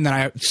Idea and then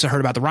I heard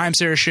about the Rhyme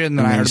Sarah shit and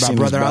then I heard about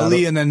Brother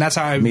Ali and then that's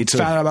how I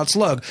found out about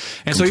Slug.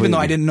 And so even though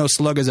I didn't know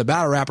Slug as a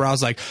battle rapper, I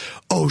was like,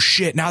 oh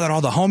shit, now that all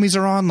the homies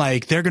are on,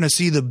 like they're going to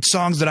see the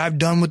songs that I've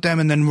done with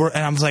them. And then and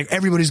I was like,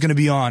 everybody's going to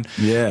be on.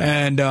 Yeah.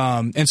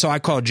 And so I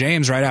called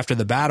James right after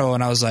the battle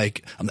and I'm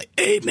like,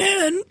 hey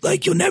man,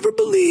 like you'll never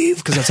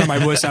believe. Cause that's how my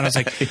voice sounded.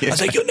 I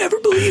was like, you'll never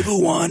believe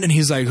who won. And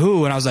he's like,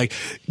 who? And I was like,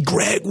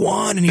 Greg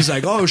won. And he's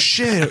like, oh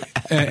shit.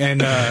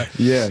 And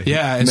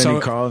And so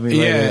he called me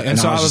later, and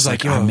so I was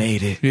like, I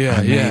made it.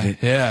 I made it.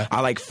 Yeah.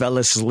 I like fell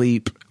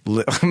asleep.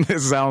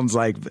 It sounds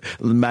like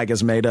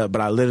Magus made up,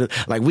 but I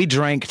literally we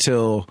drank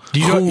till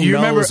you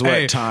remember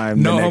what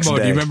time. No the next homo.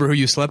 day. Do you remember who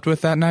you slept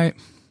with that night?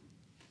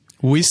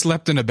 We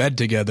slept in a bed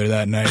together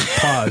that night.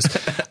 Pause.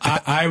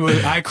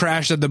 I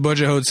crashed at the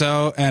Budget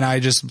Hotel and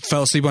I just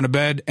fell asleep on a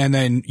bed. And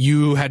then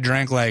you had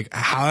drank like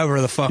however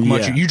the fuck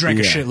much you drank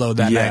a shitload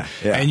that night.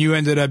 Yeah. And you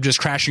ended up just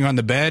crashing on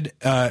the bed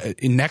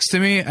next to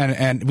me,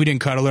 and we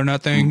didn't cuddle or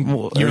nothing.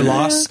 You're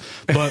lost.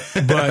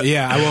 But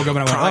yeah, I woke up and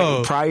I went,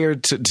 oh. Prior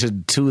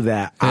to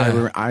that,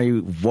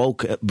 I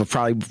woke up, but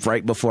probably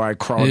right before I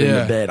crawled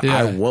into bed.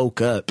 I woke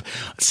up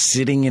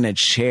sitting in a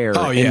chair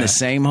in the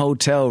same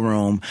hotel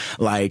room,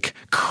 like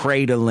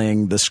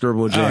cradling the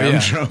Scribble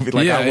Jam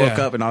trophy. I woke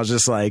up and I was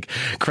just like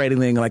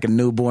cradling like a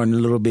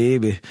newborn little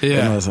baby. Yeah.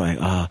 And I was like,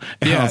 oh.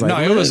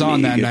 Yeah, it was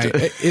on that night.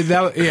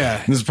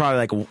 It was probably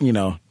like,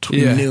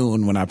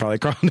 noon when I probably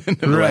crawled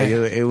into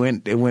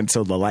it. It went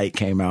till the light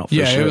came out. For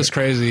sure. It was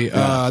crazy.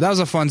 That was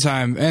a fun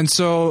time. And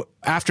so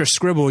after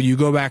Scribble, you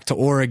go back to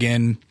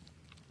Oregon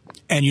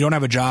and you don't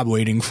have a job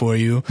waiting for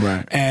you.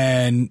 Right.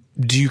 And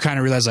do you kind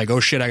of realize like,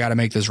 oh shit, I got to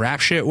make this rap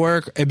shit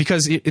work?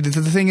 Because the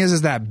thing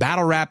is that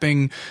battle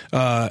rapping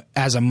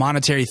as a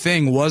monetary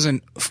thing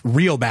wasn't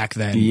real back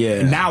then.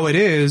 Yeah. Now it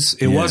is.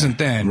 It wasn't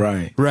then.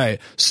 Right.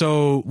 Right.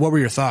 So what were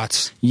your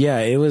thoughts? Yeah,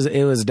 it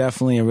was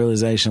definitely a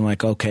realization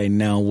like, okay,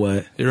 now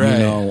what?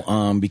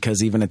 Right.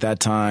 Because even at that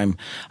time,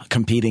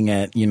 competing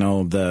at,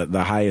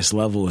 the highest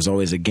level was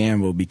always a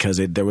gamble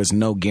because there was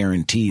no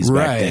guarantees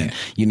back then.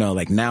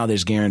 Like now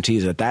there's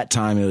guarantees. At that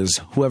time, it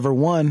was whoever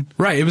won.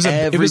 Right. It was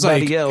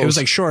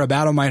like, sure, a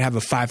battle might have a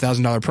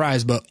 $5,000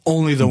 prize, but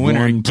only the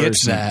winner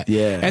gets that.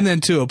 Yeah. And then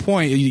to a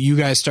point, you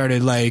guys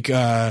started like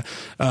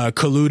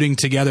colluding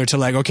together to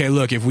like, okay,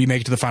 look, if we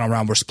make it to the final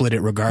round, we'll split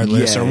it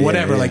regardless or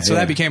whatever.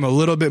 That became a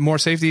little bit more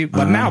safety.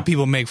 But now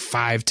people make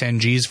 5-10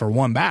 G's for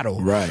one battle.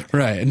 Right.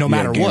 Right. No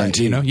matter what,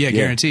 Yeah,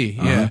 guarantee.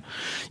 Yeah.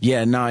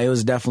 Yeah. No, it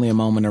was definitely a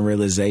moment of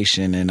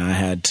realization, and I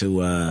had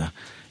to,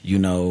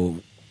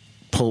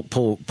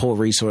 pull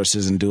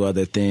resources and do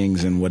other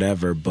things and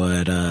whatever.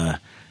 But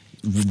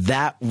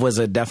that was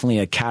definitely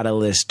a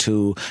catalyst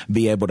to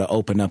be able to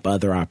open up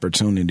other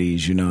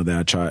opportunities,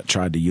 that I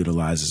tried to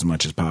utilize as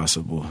much as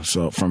possible.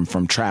 So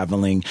from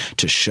traveling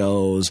to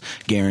shows,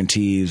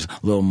 guarantees,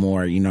 a little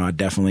more, I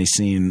definitely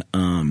seen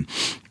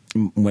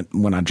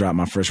when I dropped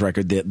my first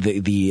record,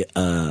 the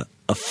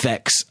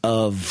effects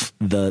of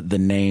the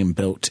name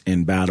built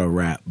in battle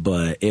rap,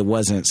 but it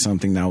wasn't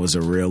something that was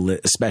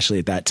especially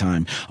at that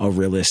time, a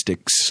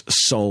realistic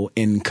sole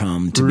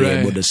income to be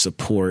able to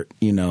support,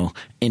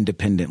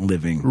 independent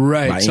living.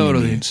 Right,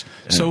 totally.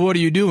 So what do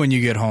you do when you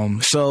get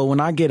home? So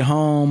when I get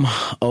home,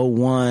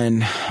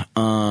 01,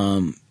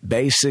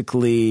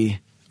 basically...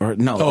 Or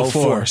no,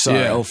 04.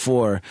 Sorry,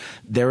 04.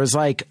 There was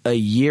like a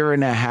year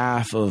and a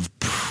half of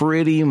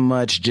pretty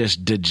much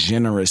just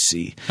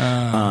degeneracy.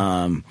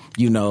 Partying.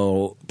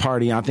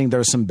 I think there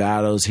were some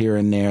battles here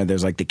and there.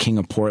 There's like the King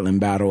of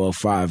Portland battle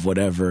 05,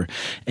 whatever.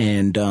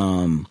 And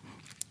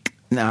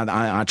Now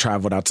I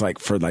traveled out to like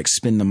for like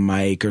Spin the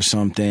Mic or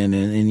something,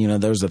 and you know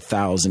there was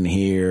 1,000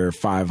 here,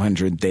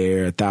 500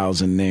 there,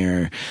 1,000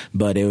 there,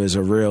 but it was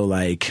a real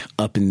like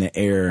up in the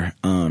air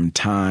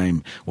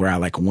time where I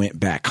like went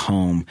back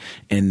home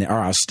or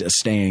I was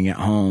staying at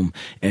home,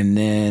 and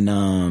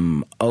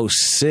then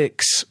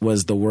 06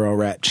 was the World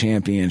Rap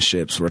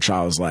Championships, which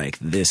I was like,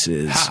 this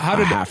is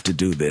I have to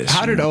do this.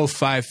 How did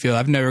 05 feel?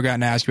 I've never gotten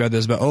to ask you about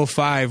this, but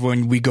 05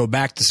 when we go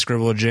back to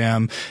Scribble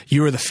Jam,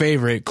 you were the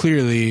favorite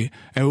clearly,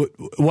 and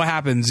what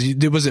happens?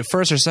 Was it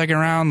first or second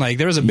round? Like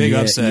there was a big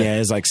upset. Yeah, it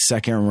was like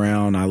second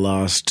round. I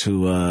lost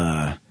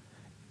to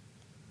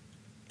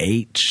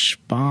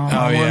H-Bomb.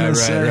 Oh yeah,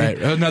 right.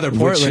 Another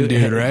Portland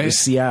dude, right?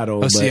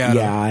 Seattle. Seattle.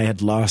 Yeah, I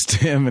had lost to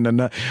him,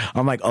 and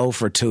I'm like 0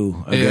 for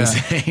 2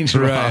 against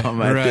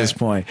H-Bomb at this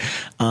point.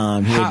 He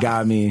had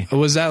got me.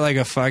 Was that like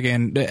a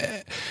fucking?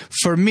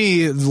 For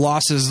me,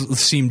 losses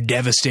seem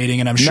devastating,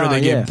 and I'm sure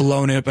they get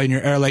blown up in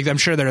your. Or like I'm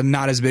sure they're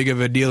not as big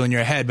of a deal in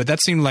your head, but that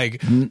seemed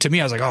like to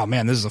me. I was like, oh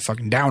man, this is a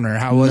fucking downer.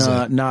 How was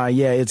it?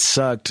 Yeah, it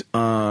sucked.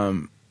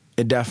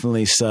 It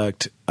definitely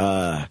sucked.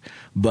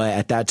 But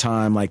at that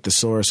time, like the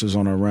Source was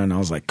on a run. I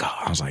was like,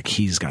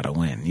 he's got to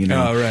win, you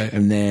know? Oh, right.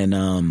 And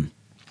then,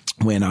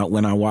 when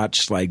I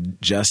watched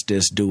like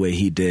Justice do what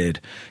he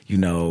did, you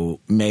know,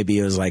 maybe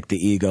it was like the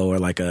ego or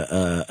like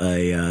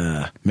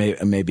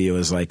maybe it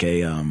was like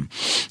a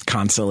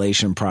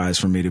consolation prize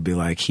for me to be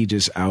like, he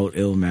just out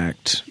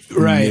Ilmacked.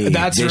 Right,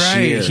 that's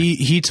right. Year.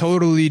 He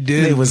totally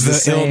did. It was the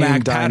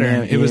Ilmack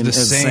pattern. It was the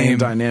same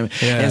dynamic.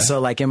 Yeah. And so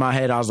like in my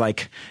head, I was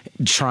like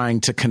trying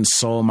to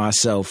console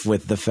myself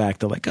with the fact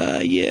that like,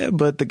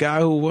 but the guy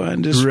who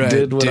won just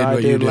did what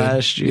I did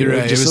last year,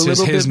 right. just a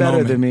little bit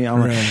better than me.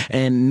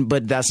 Right.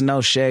 But that's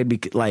no shade,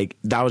 because like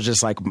that was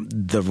just like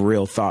the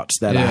real thoughts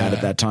that I had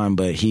at that time.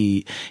 But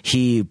he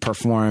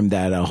performed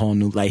at a whole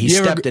new, like he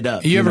stepped it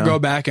up. You ever go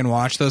back and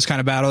watch those kind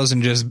of battles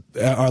and just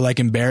are like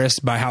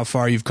embarrassed by how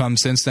far you've come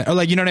since then, or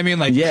like, you know what I mean?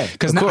 Like,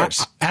 because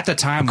at the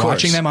time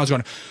watching them, I was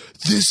going,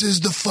 this is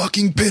the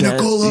fucking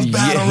pinnacle of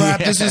battle rap.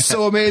 This is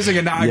so amazing.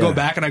 And now I go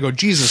back and I go,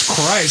 Jesus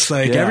Christ,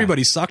 like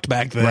everybody sucked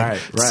back then. Right.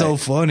 So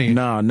funny.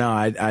 No,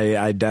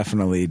 I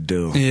definitely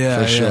do.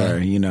 Yeah, for sure.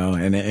 You know,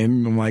 and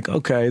I'm like,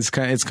 okay, it's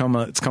come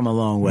a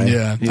long way.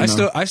 Yeah,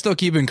 I still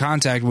keep in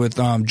contact with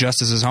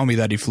Justice's homie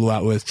that he flew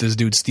out with, this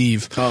dude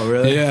Steve. Oh,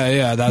 really?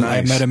 Yeah. Nice.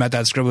 I met him at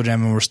that Scribble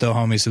Jam, and we're still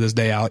homies to this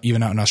day,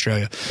 even out in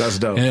Australia. That's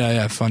dope.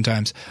 Yeah, fun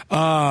times.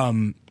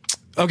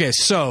 Okay,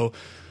 so.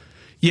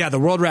 Yeah, the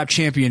World Rap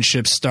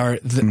Championships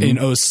start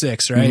in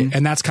 06, right?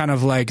 And that's kind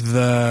of like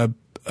the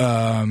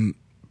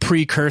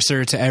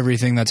precursor to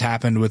everything that's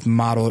happened with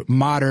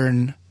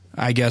modern,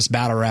 I guess,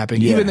 battle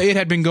rapping. Even though it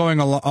had been going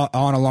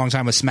on a long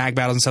time with smack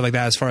battles and stuff like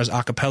that as far as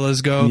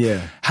acapellas go.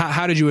 Yeah.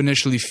 How did you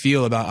initially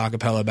feel about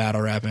acapella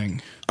battle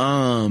rapping?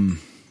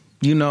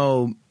 You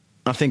know,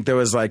 I think there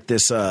was like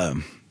this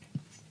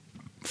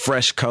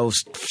Fresh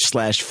Coast /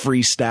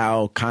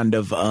 freestyle kind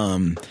of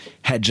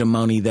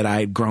hegemony that I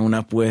had grown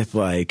up with,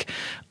 like,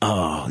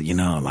 you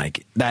know,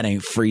 like that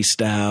ain't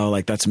freestyle,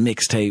 like that's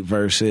mixtape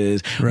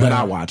verses. Right. But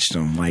I watched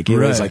them, like it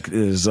was like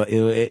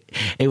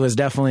it was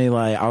definitely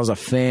like I was a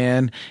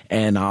fan,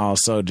 and I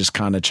also just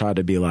kind of tried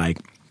to be like,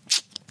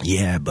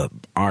 yeah, but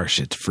our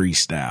shit's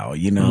freestyle,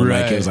 you know?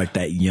 Right. Like, it was like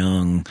that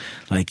young,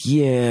 like,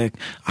 yeah,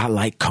 I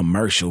like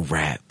commercial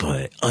rap,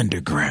 but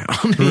underground.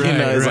 You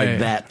know, it's like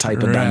that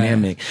type of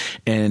dynamic.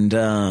 And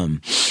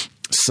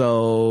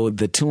so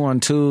the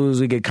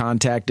 2-on-2s, we get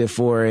contacted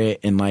for it.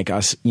 And like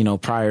us, you know,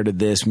 prior to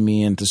this,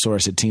 me and The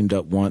Source had teamed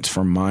up once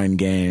for Mind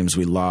Games.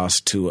 We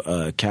lost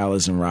to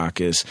Callis and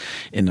Raucus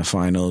in the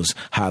finals.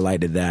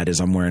 Highlighted that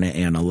as I'm wearing an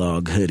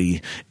Analog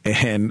hoodie.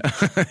 And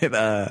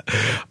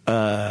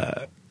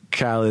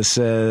Callis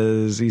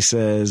says,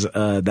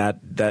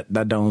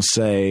 that don't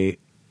say,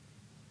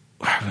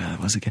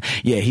 what's it?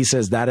 Yeah, he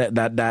says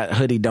that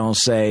hoodie don't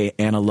say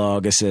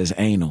Analog, it says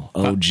Anal,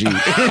 OG.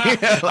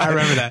 I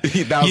remember that.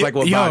 That was like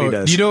what Body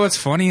does. You know what's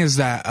funny is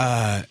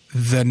that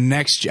the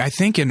next, I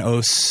think in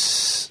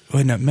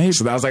maybe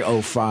so that was like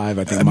 05,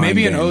 I think.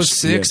 Maybe in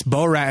 06,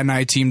 Bo Rat and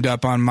I teamed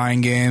up on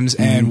Mind Games,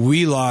 and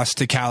we lost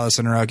to Callis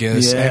and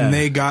Ruckus, and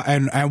they got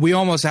and we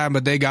almost had,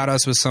 but they got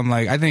us with some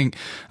like I think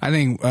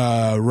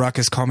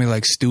Ruckus called me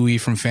like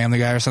Stewie from Family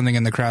Guy or something,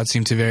 and the crowd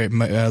seemed to very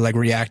like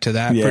react to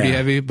that pretty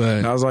heavy.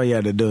 But that was all you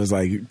had to do is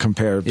like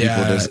compare people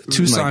to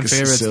Tucson like,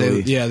 favorites.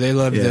 They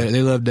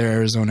loved their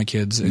Arizona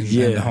kids and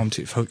the home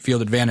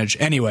field advantage.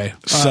 Anyway,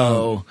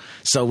 so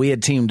we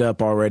had teamed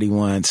up already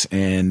once,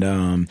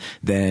 and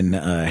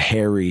then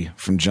Harry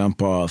from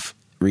Jump Off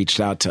reached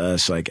out to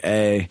us like,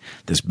 hey,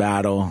 this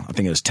battle, I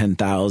think it was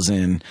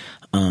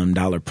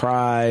 $10,000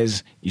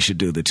 prize. You should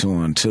do the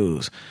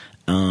 2-on-2s.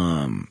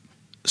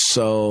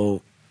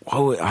 So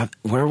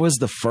where was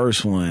the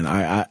first one?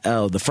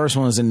 The first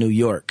one was in New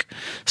York.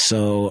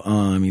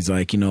 So he's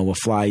like, you know, we'll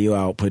fly you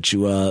out, put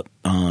you up,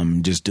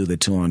 just do the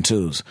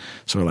 2-on-2s.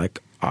 So we're like,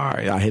 all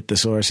right, I hit The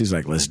Source. He's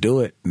like, let's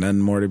do it.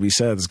 Nothing more to be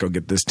said. Let's go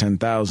get this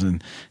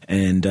 10,000.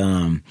 And,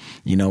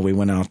 you know, we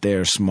went out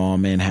there, small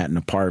Manhattan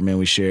apartment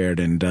we shared.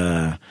 And,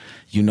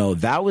 you know,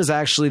 that was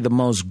actually the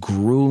most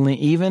grueling,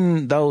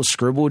 even though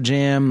Scribble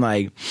Jam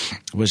like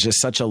was just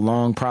such a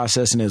long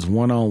process and is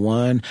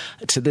 1-on-1.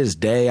 To this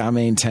day, I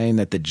maintain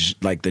that the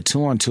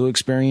 2-on-2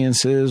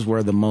 experiences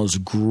were the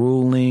most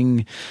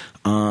grueling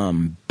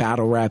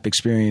battle rap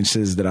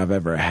experiences that I've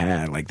ever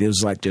had. Like, it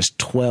was like just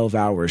 12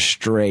 hours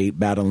straight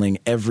battling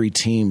every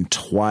team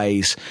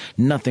twice,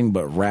 nothing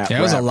but rap. Yeah,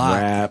 it was a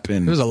lot. Rap,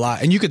 and it was a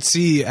lot, and you could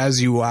see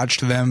as you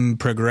watched them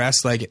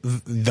progress, like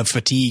the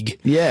fatigue.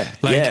 Yeah,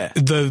 like yeah.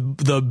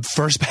 The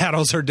first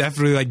battles are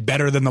definitely like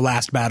better than the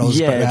last battles.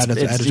 Yeah,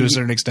 to a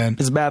certain extent.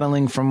 It's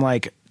battling from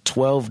like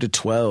 12 to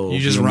 12. You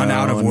just run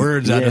out of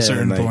words at a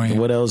certain point.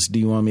 What else do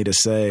you want me to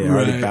say? I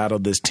already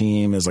battled this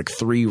team. It's like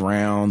 3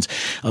 rounds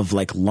of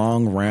like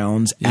long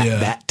rounds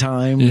at that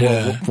time.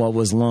 What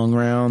was long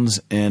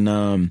rounds?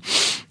 And,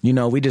 you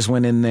know, we just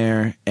went in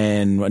there,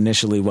 and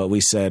initially what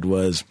we said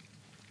was,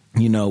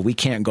 you know, we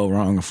can't go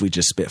wrong if we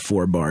just spit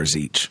 4 bars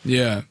each.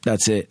 Yeah.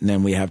 That's it. And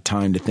then we have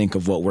time to think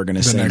of what we're going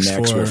to say next.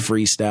 We'll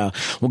freestyle.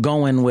 We'll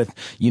go in with,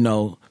 you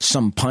know,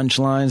 some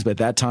punchlines, but at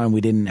that time we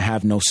didn't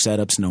have no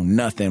setups, no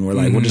nothing. We're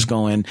like, we'll just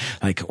go in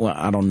like, well,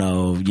 I don't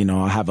know, you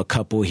know, I'll have a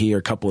couple here,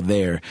 a couple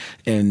there,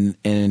 and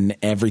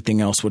everything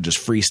else will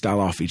just freestyle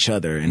off each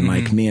other. And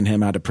like me and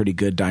him had a pretty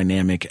good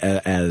dynamic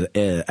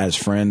as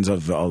friends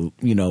of,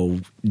 you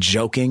know,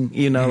 joking,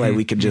 you know, like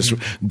we could just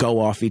go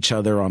off each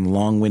other on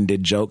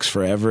long-winded jokes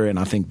forever. And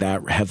I think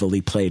that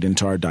heavily played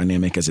into our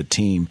dynamic as a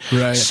team.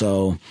 Right.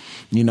 So,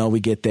 you know,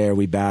 we get there,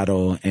 we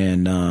battle,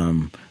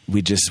 and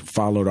we just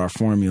followed our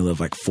formula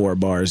of like 4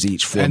 bars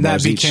each, 4 and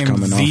bars each coming off.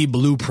 And that became the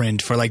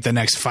blueprint for like the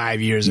next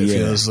 5 years, it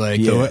feels like.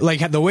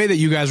 The way that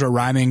you guys were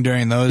rhyming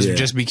during those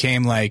just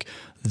became like,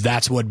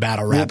 that's what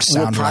battle rap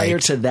sounded like. Prior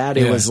to that,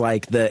 it was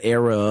like the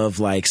era of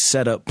like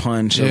setup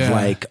punch of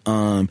like,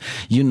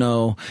 you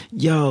know,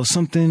 yo,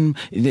 something,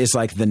 it's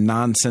like the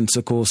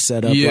nonsensical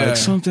setup, like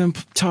something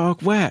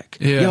talk whack.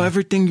 Yo,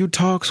 everything you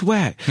talk's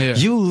whack.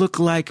 You look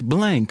like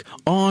blank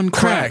on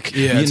crack.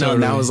 Yeah, you know,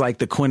 and that was like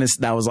the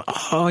that was like,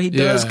 oh, he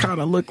does kind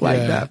of look like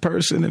that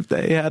person if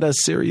they had a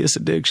serious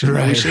addiction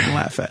that we shouldn't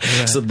laugh at.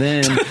 So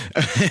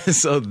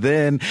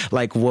then,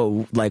 like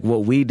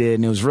what we did,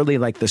 and it was really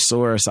like the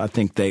source, I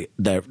think that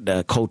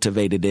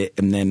cultivated it,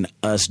 and then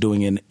us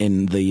doing it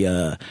in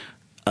the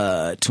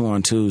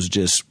 2-on-2s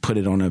just put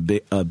it on a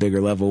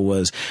bigger level,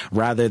 was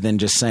rather than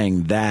just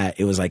saying that,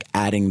 it was like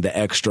adding the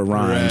extra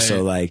rhyme.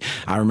 So like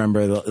I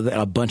remember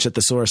a bunch of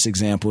thesaurus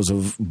examples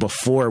of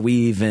before we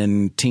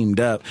even teamed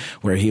up,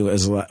 where he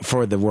was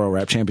for the World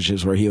Rap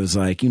Championships, where he was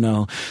like, you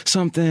know,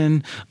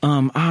 something,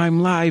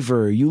 I'm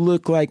liver, you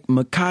look like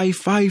Mekhi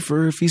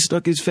Phifer if he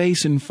stuck his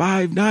face in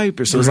 5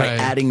 diapers. So it was like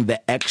adding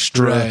the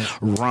extra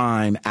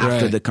rhyme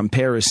after the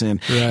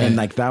comparison, and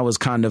like that was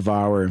kind of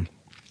our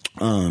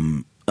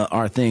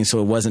thing. So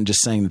it wasn't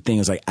just saying the thing, it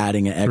was like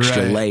adding an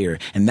extra layer,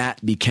 and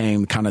that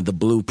became kind of the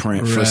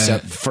blueprint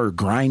for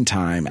Grind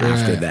Time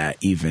after that,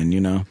 even, you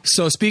know.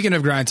 So speaking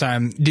of Grind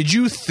Time, did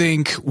you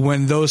think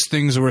when those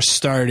things were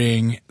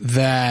starting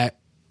that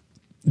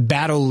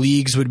battle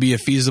leagues would be a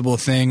feasible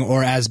thing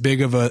or as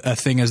big of a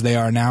thing as they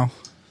are now?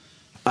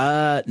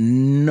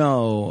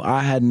 No,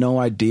 I had no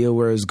idea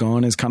where it was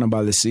going. It's kind of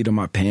by the seat of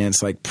my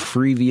pants, like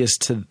previous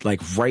to,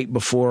 like right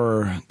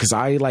before, cause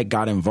I like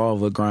got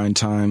involved with Grind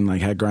Time,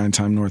 like had Grind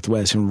Time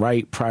Northwest. And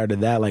right prior to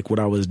that, like what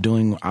I was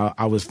doing,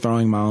 I was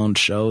throwing my own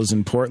shows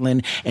in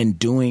Portland and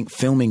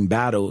filming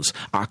battles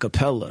a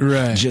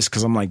cappella. Just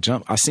cause I'm like,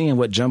 I seen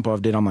what Jump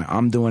Off did. I'm like,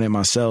 I'm doing it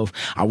myself.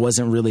 I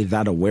wasn't really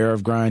that aware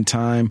of Grind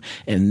Time.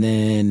 And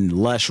then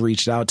Lush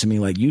reached out to me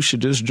like, you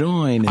should just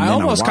join. And I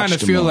almost kind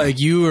of feel like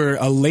you were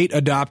a late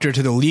adopter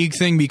to the league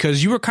thing,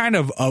 because you were kind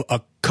of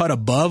a cut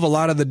above a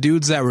lot of the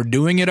dudes that were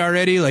doing it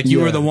already. Like you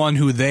were the one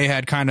who they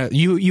had kind of,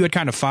 you had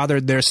kind of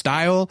fathered their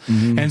style.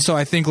 And so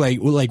I think like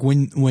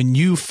when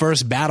you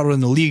first battled in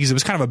the leagues, it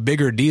was kind of a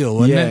bigger deal,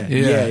 wasn't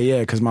it?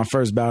 Yeah. Cause my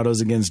first battle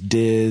was against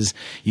Diz.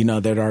 You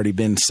know, there'd already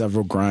been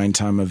several Grind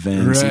Time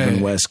events,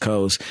 even West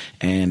Coast.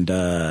 And,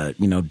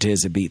 you know,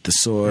 Diz had beat the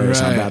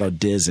Source. I battled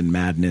Diz and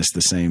Madness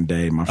the same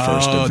day, my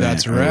first event. Oh,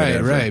 that's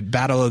right.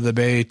 Battle of the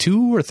Bay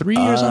 2 or 3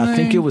 or something? I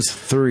think it was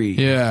 3.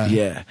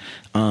 Yeah.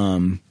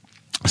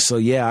 So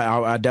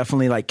yeah, I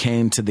definitely like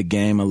came to the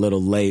game a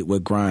little late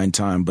with Grind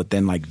Time, but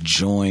then like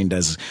joined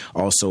as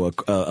also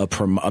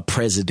a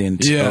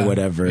president or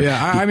whatever.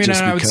 Yeah, I mean,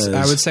 I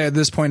would say at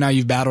this point now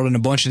you've battled in a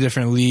bunch of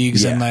different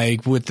leagues, and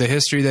like with the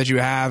history that you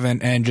have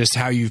and just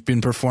how you've been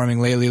performing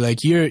lately, like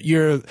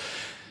you're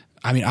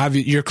I mean,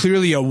 you're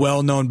clearly a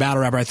well-known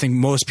battle rapper. I think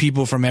most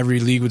people from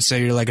every league would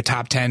say you're like a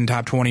top 10,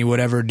 top 20,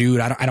 whatever dude.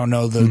 I don't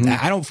know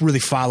I don't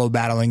really follow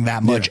battling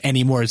that much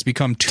anymore. It's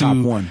become top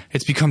 1.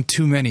 It's become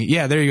too many.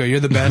 Yeah, there you go. You're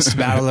the best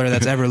battler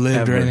that's ever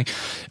lived or anything.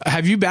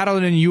 Have you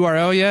battled in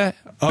URL yet?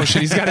 Oh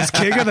shit, he's got his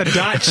King of the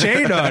Dot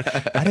chain on.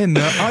 I didn't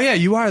know. Oh yeah,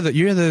 you're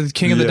the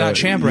King of the Dot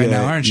champ right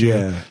now, aren't you?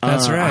 Yeah,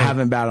 that's right. I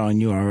haven't battled on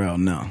URL.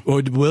 No.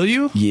 Will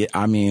you? Yeah,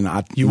 I mean,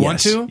 you want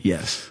to?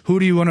 Yes.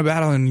 Who do you want to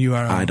battle in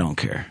URL? I don't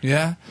care.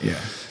 Yeah.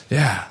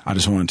 Yeah. I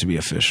just want it to be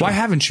official. Why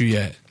haven't you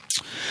yet?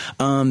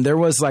 There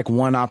was like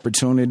one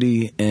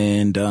opportunity,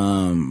 and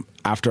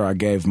after I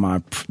gave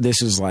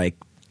this is like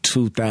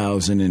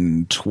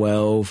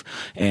 2012,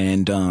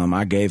 and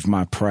I gave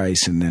my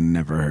price and then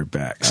never heard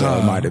back. So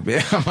I might have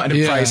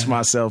priced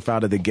myself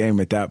out of the game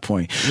at that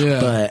point.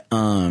 Yeah. But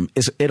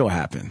it'll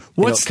happen.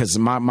 Because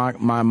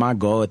my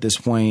goal at this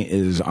point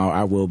is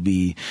I will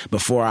be,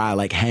 before I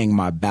like hang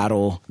my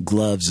battle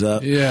gloves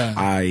up. Yeah.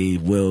 I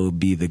will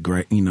be the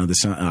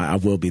I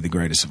will be the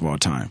greatest of all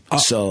time.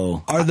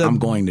 So I'm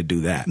going to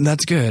do that.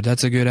 That's good.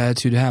 That's a good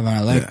attitude to have, and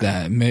I like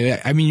that.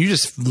 I mean, you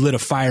just lit a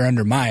fire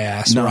under my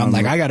ass. Where I'm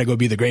like, I got to go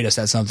be the greatest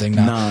at something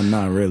now. No,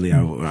 not really.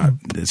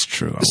 It's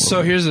true.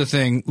 So here's the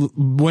thing.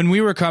 When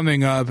we were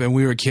coming up and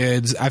we were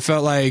kids, I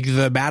felt like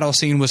the battle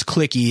scene was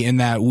cliquey in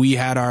that we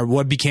had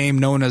what became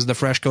known as the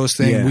Fresh Coast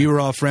thing. Yeah. We were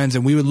all friends,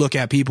 and we would look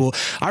at people.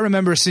 I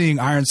remember seeing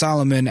Iron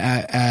Solomon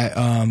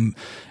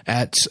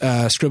at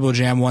Scribble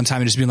Jam one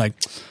time and just being like,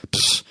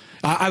 pfft.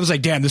 I was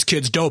like, damn, this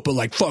kid's dope, but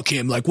like, fuck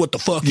him. Like, what the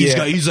fuck?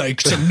 He's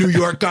like some New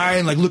York guy,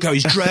 and like, look how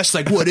he's dressed.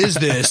 Like, what is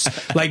this?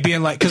 Like,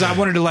 being like, because I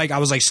wanted to I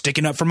was like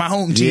sticking up for my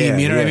home team.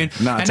 You know what I mean?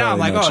 And now I'm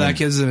like,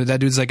 that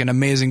dude's like an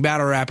amazing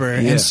battle rapper.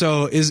 Yeah. And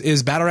so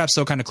is battle rap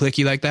still kind of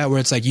cliquey like that, where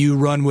it's like you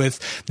run with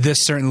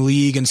this certain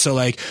league, and so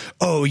like,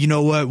 oh, you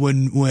know what?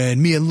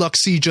 When me and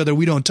Lux see each other,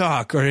 we don't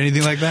talk or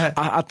anything like that.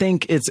 I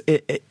think it's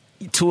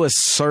to a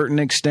certain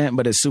extent,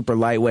 but it's super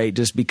lightweight,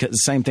 just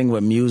because same thing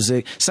with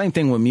music,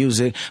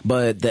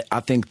 but I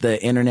think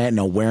the internet and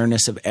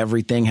awareness of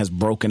everything has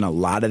broken a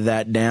lot of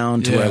that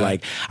down to where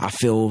like I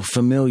feel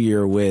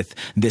familiar with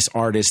this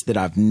artist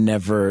that's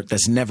never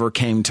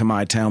came to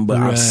my town, but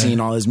I've seen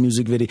all his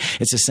music video.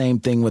 It's the same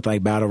thing with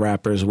like battle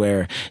rappers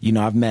where,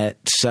 I've met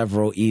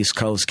several East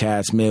Coast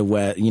cats,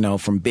 Midwest,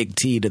 from Big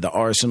T to the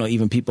Arsenal,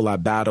 even people I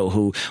battle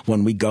who,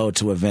 when we go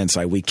to events,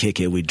 like we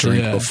kick it, we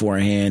drink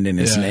beforehand, and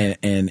it's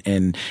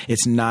and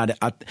it's not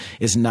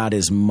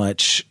as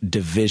much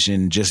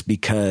division, just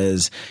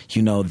because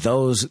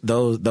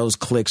those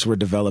cliques were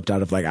developed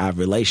out of like I have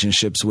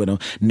relationships with them.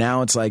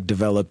 Now it's like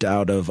developed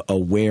out of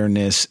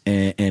awareness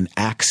and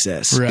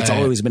access. Right. It's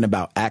always been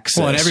about access.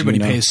 Well, and everybody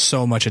pays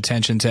so much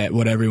attention to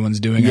what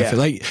everyone's doing. Yeah. I feel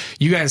like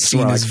you guys'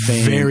 scene is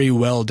very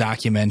well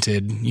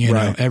documented.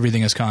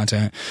 Everything is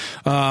content.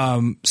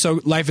 So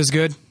life is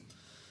good.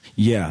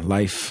 Yeah,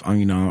 life.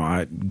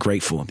 I'm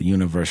grateful. The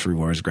universe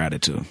rewards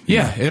gratitude.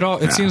 Yeah,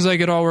 it seems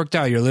like it all worked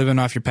out. You're living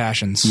off your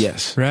passions.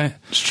 Yes, right.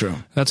 It's true.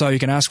 That's all you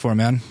can ask for,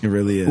 man. It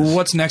really is.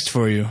 What's next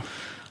for you?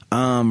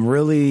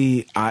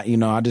 Really,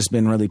 I just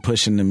been really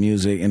pushing the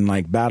music and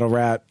like battle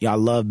rap. Yeah, I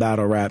love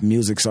battle rap.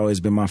 Music's always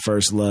been my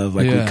first love.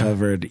 Like we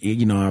covered.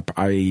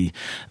 I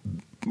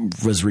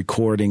was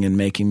recording and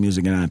making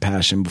music, and I had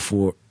passion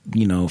before.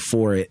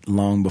 For it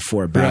long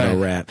before battle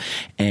rap,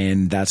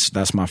 and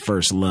that's my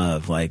first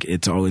love. Like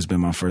it's always been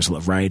my first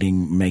love.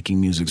 Writing,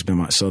 making music's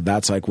been so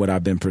that's like what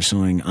I've been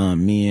pursuing.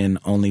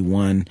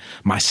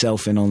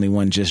 Myself and Only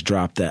One just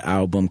dropped the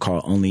album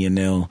called Only an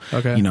Ill.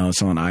 Okay,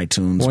 it's on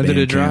iTunes. When did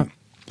it drop?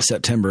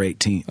 September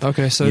 18th.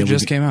 Okay, so it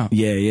just came out.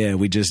 Yeah.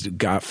 We just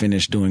got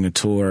finished doing a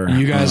tour.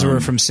 You guys were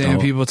from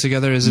Sand People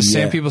together. Is the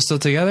Sand People still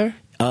together?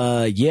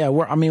 Yeah,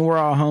 we're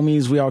all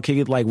homies. We all kick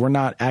it. Like, we're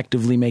not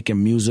actively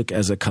making music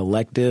as a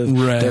collective.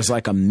 Right. There's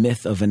like a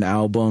myth of an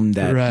album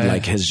that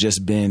like has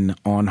just been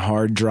on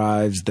hard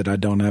drives that I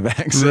don't have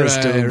access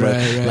to,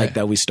 but like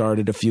that we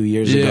started a few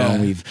years ago,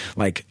 and we've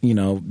like,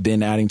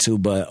 been adding to.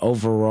 But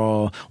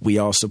overall, we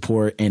all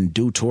support and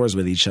do tours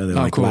with each other.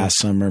 Like last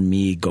summer,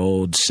 me,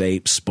 Gold,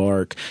 Sape,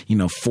 Spark,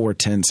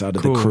 4/10 out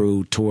of the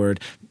crew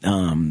toured.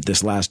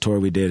 This last tour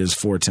we did is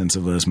 4/10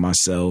 of us,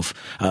 myself,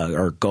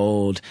 or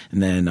Gold,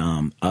 and then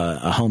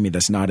a homie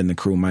that's not in the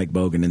crew, Mike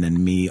Bogan, and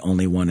then me,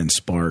 Only One, and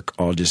Spark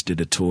all just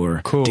did a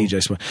tour. Cool.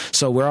 DJ Spark.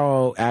 So we're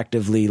all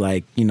actively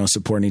like,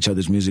 supporting each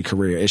other's music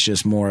career. It's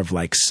just more of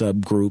like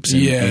subgroups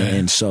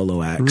and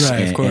solo acts,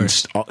 and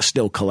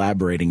still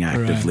collaborating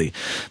actively.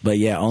 But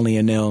yeah, Only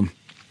an Ill.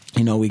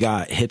 We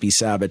got Hippie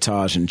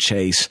Sabotage and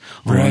Chase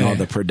on all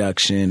the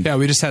production. Yeah,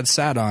 we just had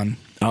Sat on.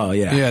 Oh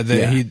yeah, yeah.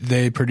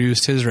 They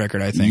produced his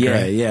record, I think.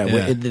 Yeah, right? yeah.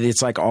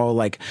 It's like all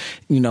like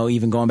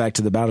even going back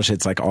to the battle shit,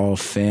 it's like all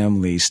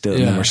family still.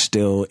 And we're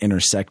still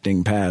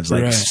intersecting paths.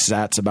 Like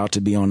Sat's about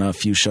to be on a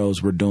few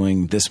shows we're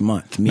doing this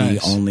month. Me,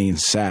 Only,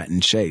 Sat,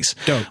 and Chase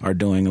are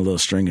doing a little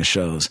string of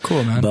shows.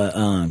 Cool, man.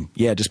 But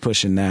just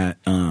pushing that.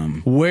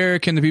 Where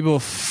can the people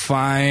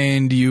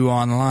find you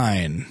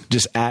online?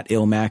 Just at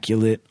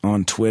Illmaculate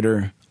on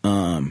Twitter.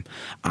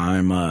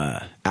 I'm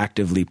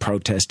actively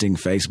protesting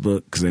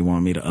Facebook because they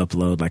want me to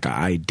upload like an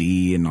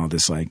ID and all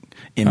this like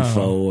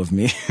info of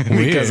me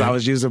because I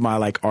was using my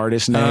like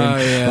artist name,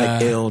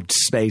 like Ill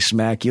Space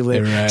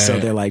Immaculate. Right. So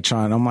they're like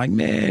I'm like,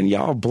 man,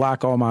 y'all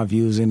block all my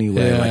views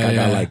anyway. I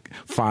got like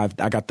 5.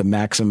 I got the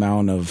max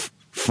amount of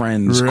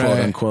friends, quote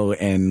unquote,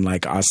 and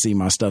like I see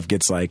my stuff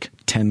gets like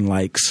 10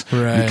 likes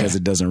because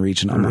it doesn't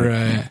reach, and I'm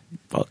like,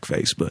 fuck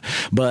Facebook.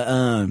 But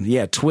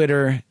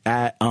Twitter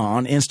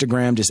on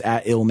Instagram, just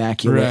at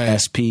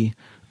Illmaculate SP.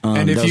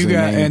 And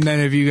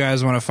if you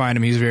guys want to find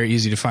him, he's very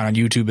easy to find on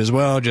YouTube as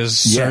well.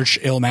 Just search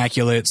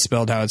Illmaculate,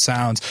 spelled how it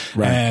sounds,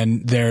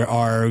 and there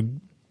are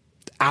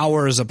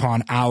hours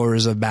upon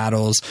hours of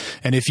battles.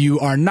 And if you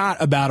are not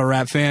a battle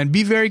rap fan,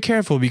 be very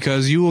careful,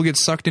 because you will get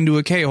sucked into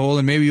a K-hole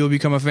and maybe you'll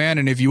become a fan.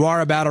 And if you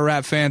are a battle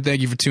rap fan,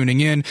 thank you for tuning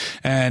in.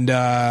 And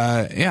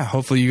yeah,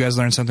 hopefully you guys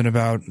learned something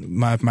about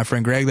my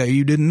friend Greg that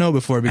you didn't know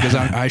before, because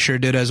I sure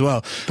did as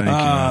well.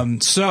 Thank you.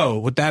 So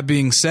with that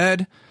being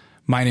said,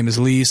 my name is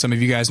Lee. Some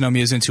of you guys know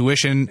me as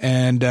Intuition,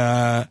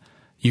 and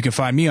you can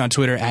find me on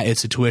Twitter at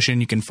It's Intuition.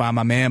 You can find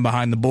my man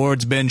behind the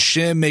boards, Ben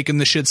Shim, making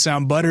the shit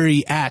sound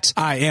buttery at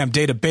I Am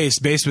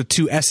Database, based with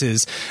 2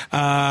 S's.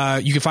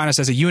 You can find us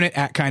as a unit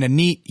at Kinda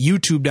Neat,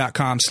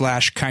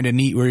 youtube.com/Kinda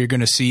Neat, where you're going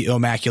to see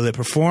Illmaculate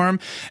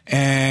perform.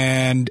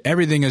 And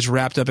everything is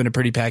wrapped up in a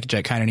pretty package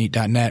at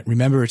kindaneat.net.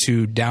 Remember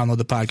to download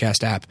the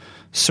podcast app,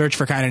 search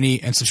for Kinda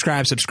Neat, and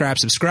subscribe.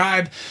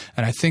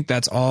 And I think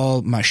that's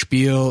all my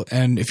spiel.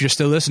 And if you're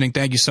still listening,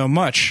 thank you so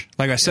much.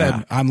 Like I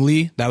said, I'm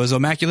Lee. That was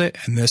Illmaculate,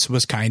 and this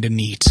was Kinda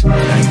Neat.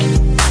 Thank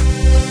you.